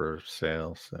up for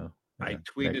sale. So I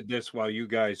tweeted this while you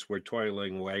guys were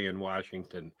toiling away in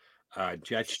Washington.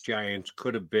 Jets-Giants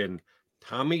could have been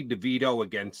Tommy DeVito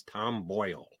against Tom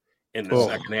Boyle in the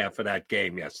second half of that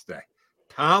game yesterday.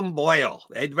 Tom Boyle.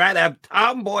 They'd rather have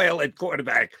Tom Boyle at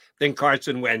quarterback than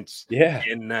Carson Wentz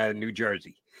in New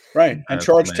Jersey. Right. And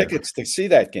charge tickets to see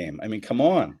that game. I mean, come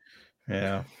on.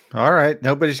 Yeah. All right.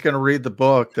 Nobody's going to read the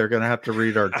book. They're going to have to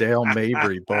read our Dale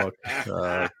Mabry book,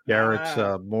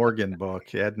 Garrett's Morgan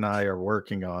book. Ed and I are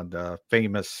working on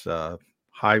famous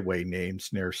highway names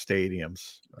near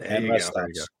stadiums. And rest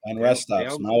stops. And rest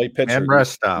stops. Molly Pitcher. And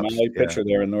rest stops. Molly Pitcher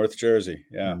there in North Jersey.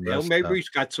 Yeah. Dale Mabry's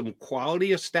got some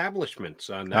quality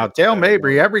establishments on that. Now, Dale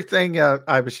Mabry, everything,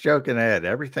 I was joking, Ed,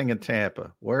 everything in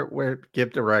Tampa. Where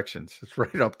give directions. It's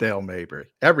right up Dale Mabry.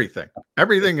 Everything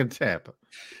in Tampa.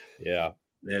 Yeah.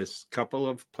 There's a couple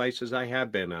of places I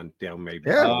have been on Dale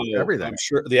Mabry. Yeah, everything. I'm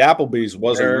sure the Applebee's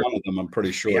wasn't one of them. I'm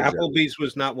pretty sure. The Applebee's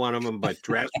was not one of them, but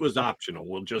dress was optional.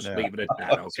 We'll just leave it at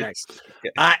that. Okay.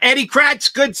 Eddie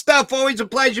Kracz, good stuff. Always a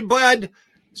pleasure, bud.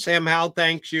 Sam Howell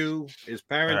thanks you. His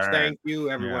parents thank you.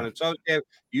 Everyone associated.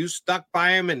 You stuck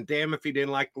by him, and damn if he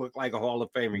didn't look like a Hall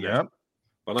of Famer. Yep.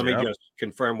 But let me just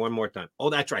confirm one more time.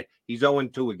 Oh, that's right. He's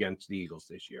 0-2 against the Eagles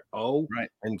this year. Oh, right.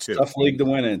 And 2. Tough league to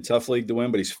win in. Tough league to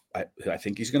win, but I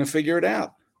think he's going to figure it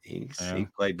out. He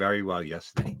played very well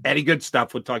yesterday. Eddie, good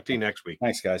stuff. We'll talk to you next week.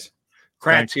 Thanks, guys.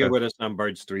 Kracz here with us on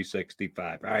Birds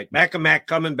 365. All right. Mac and Mac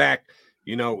coming back.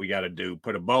 You know what we got to do.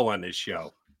 Put a bow on this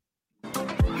show.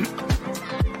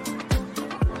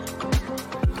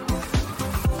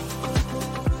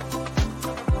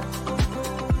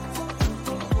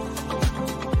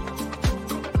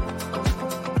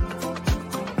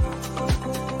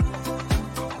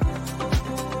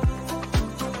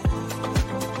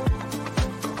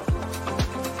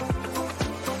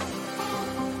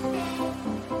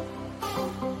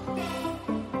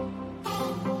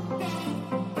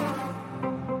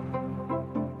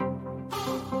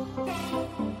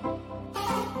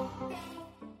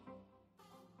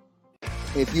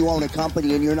 If you own a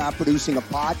company and you're not producing a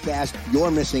podcast, you're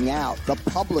missing out. The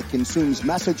public consumes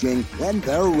messaging when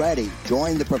they're ready.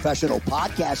 Join the professional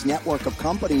podcast network of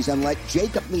companies and let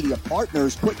Jacob Media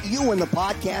Partners put you in the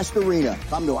podcast arena.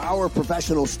 Come to our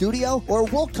professional studio or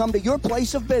we'll come to your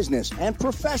place of business and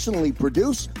professionally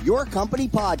produce your company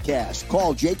podcast.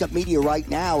 Call Jacob Media right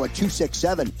now at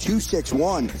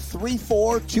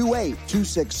 267-261-3428.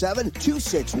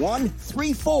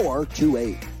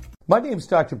 267-261-3428. My name is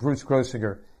Dr. Bruce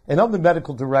Grossinger, and I'm the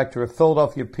medical director of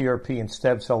Philadelphia PRP and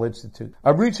Stem Cell Institute.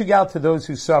 I'm reaching out to those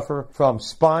who suffer from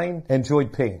spine and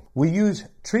joint pain. We use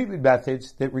treatment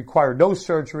methods that require no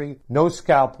surgery, no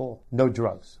scalpel, no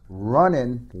drugs.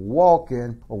 Running,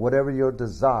 walking, or whatever your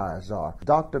desires are,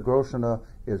 Dr. Grossinger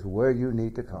is where you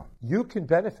need to come. You can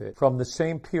benefit from the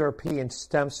same PRP and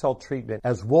stem cell treatment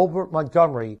as Wilbert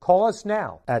Montgomery. Call us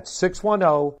now at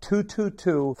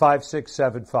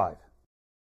 610-222-5675.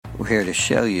 We're here to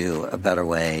show you a better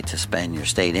way to spend your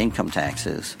state income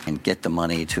taxes and get the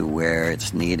money to where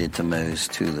it's needed to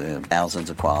most to the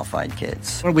thousands of qualified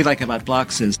kids. What we like about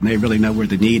Blocks is they really know where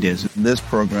the need is. This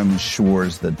program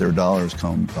ensures that their dollars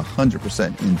come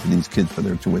 100% into these kids for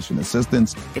their tuition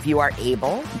assistance. If you are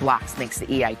able, Blocks makes the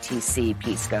EITC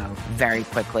piece go very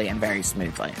quickly and very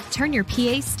smoothly. Turn your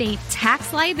PA state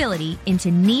tax liability into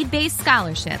need-based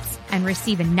scholarships and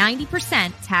receive a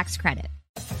 90% tax credit.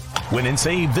 Win and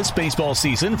save this baseball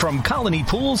season from Colony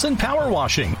Pools and Power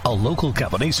Washing, a local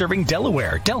company serving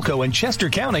Delaware, Delco, and Chester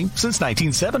County since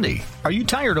 1970. Are you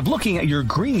tired of looking at your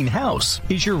green house?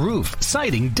 Is your roof,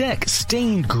 siding, deck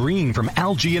stained green from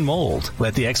algae and mold?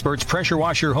 Let the experts pressure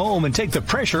wash your home and take the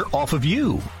pressure off of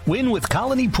you. Win with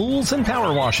Colony Pools and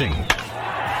Power Washing.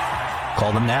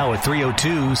 Call them now at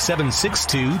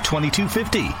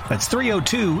 302-762-2250. That's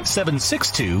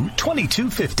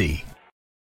 302-762-2250.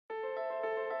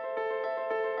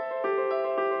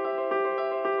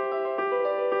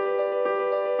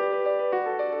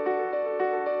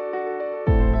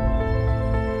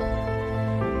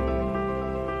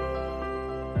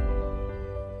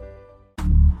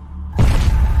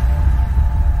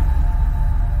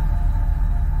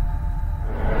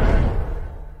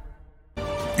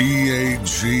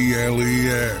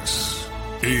 EAGLES,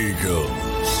 Eagles.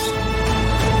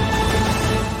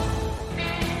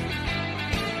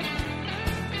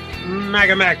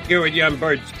 Mac here with Young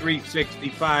Birds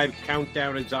 365.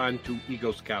 Countdown is on to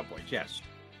Eagles Cowboys. Yes,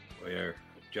 we're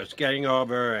just getting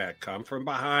over come from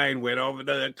behind, win over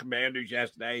the Commanders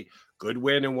yesterday. Good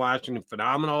win in Washington.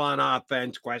 Phenomenal on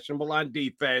offense, questionable on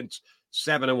defense.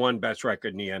 7-1 best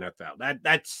record in the NFL.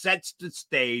 That sets the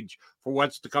stage for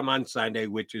what's to come on Sunday,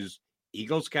 which is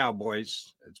Eagles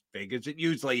Cowboys, as big as it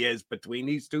usually is between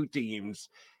these two teams,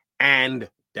 and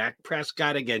Dak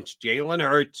Prescott against Jalen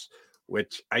Hurts,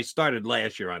 which I started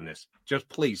last year on this. Just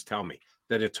please tell me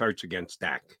that it's Hurts against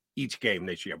Dak each game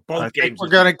this year. Both games. We're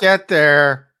going to get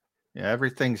there. Yeah,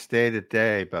 everything's day to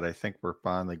day, but I think we're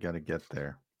finally going to get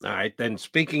there. All right, then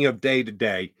speaking of day to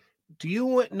day, do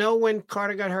you know when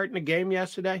Carter got hurt in the game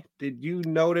yesterday? Did you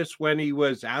notice when he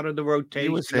was out of the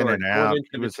rotation? He was in and out.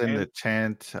 He was in the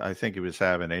tent. I think he was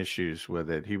having issues with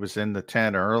it. He was in the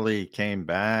tent early, came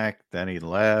back, then he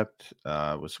left.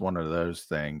 It was one of those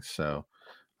things. So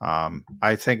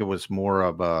I think it was more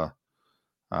of a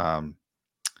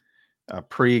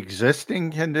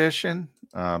pre-existing condition,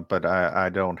 but I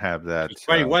don't have that.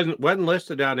 He wasn't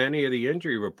listed on any of the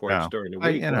injury reports during the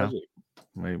week, was he?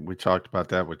 We talked about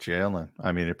that with Jalen.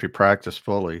 I mean, if he practiced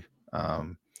fully,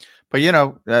 but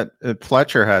that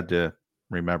Fletcher had to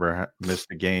miss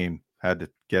the game, had to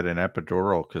get an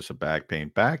epidural because of back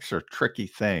pain. Backs are tricky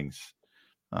things,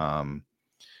 and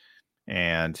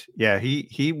yeah,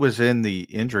 he was in the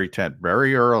injury tent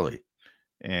very early,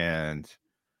 and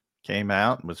came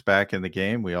out and was back in the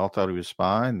game. We all thought he was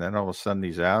fine. Then all of a sudden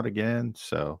he's out again.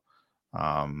 So,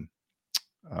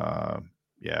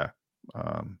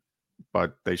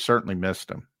 but they certainly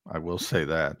missed him. I will say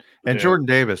that. And Jordan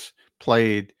Davis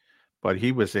played, but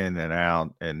he was in and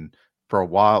out. And for a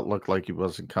while, it looked like he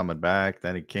wasn't coming back.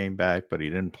 Then he came back, but he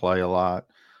didn't play a lot.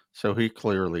 So he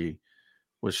clearly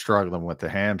was struggling with the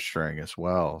hamstring as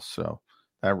well. So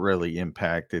that really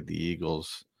impacted the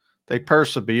Eagles. They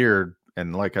persevered.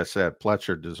 And like I said,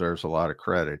 Fletcher deserves a lot of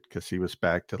credit because he was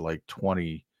back to like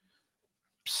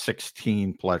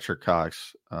 2016 Fletcher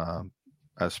Cox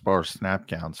as far as snap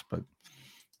counts. But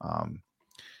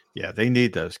they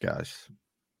need those guys.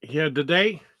 Yeah,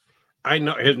 today, I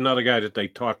know here's another guy that they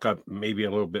talk up maybe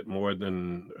a little bit more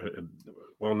than,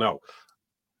 no.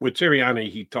 With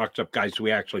Sirianni, he talks up guys who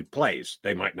he actually plays.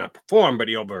 They might not perform, but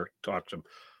he over talks them.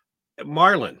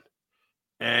 Marlon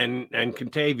and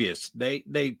Contavious.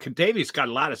 Contavious got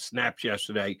a lot of snaps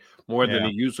yesterday, more than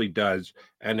he usually does,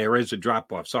 and there is a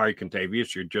drop-off. Sorry,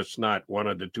 Contavious, you're just not one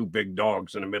of the two big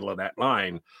dogs in the middle of that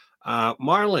line.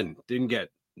 Marlon didn't get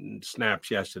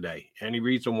snaps yesterday. Any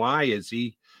reason why?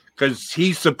 Because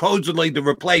he's supposedly the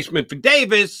replacement for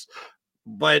Davis,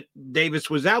 but Davis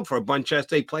was out for a bunch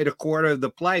yesterday, played a quarter of the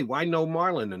play. Why no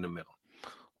Marlon in the middle?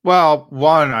 Well,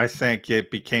 one, I think it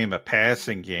became a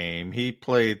passing game. He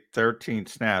played 13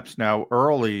 snaps. Now,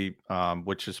 early,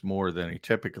 which is more than he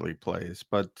typically plays,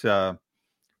 but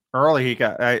early he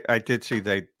got, I did see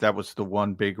that was the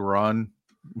one big run,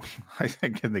 I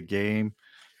think, in the game.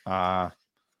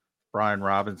 Brian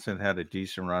Robinson had a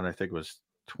decent run. I think it was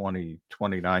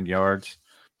 29 yards.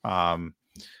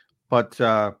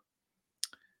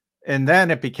 And then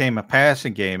it became a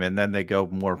passing game, and then they go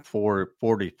more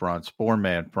 40 fronts,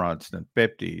 4-man fronts than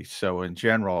 50. So in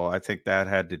general, I think that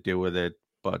had to do with it.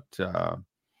 But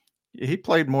He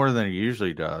played more than he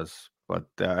usually does, but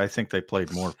I think they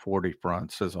played more 40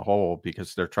 fronts as a whole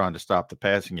because they're trying to stop the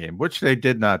passing game, which they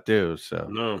did not do. So,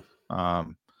 no.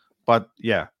 But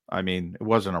yeah, I mean, it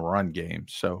wasn't a run game.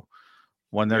 So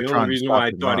when they're the trying only to reason stop why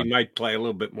I the thought run, he might play a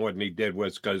little bit more than he did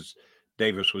was because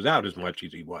Davis was out as much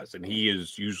as he was, and he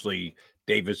is usually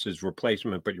Davis's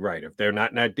replacement. But you're right, if they're not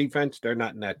in that defense, they're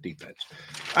not in that defense.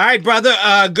 All right, brother,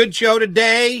 good show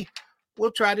today.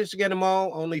 We'll try this again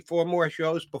tomorrow. Only 4 more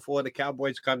shows before the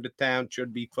Cowboys come to town.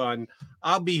 Should be fun.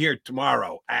 I'll be here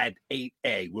tomorrow at 8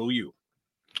 Will you?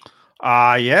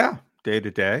 Yeah, day to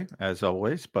day as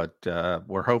always. But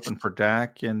we're hoping for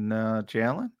Dak and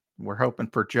Jalen. We're hoping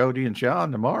for Jody and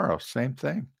John tomorrow. Same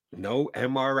thing. No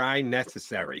MRI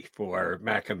necessary for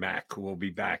Mac and Mac, who will be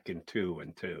back in 2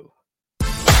 and 2.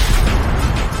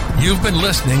 You've been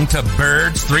listening to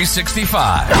Birds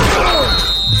 365,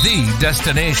 the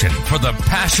destination for the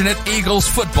passionate Eagles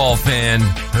football fan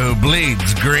who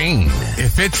bleeds green.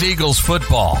 If it's Eagles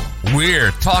football,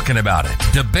 we're talking about it.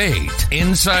 Debate,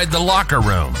 inside the locker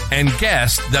room, and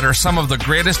guests that are some of the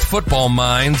greatest football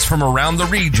minds from around the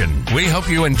region. We hope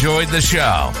you enjoyed the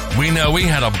show. We know we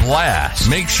had a blast.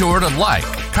 Make sure to like,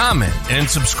 comment, and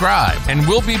subscribe, and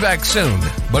we'll be back soon.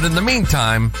 But in the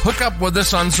meantime, hook up with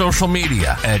us on social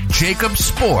media at Jacob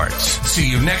Sports. See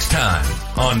you next time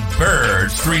on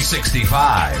Birds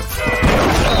 365.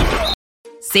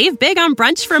 Save big on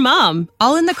brunch for mom,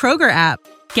 all in the Kroger app.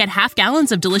 Get half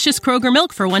gallons of delicious Kroger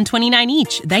milk for $1.29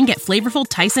 each. Then get flavorful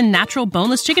Tyson natural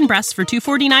boneless chicken breasts for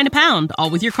 $2.49 a pound, all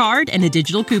with your card and a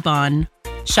digital coupon.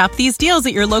 Shop these deals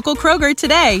at your local Kroger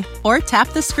today, or tap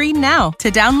the screen now to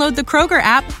download the Kroger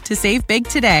app to save big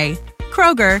today.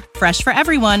 Kroger, fresh for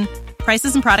everyone.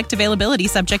 Prices and product availability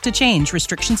subject to change.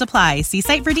 Restrictions apply. See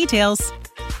site for details.